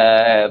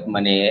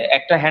মানে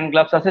একটা হ্যান্ড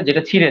গ্লাভস আছে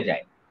যেটা ছিঁড়ে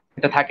যায়,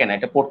 এটা থাকে না,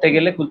 এটা পড়তে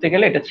গেলে খুলতে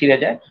গেলে এটা ছিঁড়ে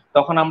যায়।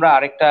 তখন আমরা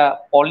আরেকটা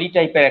পলি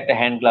টাইপের একটা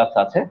হ্যান্ড গ্লাভস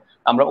আছে,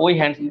 আমরা ওই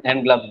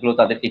হ্যান্ড গ্লাভস গুলো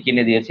তাদেরকে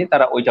কিনে দিয়েছি,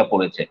 তারা ওইটা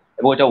পরেছে,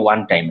 এবং ওইটা ওয়ান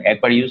টাইম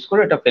একবার ইউজ করে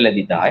ওটা ফেলে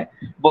দিতে হয়।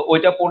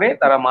 ওইটা পরে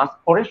তারা মাস্ক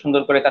পরে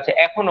সুন্দর করে কাছে।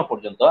 এখনো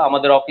পর্যন্ত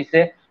আমাদের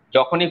অফিসে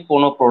যখনই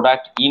কোনো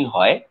প্রোডাক্ট ইন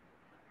হয়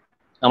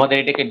আমাদের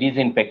এটাকে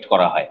ডিসইনফেক্ট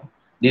করা হয়,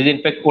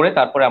 ডিসইনফেক্ট করে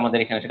তারপরে আমাদের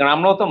এখানে, কারণ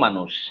আমরাও তো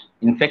মানুষ,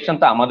 ইনফেকশন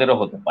তো আমাদেরও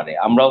হতে পারে,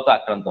 আমরাও তো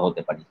আক্রান্ত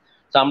হতে পারি।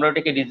 তো আমরা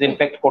ওটাকে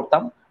ডিসইনফেক্ট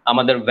করতাম।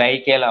 আমাদের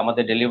ভেহিকেল,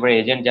 আমাদের ডেলিভারি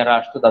এজেন্ট যারা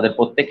আসতো তাদের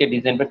প্রত্যেককে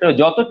ডিসইনফেক্ট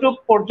যতটুকু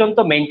পর্যন্ত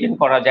মেনটেন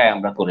করা যায়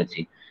আমরা করেছি।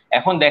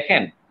 এখন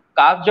দেখেন,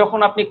 কাজ যখন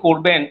আপনি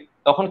করবেন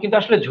তখন কিন্তু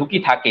আসলে ঝুঁকি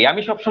থাকে।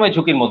 আমি সবসময়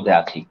ঝুঁকির মধ্যে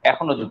আছি,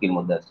 এখনো ঝুঁকির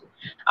মধ্যে আছি।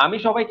 আমি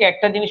সবাইকে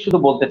একটা জিনিস শুধু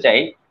বলতে চাই,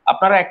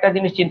 আপনারা একটা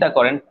জিনিস চিন্তা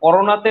করেন,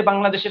 করোনাতে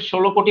বাংলাদেশের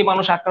 16 কোটি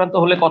মানুষ আক্রান্ত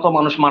হলে কত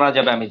মানুষ মারা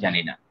যাবে আমি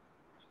জানি না।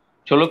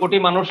 16 কোটি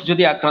মানুষ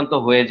যদি আক্রান্ত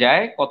হয়ে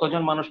যায়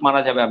কতজন মানুষ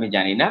মারা যাবে আমি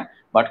জানি না।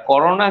 বাট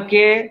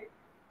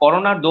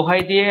করোনার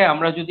দোহাই দিয়ে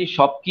আমরা যদি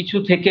সবকিছু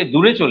থেকে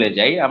দূরে চলে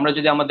যাই, আমরা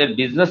যদি আমাদের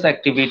বিজনেস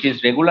অ্যাক্টিভিটিস,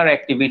 রেগুলার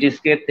অ্যাক্টিভিটিস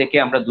কে থেকে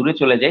আমরা দূরে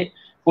চলে যাই,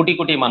 কোটি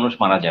কোটি মানুষ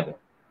মারা যাবে,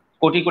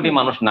 কোটি কোটি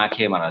মানুষ না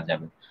খেয়ে মারা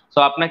যাবে। তো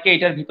আপনাকে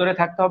এটার ভিতরে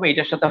থাকতে হবে,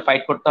 এটার সাথে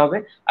ফাইট করতে হবে।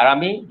 আর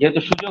আমি যেহেতু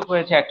সুযোগ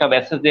হয়েছে একটা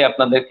মেসেজ দিয়ে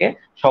আপনাদেরকে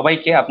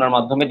সবাইকে আপনার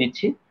মাধ্যমে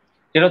দিচ্ছি,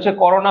 যেটা হচ্ছে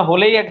করোনা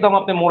হলেই একদম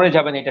আপনি মরে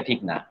যাবেন, এটা ঠিক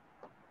না।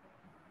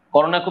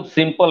 করোনা খুব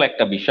সিম্পল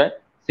একটা বিষয়,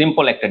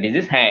 সিম্পল একটা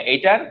ডিজিজ। হ্যাঁ,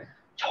 এটার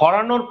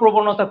ছড়ানোর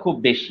প্রবণতা খুব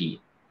বেশি,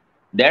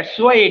 দ্যাটস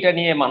ওয়াই এটা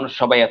নিয়ে মানুষ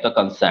সবাই এত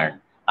কনসার্ন।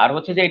 আর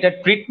হচ্ছে যে এটা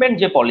ট্রিটমেন্ট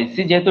যে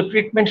পলিসি, যেহেতু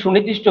ট্রিটমেন্ট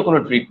সুনির্দিষ্ট কোনো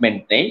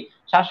ট্রিটমেন্ট নেই,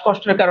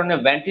 শ্বাসকষ্টের কারণে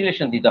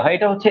ভেন্টিলেশন দিতে হয়,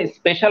 এটা হচ্ছে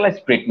স্পেশালাইজ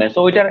ট্রিটমেন্ট। তো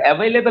ওইটার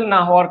অ্যাভেলেবেল না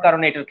হওয়ার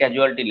কারণে এটার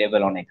ক্যাজুয়ালিটি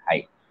লেভেল অনেক হাই,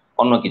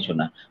 অন্য কিছু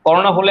না।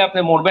 করোনা হলে আপনি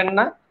মরবেন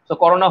না। তো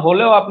করোনা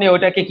হলেও আপনি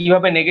ওইটাকে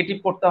কিভাবে নেগেটিভ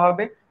করতে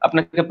হবে,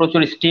 আপনাকে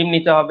প্রচুর স্টিম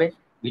নিতে হবে,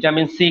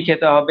 ভিটামিন সি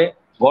খেতে হবে,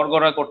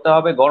 গড়গড়া করতে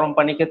হবে, গরম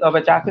পানি খেতে হবে,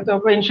 চা খেতে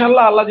হবে,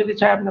 ইনশাল্লাহ আল্লাহ যদি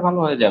চায় আপনি ভালো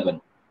হয়ে যাবেন।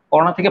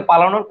 করোনা থেকে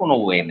পালানোর কোনো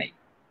ওয়ে নেই।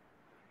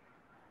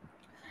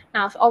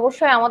 না,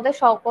 অবশ্যই আমাদের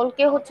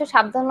সকলকে হচ্ছে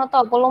সাবধানতা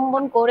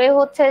অবলম্বন করে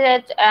হচ্ছে যে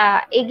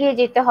এগিয়ে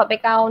যেতে হবে,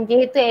 কারণ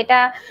যেহেতু এটা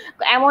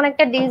এমন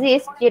একটা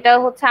ডিজিজ যেটা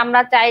হচ্ছে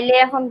আমরা চাইলে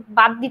এখন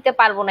বাদ দিতে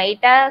পারবো না,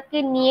 এটাকে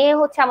নিয়ে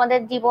হচ্ছে আমাদের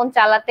জীবন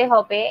চালাতে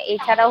হবে।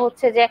 এছাড়া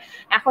হচ্ছে যে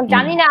এখন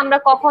জানি না আমরা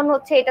কখন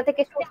হচ্ছে এটা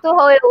থেকে সুস্থ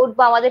হয়ে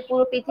উঠবো, আমাদের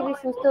পুরো পৃথিবী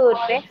সুস্থ হয়ে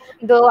উঠবে,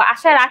 তো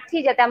আশা রাখছি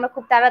যাতে আমরা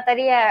খুব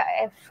তাড়াতাড়ি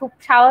খুব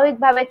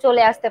স্বাভাবিকভাবে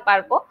চলে আসতে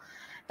পারবো।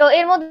 তো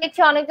এর মধ্যে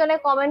দেখছি অনেকজনে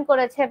কমেন্ট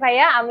করেছে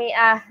ভাইয়া, আমি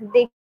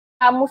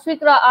মুশফিক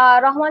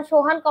রহমান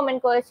সোহান কমেন্ট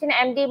করেছেন,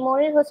 এমডি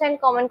মনির হোসেন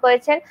কমেন্ট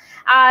করেছেন,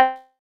 আর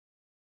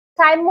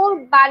সাইমুল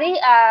বাড়ি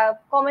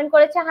কমেন্ট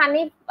করেছে,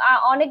 হানিফ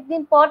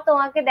অনেকদিন পর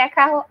তোমাকে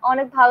দেখা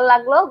অনেক ভালো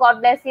লাগলো, god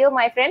bless you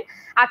my friend.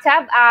 আচ্ছা,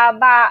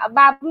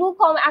 বাবলু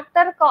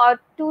আক্তার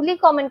টুলি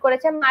কমেন্ট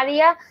করেছে,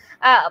 মারিয়া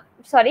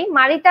সরি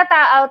মারিতা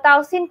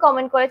তাওসিন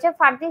কমেন্ট করেছে,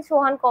 ফারদিন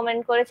সোহান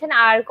কমেন্ট করেছেন,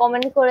 আর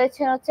কমেন্ট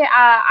করেছেন হচ্ছে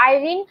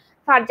আইরিন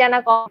ফারজানা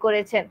কমেন্ট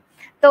করেছেন।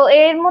 তো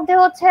এর মধ্যে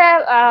হচ্ছে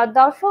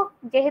দর্শক,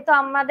 যেহেতু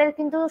আমাদের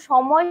কিন্তু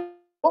সময়,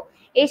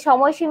 এই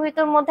সময়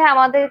সীমিতর মধ্যে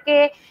আমাদেরকে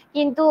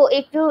কিন্তু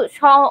একটু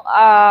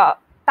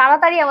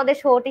তাড়াতাড়ি আমাদের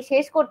শোটি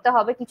শেষ করতে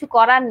হবে, কিছু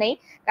করার নেই,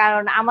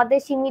 কারণ আমাদের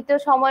সীমিত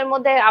সময়ের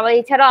মধ্যে আবার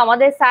এছাড়াও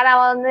আমাদের স্যার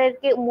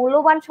আমাদেরকে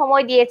মূল্যবান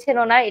সময় দিয়েছেন,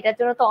 ওনার এটার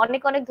জন্য তো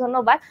অনেক অনেক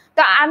ধন্যবাদ।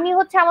 তো আমি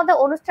হচ্ছে আমাদের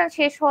অনুষ্ঠান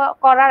শেষ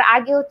করার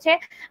আগে হচ্ছে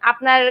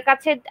আপনার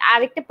কাছে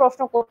আরেকটা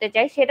প্রশ্ন করতে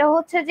চাই, সেটা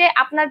হচ্ছে যে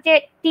আপনার যে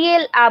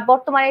টিএল,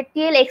 বর্তমানে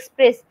টিএল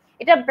এক্সপ্রেস,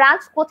 এটা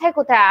ব্রাঞ্চ কোথায়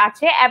কোথায়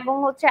আছে, এবং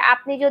হচ্ছে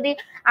আপনি যদি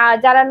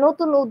যারা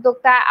নতুন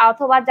উদ্যোক্তা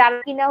অথবা যারা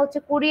কিনা হচ্ছে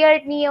কুরিয়ার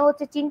নিয়ে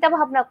হচ্ছে চিন্তা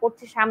ভাবনা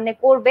করছে, সামনে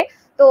করবে,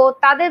 তো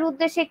তাদের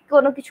উদ্দেশ্যে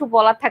কোনো কিছু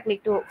বলার থাকলে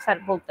একটু স্যার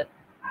বলতেন।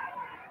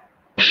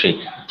 অবশ্যই,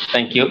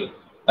 থ্যাংক ইউ।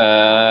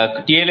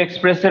 টিএল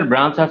এক্সপ্রেস এর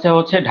ব্রাঞ্চ আছে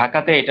হচ্ছে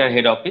ঢাকাতে, এটার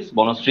হেড অফিস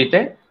বনশ্রীতে।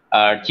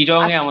 আর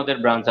চিটাগং এ আমাদের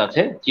ব্রাঞ্চ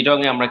আছে, চিটাগং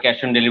এ আমরা ক্যাশ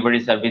অন ডেলিভারি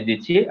সার্ভিস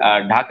দিচ্ছি। আর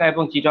ঢাকা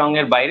এবং চিটাগং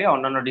এর বাইরে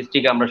অন্যান্য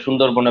ডিস্ট্রিক্টে আমরা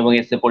সুন্দরবন এবং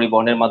এসএ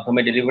পরিবহনের মাধ্যমে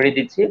ডেলিভারি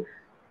দিচ্ছি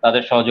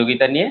তাদের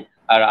সহযোগিতা নিয়ে।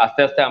 আর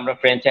আস্তে আস্তে আমরা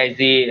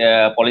ফ্র্যাঞ্চাইজি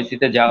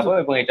পলিসিতে যাব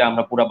এবং এটা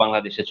আমরা পুরো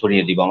বাংলাদেশে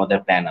ছড়িয়ে দিব, আমাদের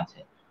প্ল্যান আছে।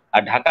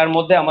 আর ঢাকার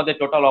মধ্যে আমাদের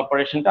টোটাল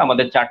অপারেশনটা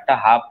আমাদের 4টা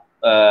হাব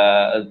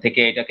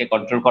থেকে এটাকে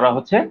কন্ট্রোল করা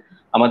হচ্ছে।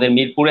 আমাদের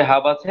মিরপুরে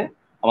হাব আছে,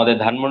 আমাদের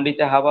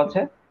ধানমন্ডিতে হাব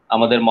আছে,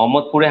 আমাদের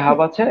মোহাম্মদপুরে হাব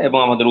আছে এবং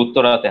আমাদের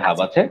উত্তরাতে হাব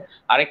আছে।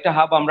 আরেকটা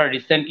হাব আমরা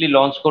রিসেন্টলি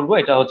লঞ্চ করব,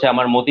 এটা হচ্ছে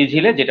আমার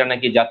মতিঝিলে, যেটা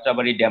নাকি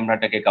যাত্রাবাড়ি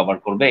ড্যামরাটাকে কভার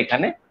করবে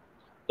এখানে।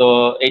 তো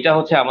এটা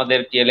হচ্ছে আমাদের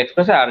টিএল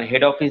এক্সপ্রেস। আর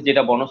হেড অফিস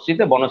যেটা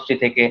বনশ্রীতে, বনশ্রী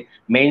থেকে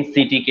মেইন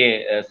সিটিকে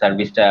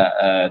সার্ভিসটা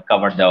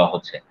কভার দেওয়া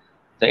হচ্ছে।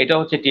 তো এটা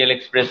হচ্ছে টিএল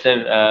এক্সপ্রেস এর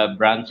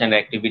ব্রাঞ্চ এন্ড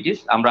অ্যাক্টিভিটিস।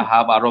 আমরা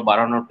হাব আরো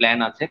বাড়ানোর প্ল্যান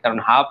আছে, কারণ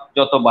হাব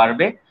যত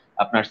বাড়বে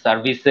আপনার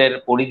সার্ভিসের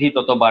পরিধি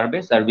তত বাড়বে,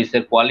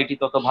 সার্ভিসের কোয়ালিটি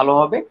তত ভালো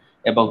হবে,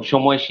 এবং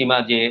সময়সীমা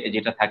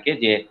যেটা থাকে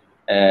যে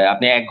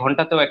আপনি 1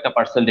 ঘন্টাতেও একটা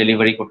পার্সেল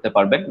ডেলিভারি করতে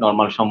পারবেন,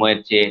 নর্মাল সময়ের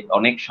চেয়ে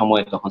অনেক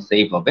সময় তখন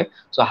সেভ হবে।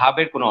 সো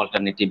হাবের কোনো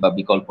অল্টারনেটিভ বা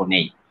বিকল্প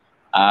নেই।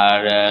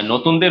 আর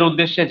নতুনদের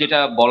উদ্দেশ্যে যেটা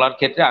বলার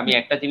ক্ষেত্রে আমি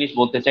একটা জিনিস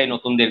বলতে চাই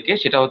নতুনদেরকে,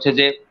 সেটা হচ্ছে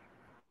যে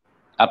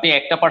আপনি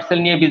একটা পার্সেল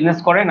নিয়ে বিজনেস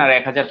করেন আর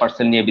 1000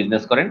 পার্সেল নিয়ে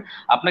বিজনেস করেন,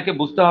 আপনাকে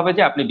বুঝতে হবে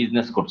যে আপনি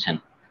বিজনেস করছেন।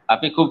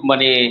 আপনি খুব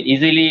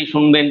ইজিলি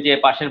শুনবেন যে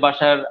পাশের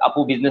বাসার আপু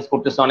বিজনেস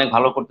করতেছে, অনেক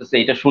ভালো করতেছে,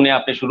 এটা শুনে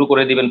আপনি শুরু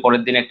করে দিবেন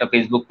পরের দিন একটা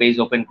ফেসবুক পেজ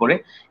ওপেন করে।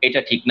 এটা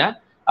ঠিক না।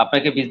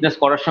 আপনাকে বিজনেস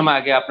করার সময়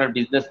আগে আপনার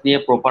বিজনেস নিয়ে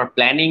প্রপার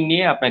প্ল্যানিং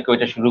নিয়ে আপনাকে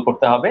ওইটা শুরু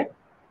করতে হবে।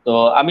 তো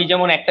আমি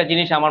যেমন একটা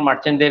জিনিস আমার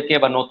মার্চেন্টদেরকে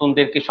বা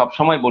নতুনদেরকে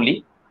সবসময় বলি,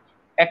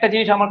 একটা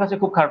জিনিস আমার কাছে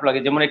খুব খারাপ লাগে,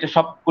 যেমন এটা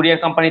সব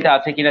কুরিয়ার কোম্পানিতে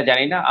আছে কিনা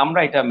জানি না, আমরা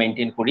এটা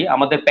মেনটেন করি,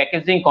 আমাদের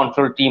প্যাকেজিং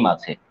কন্ট্রোল টিম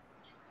আছে।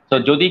 তো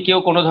যদি কেউ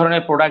কোনো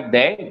ধরনের প্রোডাক্ট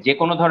দেয়, যে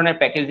কোনো ধরনের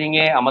প্যাকেজিং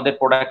এ আমাদের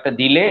প্রোডাক্টটা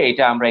দিলে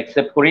এটা আমরা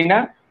অ্যাকসেপ্ট করি না।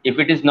 If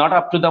it is not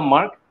up to the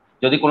mark,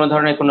 যদি কোনো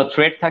ধরনের কোনো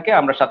থ্রেড থাকে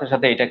আমরা সাথে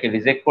সাথে এটাকে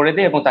রিজেক্ট করে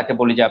দিই এবং তাকে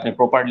বলি যে আপনি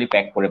প্রপারলি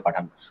প্যাক করে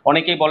পাঠান।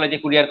 অনেকেই বলে যে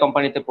কুরিয়ার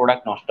কোম্পানিতে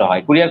প্রোডাক্ট নষ্ট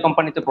হয়, কুরিয়ার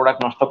কোম্পানিতে প্রোডাক্ট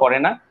নষ্ট করে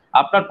না।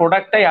 আপনার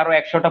প্রোডাক্টটাই আরো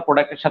 100টা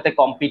প্রোডাক্টের সাথে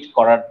কম্পিট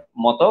করার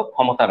মতো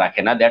ক্ষমতা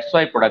রাখে না, দ্যাটস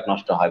ওয়াই প্রোডাক্ট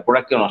নষ্ট হয়,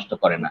 প্রোডাক্ট কেউ নষ্ট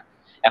করে না।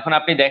 এখন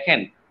আপনি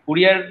দেখেন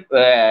কুরিয়ার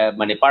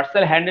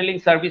পার্সেল হ্যান্ডেলিং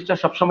সার্ভিসটা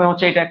সবসময়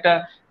হচ্ছে এটা একটা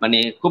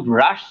খুব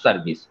রাশ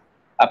সার্ভিস।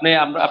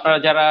 আপনারা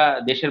যারা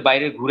দেশের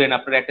বাইরে ঘুরেন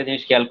আপনারা একটা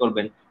জিনিস খেয়াল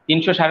করবেন,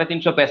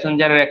 300-350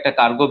 প্যাসেঞ্জারের একটা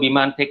কার্গো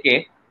বিমান থেকে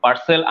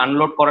পার্সেল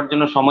আনলোড করার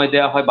জন্য সময়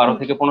দেওয়া হয় 12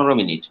 থেকে 15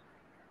 মিনিট।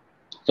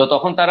 তো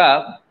তখন তারা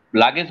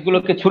লাগেজ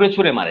গুলোকে ছুঁড়ে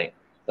ছুঁড়ে মারে,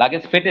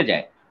 লাগেজ ফেটে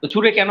যায়। তো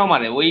ছুঁড়ে কেন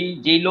মারে? ওই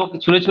যেই লোক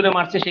ছুঁড়ে ছুঁড়ে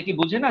মারছে সে কি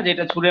বুঝে না যে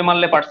এটা ছুঁড়ে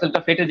মারলে পার্সেলটা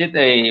ফেটে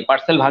যেতে,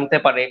 পার্সেল ভাঙতে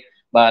পারে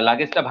বা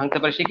লাগেজটা ভাঙতে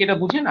পারে? সে কি এটা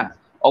বুঝে না?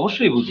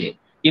 অবশ্যই বুঝে।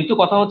 কিন্তু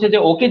কথা হচ্ছে যে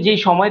ওকে যেই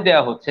সময়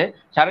দেওয়া হচ্ছে,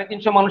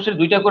 350 মানুষের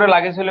 2টা করে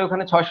লাগেজ হলে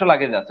ওখানে 600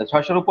 লাগেজ আছে,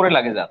 600-র উপরে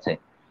লাগেজ আছে।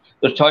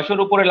 তো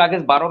 600-র উপরে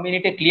লাগেজ 12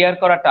 মিনিটে ক্লিয়ার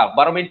করা টাফ।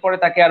 12 মিনিট পরে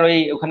তাকে আর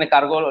ওখানে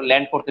কার্গো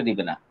ল্যান্ড করতে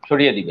দিবে না,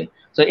 সরিয়ে দিবে।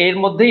 তো এর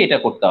মধ্যেই এটা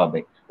করতে হবে।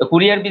 তো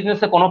কুরিয়ার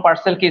বিজনেসে কোনো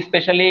পার্সেলকে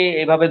স্পেশালি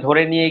এভাবে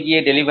ধরে নিয়ে গিয়ে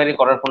ডেলিভারি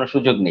করার কোনো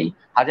সুযোগ নেই।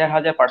 হাজার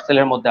হাজার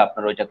পার্সেলের মধ্যে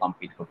আপনার ওইটা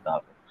কমপ্লিট করতে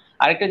হবে।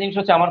 আরেকটা জিনিস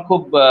হচ্ছে আমার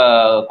খুব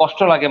কষ্ট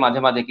লাগে মাঝে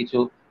মাঝে, কিছু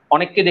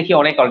অনেককে দেখি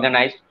অনেক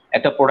অর্গানাইজড,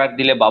 একটা প্রোডাক্ট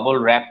দিলে বাবল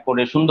র্যাপ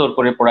করে সুন্দর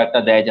করে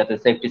প্রোডাক্টটা দেয় যাতে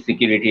সেফটি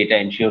সিকিউরিটি এটা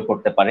এনশিওর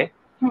করতে পারে।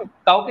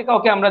 কাউকে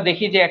কাউকে আমরা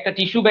দেখি যে একটা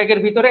টিস্যু ব্যাগের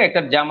ভিতরে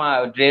একটা জামা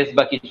ড্রেস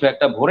বা কিছু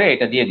একটা ভরে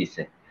এটা দিয়ে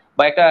দিছে,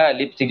 বা একটা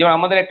লিপস্টিক। যেমন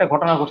আমাদের একটা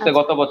ঘটনা ঘটছে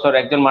গত বছর,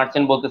 একজন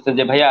মার্চেন্ট বলতেছে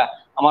যে ভাইয়া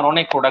আমার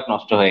অনেক প্রোডাক্ট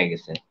নষ্ট হয়ে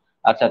গেছে।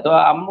 আচ্ছা, তো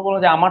আমরা বলবো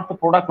যে আমার তো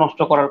প্রোডাক্ট নষ্ট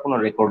করার কোনো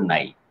রেকর্ড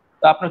নাই।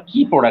 তো আপনার কি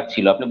প্রোডাক্ট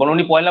ছিল? আপনি বলুন।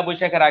 উনি পয়লা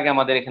বৈশাখের আগে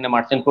আমাদের এখানে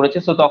মার্চেন্ট করেছে,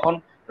 তো তখন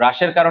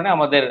রাশের কারণে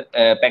আমাদের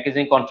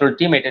প্যাকেজিং কন্ট্রোল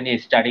টিম এটা নিয়ে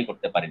স্টাডি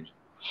করতে পারেনি।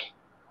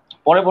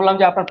 পরে বললাম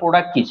যে আপনার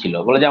প্রোডাক্ট কি ছিল?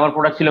 বলে যে আমার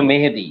প্রোডাক্ট ছিল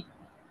মেহেদি।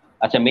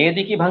 আচ্ছা,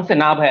 মেহেদি কি ভাঙছে?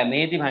 না ভাইয়া,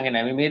 মেহেদি ভাঙে না,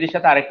 আমি মেহেদির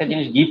সাথে আরেকটা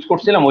জিনিস গিফট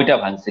করছিলাম, ওইটা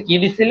ভাঙছে। কি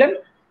দিছিলেন?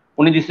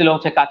 উনি দিছিল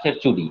হচ্ছে কাচের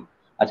চুড়ি।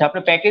 আচ্ছা,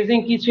 আপনার প্যাকেজিং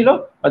কি ছিল?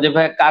 যে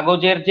ভাই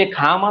কাগজের যে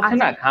খাম আছে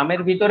না,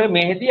 খামের ভিতরে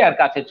মেহেদি আর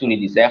কাচের চুড়ি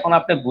দিছে। এখন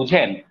আপনি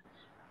বুঝেন,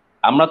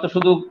 আমরা তো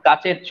শুধু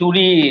কাচের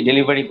চুড়ি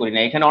ডেলিভারি করি না,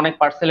 এখানে অনেক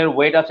পার্সেলের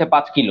ওয়েট আছে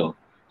 5 কিলো।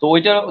 তো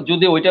ওইটা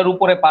যদি ওইটার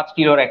উপরে 5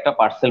 কিলোর একটা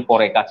পার্সেল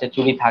পরে কাচের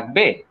চুড়ি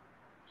থাকবে?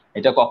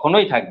 এটা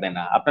কখনোই থাকবে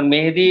না, আপনার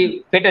মেহেদি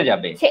ফেটে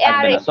যাবে,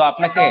 থাকবে না। সো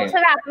আপনাকে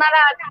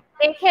আপনারা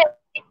দেখে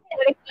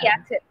কি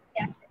আছে।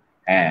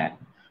 হ্যাঁ,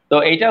 তো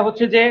এইটা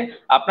হচ্ছে যে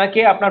আপনাকে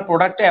আপনার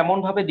প্রোডাক্টটা এমন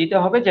ভাবে দিতে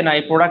হবে যে না,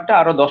 এই প্রোডাক্টটা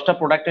আরো 10টা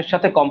প্রোডাক্টের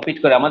সাথে কম্পিট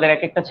করে। আমাদের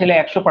এক একটা ছেলে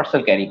 100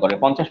 পার্সেল ক্যারি করে,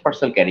 50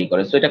 পার্সেল ক্যারি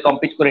করে, সো এটা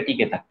কম্পিট করে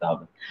টিকে থাকতে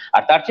হবে।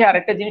 আর তার চেয়ে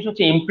আরেকটা জিনিস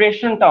হচ্ছে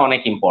ইমপ্রেশনটা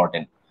অনেক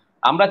ইম্পর্টেন্ট।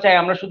 আমরা চাই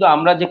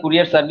আমরা যে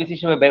কুরিয়ার সার্ভিস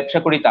হিসেবে ব্যবসা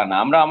করি তা না,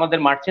 আমরা আমাদের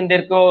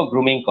মার্চেন্টদেরকেও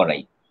গ্রুমিং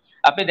করাই।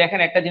 আপনি দেখেন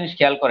একটা জিনিস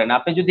খেয়াল করেন,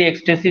 আপনি যদি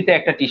এক্সটেসিতে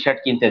একটা টি শার্ট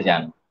কিনতে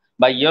যান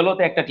বা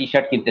ইয়েলোতে একটা টি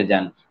শার্ট কিনতে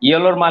যান,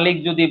 ইয়েলোর মালিক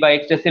যদি বা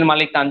এক্সটেসির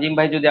মালিক তানজিম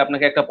ভাই যদি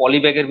আপনাকে একটা পলি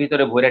ব্যাগের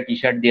ভিতরে ভরে টি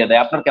শার্ট দিয়ে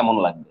দেয়, আপনার কেমন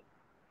লাগবে?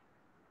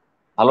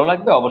 ভালো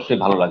লাগবে? অবশ্যই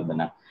ভালো লাগবে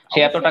না। সে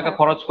এত টাকা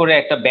খরচ করে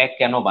একটা ব্যাগ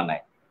কেন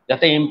বানায়?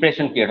 যাতে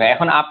ইমপ্রেশন ক্রিয়েট হয়।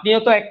 এখন আপনিও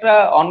তো একটা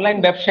অনলাইন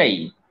ব্যবসায়ী,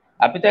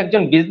 আপনি তো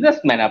একজন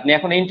বিজনেসম্যান, আপনি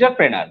এখন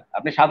এন্টারপ্রেনার,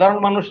 আপনি সাধারণ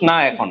মানুষ না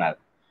এখন আর।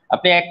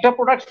 আপনি একটা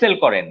প্রোডাক্ট সেল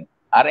করেন,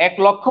 আর 1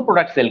 লক্ষ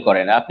প্রোডাক্ট সেল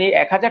করেন, আপনি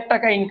 1000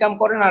 টাকা ইনকাম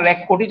করেন আর 1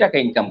 কোটি টাকা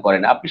ইনকাম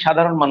করেন, আপনি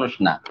সাধারণ মানুষ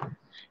না।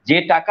 যে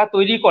টাকা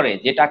তৈরি করে,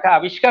 যে টাকা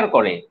আবিষ্কার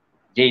করে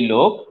যেই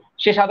লোক,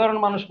 সে সাধারণ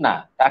মানুষ না।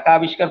 টাকা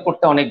আবিষ্কার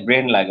করতে অনেক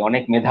ব্রেন লাগে,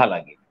 অনেক মেধা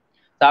লাগে।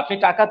 তা আপনি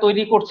টাকা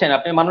তৈরি করছেন,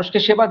 আপনি মানুষকে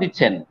সেবা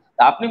দিচ্ছেন।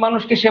 তা আপনি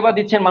মানুষকে সেবা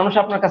দিচ্ছেন, মানুষ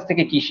আপনার কাছ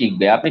থেকে কি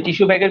শিখবে? আপনি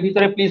টিস্যু ব্যাগের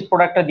ভিতরে প্লিজ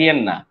প্রোডাক্টটা দিয়েন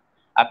না।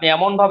 আপনি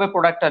এমন ভাবে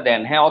প্রোডাক্টটা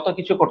দেন, হ্যাঁ অত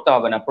কিছু করতে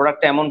হবে না,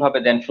 প্রোডাক্টটা এমন ভাবে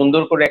দেন,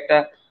 সুন্দর করে একটা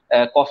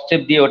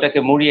কস্টেপ দিয়ে ওটাকে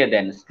মুড়িয়ে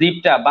দেন।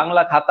 স্লিপটা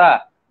বাংলা খাতা,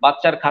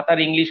 বাচ্চার খাতার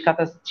ইংলিশ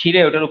খাতা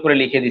ছিঁড়ে ওটার উপরে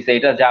লিখে দিছে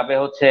এটা যাবে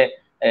হচ্ছে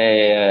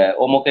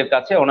অমুকের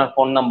কাছে, ওনার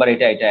ফোন নাম্বার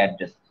এটা, এটা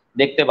অ্যাড্রেস।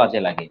 দেখতে বাজে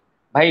লাগে।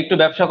 ভাই একটু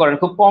ব্যবসা করেন,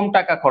 খুব কম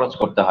টাকা খরচ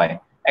করতে হয়।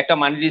 একটা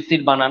মানি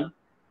রিসিট বানান,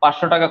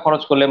 500 টাকা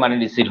খরচ করলে মানি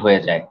রিসিট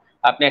হয়ে যায়।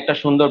 আপনি একটা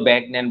সুন্দর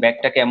ব্যাগ নেন,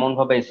 ব্যাগটাকে এমন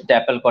ভাবে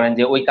স্ট্যাপল করেন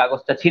যে ওই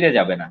কাগজটা ছিঁড়ে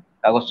যাবে না,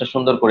 কাগজটা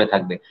সুন্দর করে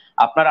থাকবে।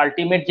 আপনার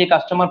আলটিমেট যে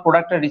কাস্টমার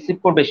প্রোডাক্টটা রিসিভ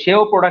করবে,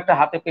 সেও প্রোডাক্টটা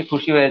হাতে পেয়ে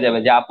খুশি হয়ে যাবে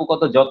যে আপু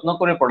কত যত্ন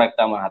করে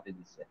প্রোডাক্টটা আমার হাতে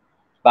দিচ্ছে,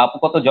 বা আপু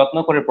কত যত্ন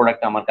করে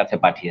প্রোডাক্টটা আমার কাছে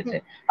পাঠিয়েছে।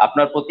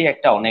 আপনার প্রতি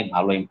একটা অনেক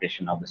ভালো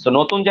ইমপ্রেশন হবে। সো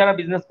নতুন যারা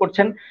বিজনেস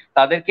করছেন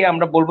তাদেরকে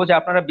আমরা বলবো যে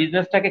আপনারা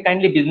বিজনেসটাকে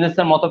কাইন্ডলি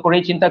বিজনেসের মতো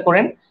করেই চিন্তা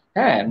করেন,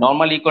 হ্যাঁ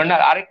নর্মালি করেন।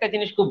 আর আরেকটা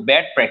জিনিস খুব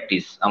ব্যাড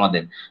প্র্যাকটিস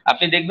আমাদের,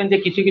 আপনি দেখবেন যে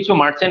কিছু কিছু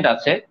মার্চেন্ট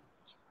আছে,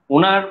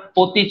 উনার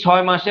প্রতি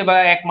 6 মাসে বা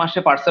 1 মাসে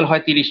পার্সেল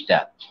হয় 30টা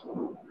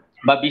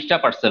বা 20টা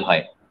পার্সেল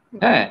হয়।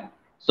 হ্যাঁ,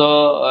 তো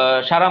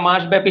সারা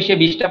মাস ব্যাপী সে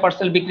 20টা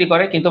পার্সেল বিক্রি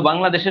করে, কিন্তু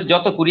বাংলাদেশের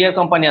যত কুরিয়ার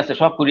কোম্পানি আছে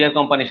সব কুরিয়ার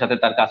কোম্পানির সাথে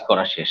তার কাজ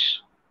করা শেষ,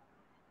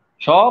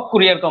 সব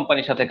কুরিয়ার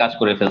কোম্পানির সাথে কাজ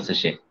করে ফেলছে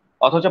সে,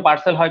 অথচ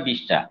পার্সেল হয়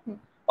 20টা।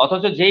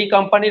 অথচ যেই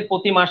কোম্পানির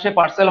প্রতি মাসে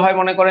পার্সেল হয়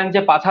মনে করেন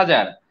যে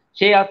 5000,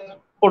 সে আজ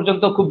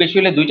পর্যন্ত খুব বেশি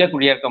হলে 2টা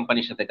কুরিয়ার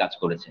কোম্পানির সাথে কাজ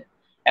করেছে।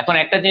 এখন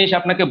একটা জিনিস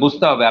আপনাকে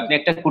বুঝতে হবে, আপনি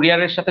একটা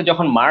কুরিয়ারের সাথে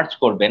যখন মার্জ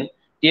করবেন,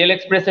 টিএল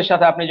এক্সপ্রেসের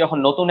সাথে আপনি যখন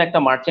নতুন একটা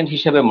মার্চেন্ট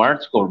হিসেবে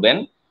মার্জ করবেন,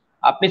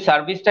 আপনি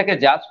সার্ভিসটাকে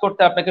জাজ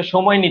করতে আপনাকে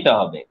সময় নিতে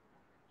হবে,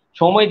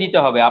 সময় দিতে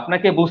হবে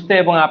আপনাকে বুঝতে,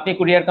 এবং আপনি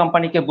কুরিয়ার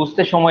কোম্পানিকে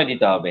বুঝতে সময়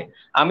দিতে হবে।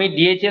 আমি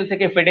ডিএইচএল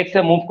থেকে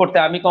ফেডেক্সে মুভ করতে,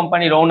 আমি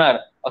কোম্পানির ওনার,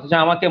 অথচ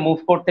আমাকে মুভ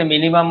করতে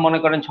মিনিমাম মনে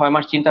করেন 6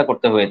 মাস চিন্তা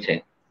করতে হয়েছে,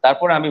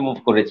 তারপরে আমি মুভ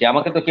করেছি,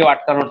 আমাকে তো কেউ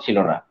আটকানোর ছিল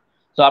না।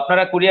 তো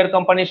আপনারা কুরিয়ার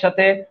কোম্পানির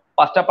সাথে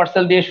 5টা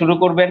পার্সেল দিয়ে শুরু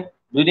করবেন,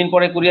 2 দিন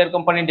পরে কুরিয়ার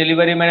কোম্পানির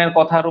ডেলিভারি ম্যানের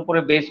কথার উপরে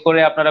বেস করে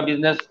আপনারা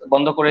বিজনেস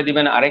বন্ধ করে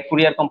দিবেন, আরেক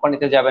কুরিয়ার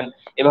কোম্পানিতে যাবেন।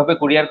 এভাবে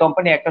কুরিয়ার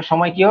কোম্পানি একটা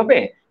সময় কি হবে,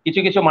 কিছু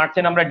কিছু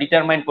মার্চেন্ট আমরা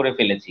ডিটারমাইন করে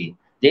ফেলেছি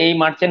যে এই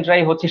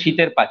মার্চেন্টরাই হচ্ছে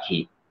শীতের পাখি,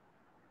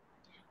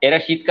 এরা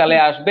শীতকালে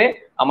আসবে,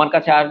 আমার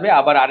কাছে আসবে,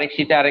 আবার আরেক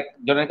শীতে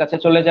আরেকজনের কাছে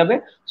চলে যাবে।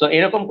 তো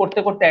এরকম করতে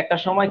করতে একটা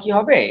সময় কি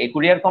হবে, এই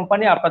কুরিয়ার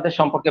কোম্পানি আপনাদের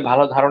সম্পর্কে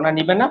ভালো ধারণা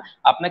নিবে না,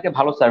 আপনাকে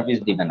ভালো সার্ভিস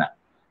দিবে না।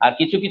 আর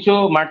কিছু কিছু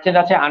মার্চেন্ট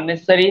আছে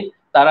আননেসেসারি,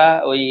 তারা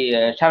ওই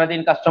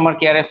সারাদিন কাস্টমার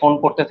কেয়ারে ফোন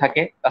করতে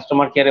থাকে,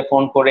 কাস্টমার কেয়ারে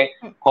ফোন করে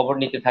খবর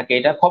নিতে থাকে।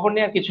 এটা খবর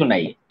নেওয়ার কিছু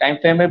নাই, টাইম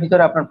ফ্রেমের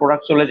ভিতরে আপনার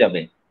প্রোডাক্ট চলে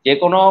যাবে। যে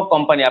কোনো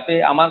কোম্পানি, আপনি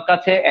আমার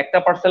কাছে একটা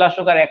পার্সেল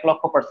আসুক আর 1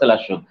 লক্ষ পার্সেল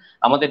আসুক,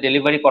 আমাদের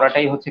ডেলিভারি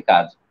করাটাই হচ্ছে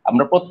কাজ।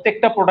 আমরা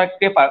প্রত্যেকটা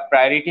প্রোডাক্টকে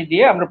প্রায়োরিটি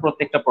দিয়ে আমরা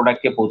প্রত্যেকটা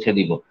প্রোডাক্টকে পৌঁছে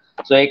দিব।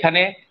 তো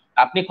এখানে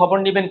আপনি খবর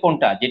নিবেন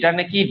কোনটা, যেটা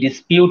নাকি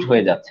ডিসপিউট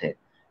হয়ে যাচ্ছে।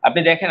 আপনি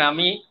দেখেন,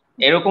 আমি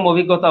এরকম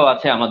অভিজ্ঞতাও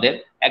আছে আমাদের,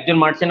 একজন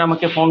মার্চেন্ট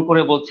আমাকে ফোন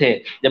করে বলছে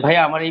যে ভাই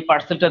আমার এই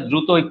পার্সেলটা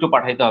দ্রুত একটু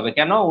পাঠাইতে হবে,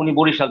 কেন উনি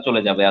বরিশাল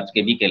চলে যাবে আজকে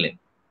বিকেলে।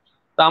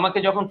 তো আমাকে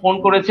যখন ফোন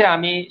করেছে,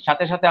 আমি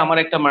সাথে সাথে আমার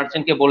একটা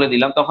মার্চেন্টকে বলে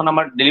দিলাম, তখন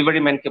আমার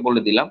ডেলিভারি ম্যানকে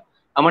বলে দিলাম।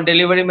 আমার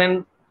ডেলিভারি ম্যান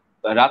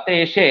রাতে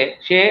এসে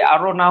সে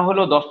আরো না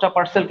হলেও 10টা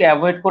পার্সেলকে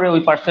অ্যাভয়েড করে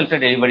ওই পার্সেলটা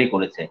ডেলিভারি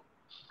করেছে।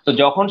 তো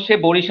যখন সে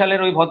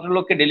বরিশালের ওই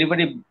ভদ্রলোককে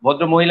ডেলিভারি,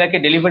 ভদ্র মহিলাকে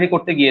ডেলিভারি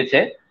করতে গিয়েছে,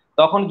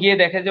 তখন গিয়ে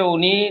দেখে যে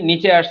উনি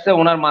নিচে আসছে,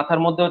 ওনার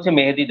মাথার মধ্যে হচ্ছে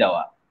মেহেদি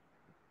দেওয়া,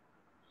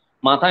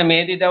 মাথায়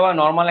মেহেদি দেওয়া,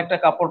 নর্মাল একটা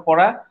কাপড়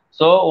পরা।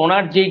 তো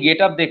ওনার যে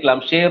গেট আপ দেখলাম,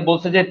 সে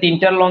বলছে যে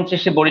 3টার লঞ্চে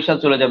সে বরিশাল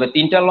চলে যাবে।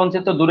 3টার লঞ্চে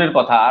তো দূরের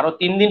কথা, আরো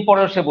 3 দিন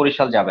পরেও সে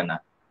বরিশাল যাবে না।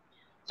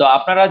 তো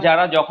আপনারা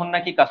যারা যখন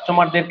নাকি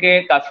কাস্টমারদেরকে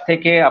কাছ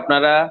থেকে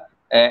আপনারা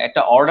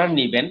একটা অর্ডার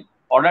নিবেন,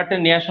 অর্ডারটা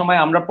নেওয়ার সময়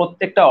আমরা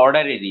প্রত্যেকটা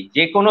অর্ডারেরই,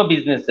 যে কোনো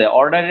বিজনেসে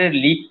অর্ডারের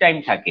লিড টাইম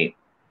থাকে।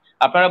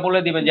 আপনারা বলে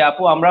দিবেন যে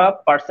আপু আমরা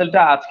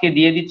পার্সেলটা আজকে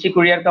দিয়ে দিচ্ছি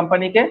কুরিয়ার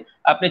কোম্পানিকে,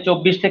 আপনি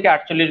 24 থেকে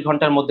 48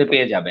 ঘন্টার মধ্যে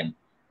পেয়ে যাবেন।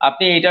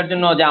 আপনি এটার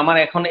জন্য যে আমার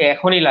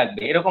এখনই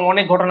লাগবে, এরকম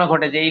অনেক ঘটনা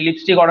ঘটে যে এই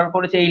লিপস্টিক অর্ডার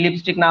করেছে, এই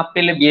লিপস্টিক না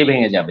পেলে বিয়ে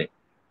ভেঙে যাবে,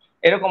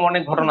 এরকম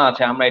অনেক ঘটনা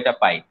আছে, আমরা এটা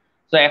পাই।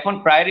 তো এখন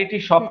প্রায়োরিটি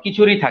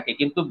সবকিছুরই থাকে,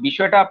 কিন্তু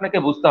বিষয়টা আপনাকে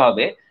বুঝতে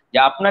হবে যে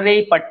আপনার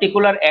এই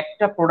পার্টিকুলার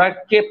একটা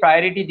প্রোডাক্টকে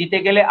প্রায়োরিটি দিতে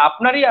গেলে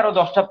আপনারই আরো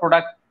 10টা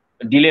প্রোডাক্ট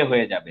ডিলে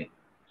হয়ে যাবে।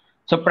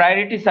 সো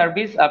প্রায়োরিটি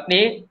সার্ভিস আপনি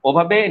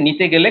ওভাবে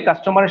নিতে গেলে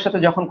কাস্টমারের সাথে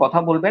যখন কথা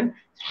বলবেন,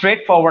 স্ট্রেট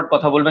ফরওয়ার্ড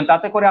কথা বলবেন,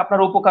 তাতে করে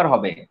আপনার উপকার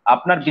হবে।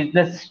 আপনার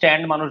বিজনেস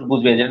স্ট্যান্ড মানুষ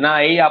বুঝবে যে না,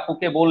 এই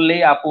আপুকে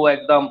বললেই আপু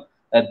একদম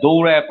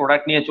দৌড়ায়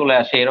প্রোডাক্ট নিয়ে চলে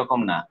আসে, এরকম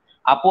না।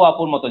 আপু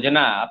আপুর মতো, যে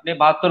না আপনি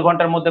 72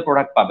 ঘন্টার মধ্যে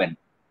প্রোডাক্ট পাবেন।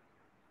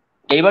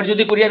 এইবার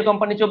যদি কুরিয়ার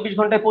কোম্পানি 24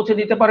 ঘন্টায় পৌঁছে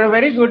দিতে পারে,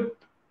 very good,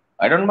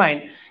 I don't mind.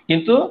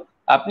 কিন্তু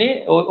আপনি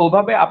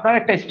ওভাবে আপনার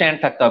একটা স্ট্যান্ড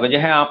থাকতে হবে যে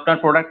হ্যাঁ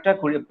আপনার প্রোডাক্টটা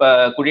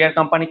কুরিয়ার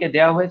কোম্পানিকে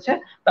দেওয়া হয়েছে,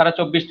 তারা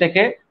 24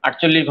 থেকে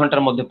 48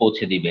 ঘন্টার মধ্যে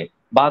পৌঁছে দিবে,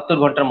 72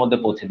 ঘন্টার মধ্যে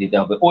পৌঁছে দিতে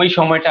হবে, ওই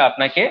সময়টা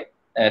আপনাকে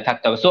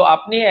থাকতে হবে। সো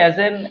আপনি অ্যাজ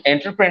এন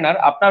এন্টারপ্রেনার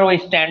আপনার ওই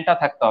স্ট্যান্ডটা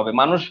থাকতে হবে।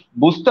 মানুষ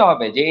বুঝতে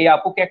হবে যে এই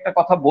আপুকে একটা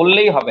কথা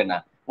বললেই হবে না,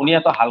 উনি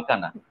এত হালকা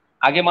না।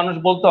 আগে মানুষ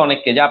বলতো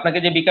অনেককে যে আপনাকে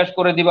যে বিকাশ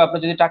করে দিব আপনি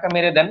যদি টাকা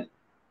মেরে দেন,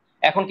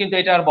 এখন কিন্তু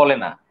এটা আর বলে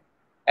না।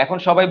 এখন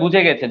সবাই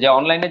বুঝে গেছে যে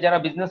অনলাইনে যারা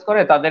বিজনেস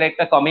করে তাদের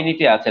একটা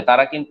কমিউনিটি আছে,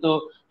 তারা কিন্তু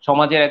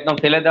সমাজের একদম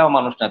ফেলে দেওয়া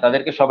মানুষ না,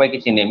 তাদেরকে সবাইকে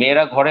চিনে।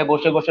 মেয়েরা ঘরে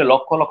বসে বসে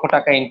লক্ষ লক্ষ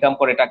টাকা ইনকাম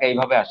করে, টাকা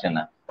এইভাবে আসে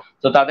না।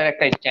 তো তাদের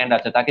একটা স্ট্যান্ড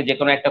আছে, তাকে যে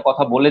কোনো একটা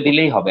কথা বলে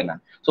দিলেই হবে না।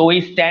 তো ওই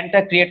স্ট্যান্ডটা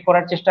ক্রিয়েট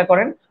করার চেষ্টা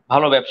করেন,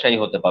 ভালো ব্যবসায়ী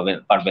হতে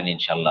পারবেন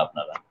ইনশাল্লাহ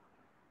আপনারা।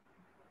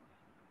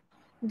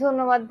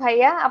 ধন্যবাদ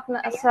ভাইয়া,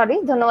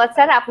 ধন্যবাদ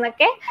স্যার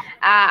আপনাকে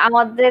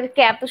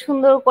আমাদেরকে এত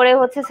সুন্দর করে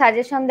হচ্ছে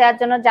সাজেশন দেওয়ার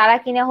জন্য। যারা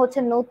কিনা হচ্ছে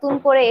নতুন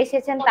করে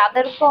এসেছেন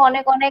তাদেরকে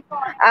অনেক অনেক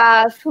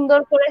সুন্দর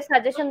করে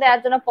সাজেশন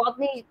দেওয়ার জন্য, পথ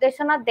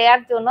নির্দেশনা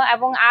দেওয়ার জন্য।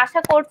 এবং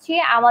আশা করছি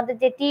আমাদের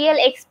যে টিএল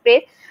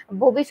এক্সপ্রেস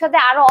ভবিষ্যতে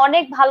আরো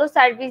অনেক ভালো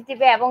সার্ভিস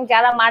দিবে, এবং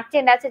যারা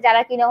মার্চেন্ট আছে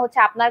যারা কিনা হচ্ছে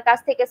আপনার কাছ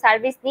থেকে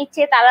সার্ভিস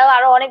নিচ্ছে তারাও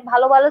আরো অনেক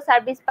ভালো ভালো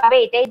সার্ভিস পাবে,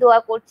 এটাই দোয়া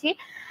করছি।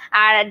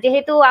 আর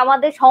যেহেতু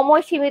আমাদের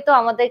সময় সীমিত,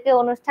 আমাদেরকে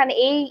অনুষ্ঠান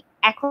এই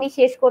এখনই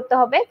শেষ করতে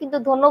হবে। কিন্তু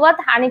ধন্যবাদ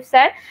হানিফ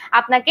স্যার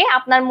আপনাকে,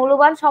 আপনার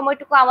মূল্যবান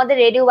সময়টুকু আমাদের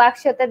রেডিও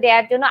বাক্সতে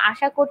দেওয়ার জন্য।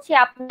 আশা করছি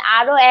আপনি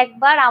আরো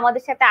একবার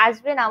আমাদের সাথে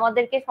আসবেন,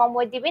 আমাদেরকে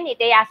সময় দিবেন,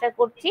 এটাই আশা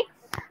করছি।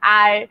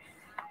 আর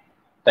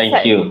থ্যাংক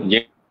ইউ, যে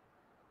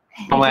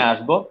সময়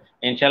আসবো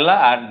ইনশাল্লাহ।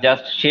 আর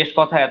জাস্ট শেষ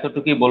কথা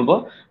এতটুকুই বলবো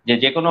যে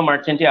যে কোনো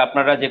মার্চেন্টই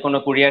আপনারা যে কোনো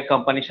কুরিয়ার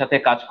কোম্পানির সাথে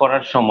কাজ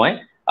করার সময়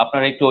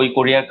আপনারা একটু ওই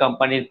কুরিয়ার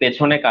কোম্পানির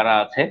পেছনে কারা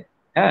আছে,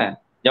 হ্যাঁ,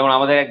 যেমন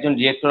আমাদের একজন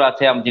ডিরেক্টর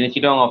আছে যিনি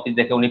চিটং অফিস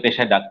দেখে, উনি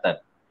পেশায় ডাক্তার।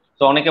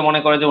 তো অনেকে মনে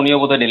করে যে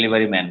উনিও বোধহয়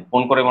ডেলিভারি ম্যান,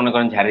 ফোন করে মনে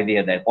করেন ঝাড়ি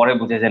দিয়ে দেয়, পরে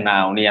বুঝে যে না,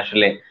 উনি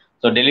আসলে।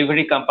 তো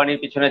ডেলিভারি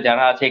কোম্পানির পিছনে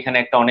যারা আছে, এখানে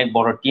একটা অনেক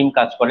বড় টিম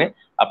কাজ করে।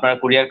 আপনারা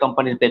কুরিয়ার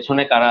কোম্পানির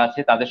পেছনে কারা আছে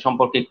তাদের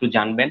সম্পর্কে একটু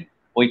জানবেন।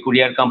 ওই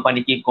কুরিয়ার কোম্পানি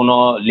কি কোনো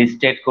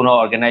লিস্টেড কোনো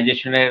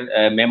অর্গানাইজেশনের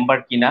মেম্বার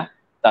কিনা,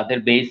 তাদের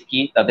বেস কি,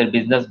 তাদের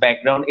বিজনেস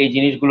ব্যাকগ্রাউন্ড, এই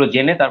জিনিসগুলো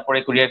জেনে তারপরে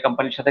কুরিয়ার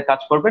কোম্পানির সাথে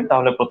কাজ করবেন,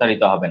 তাহলে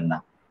প্রতারিত হবেন না।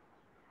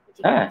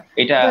 হ্যাঁ,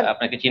 এটা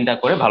আপনাকে চিন্তা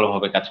করে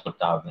ভালোভাবে কাজ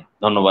করতে হবে।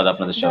 ধন্যবাদ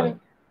আপনাদের সবাই।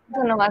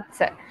 ধন্যবাদ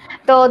স্যার।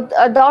 তো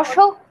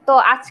দর্শক, তো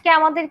আজকে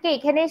আমাদেরকে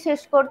এখানেই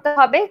শেষ করতে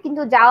হবে,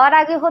 কিন্তু যাওয়ার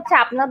আগে হচ্ছে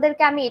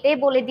আপনাদেরকে আমি এটাই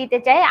বলে দিতে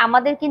চাই,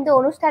 আমাদের কিন্তু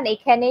অনুষ্ঠান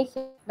এখানেই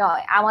শেষ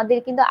নয়। আমাদের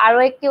কিন্তু আরো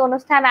একটি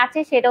অনুষ্ঠান আছে,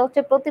 সেটা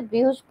হচ্ছে প্রতি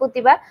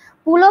বৃহস্পতিবার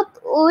পুল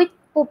উইথ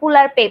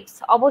পপুলার পেপস।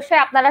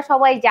 অবশ্যই আপনারা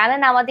সবাই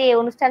জানেন আমাদের এই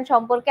অনুষ্ঠান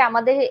সম্পর্কে।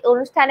 আমাদের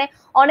অনুষ্ঠানে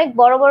অনেক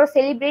বড় বড়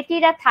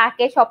সেলিব্রিটিরা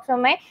থাকে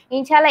সবসময়।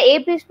 ইনশাল্লাহ এই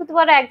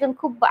বৃহস্পতিবার একজন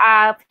খুব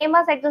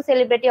ফেমাস একজন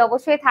সেলিব্রিটি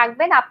অবশ্যই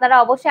থাকবেন। আপনারা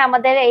অবশ্যই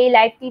আমাদের এই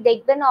লাইভটি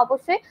দেখবেন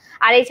অবশ্যই।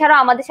 আর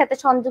এছাড়াও আমাদের সাথে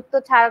সংযুক্ত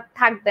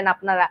থাকবেন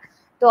আপনারা।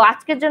 তো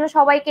আজকের জন্য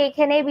সবাইকে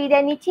এখানেই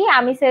বিদায় নিচ্ছি।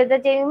 আমি সৈয়দা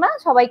জেমিমা,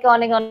 সবাইকে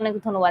অনেক অনেক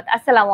ধন্যবাদ। আসসালামু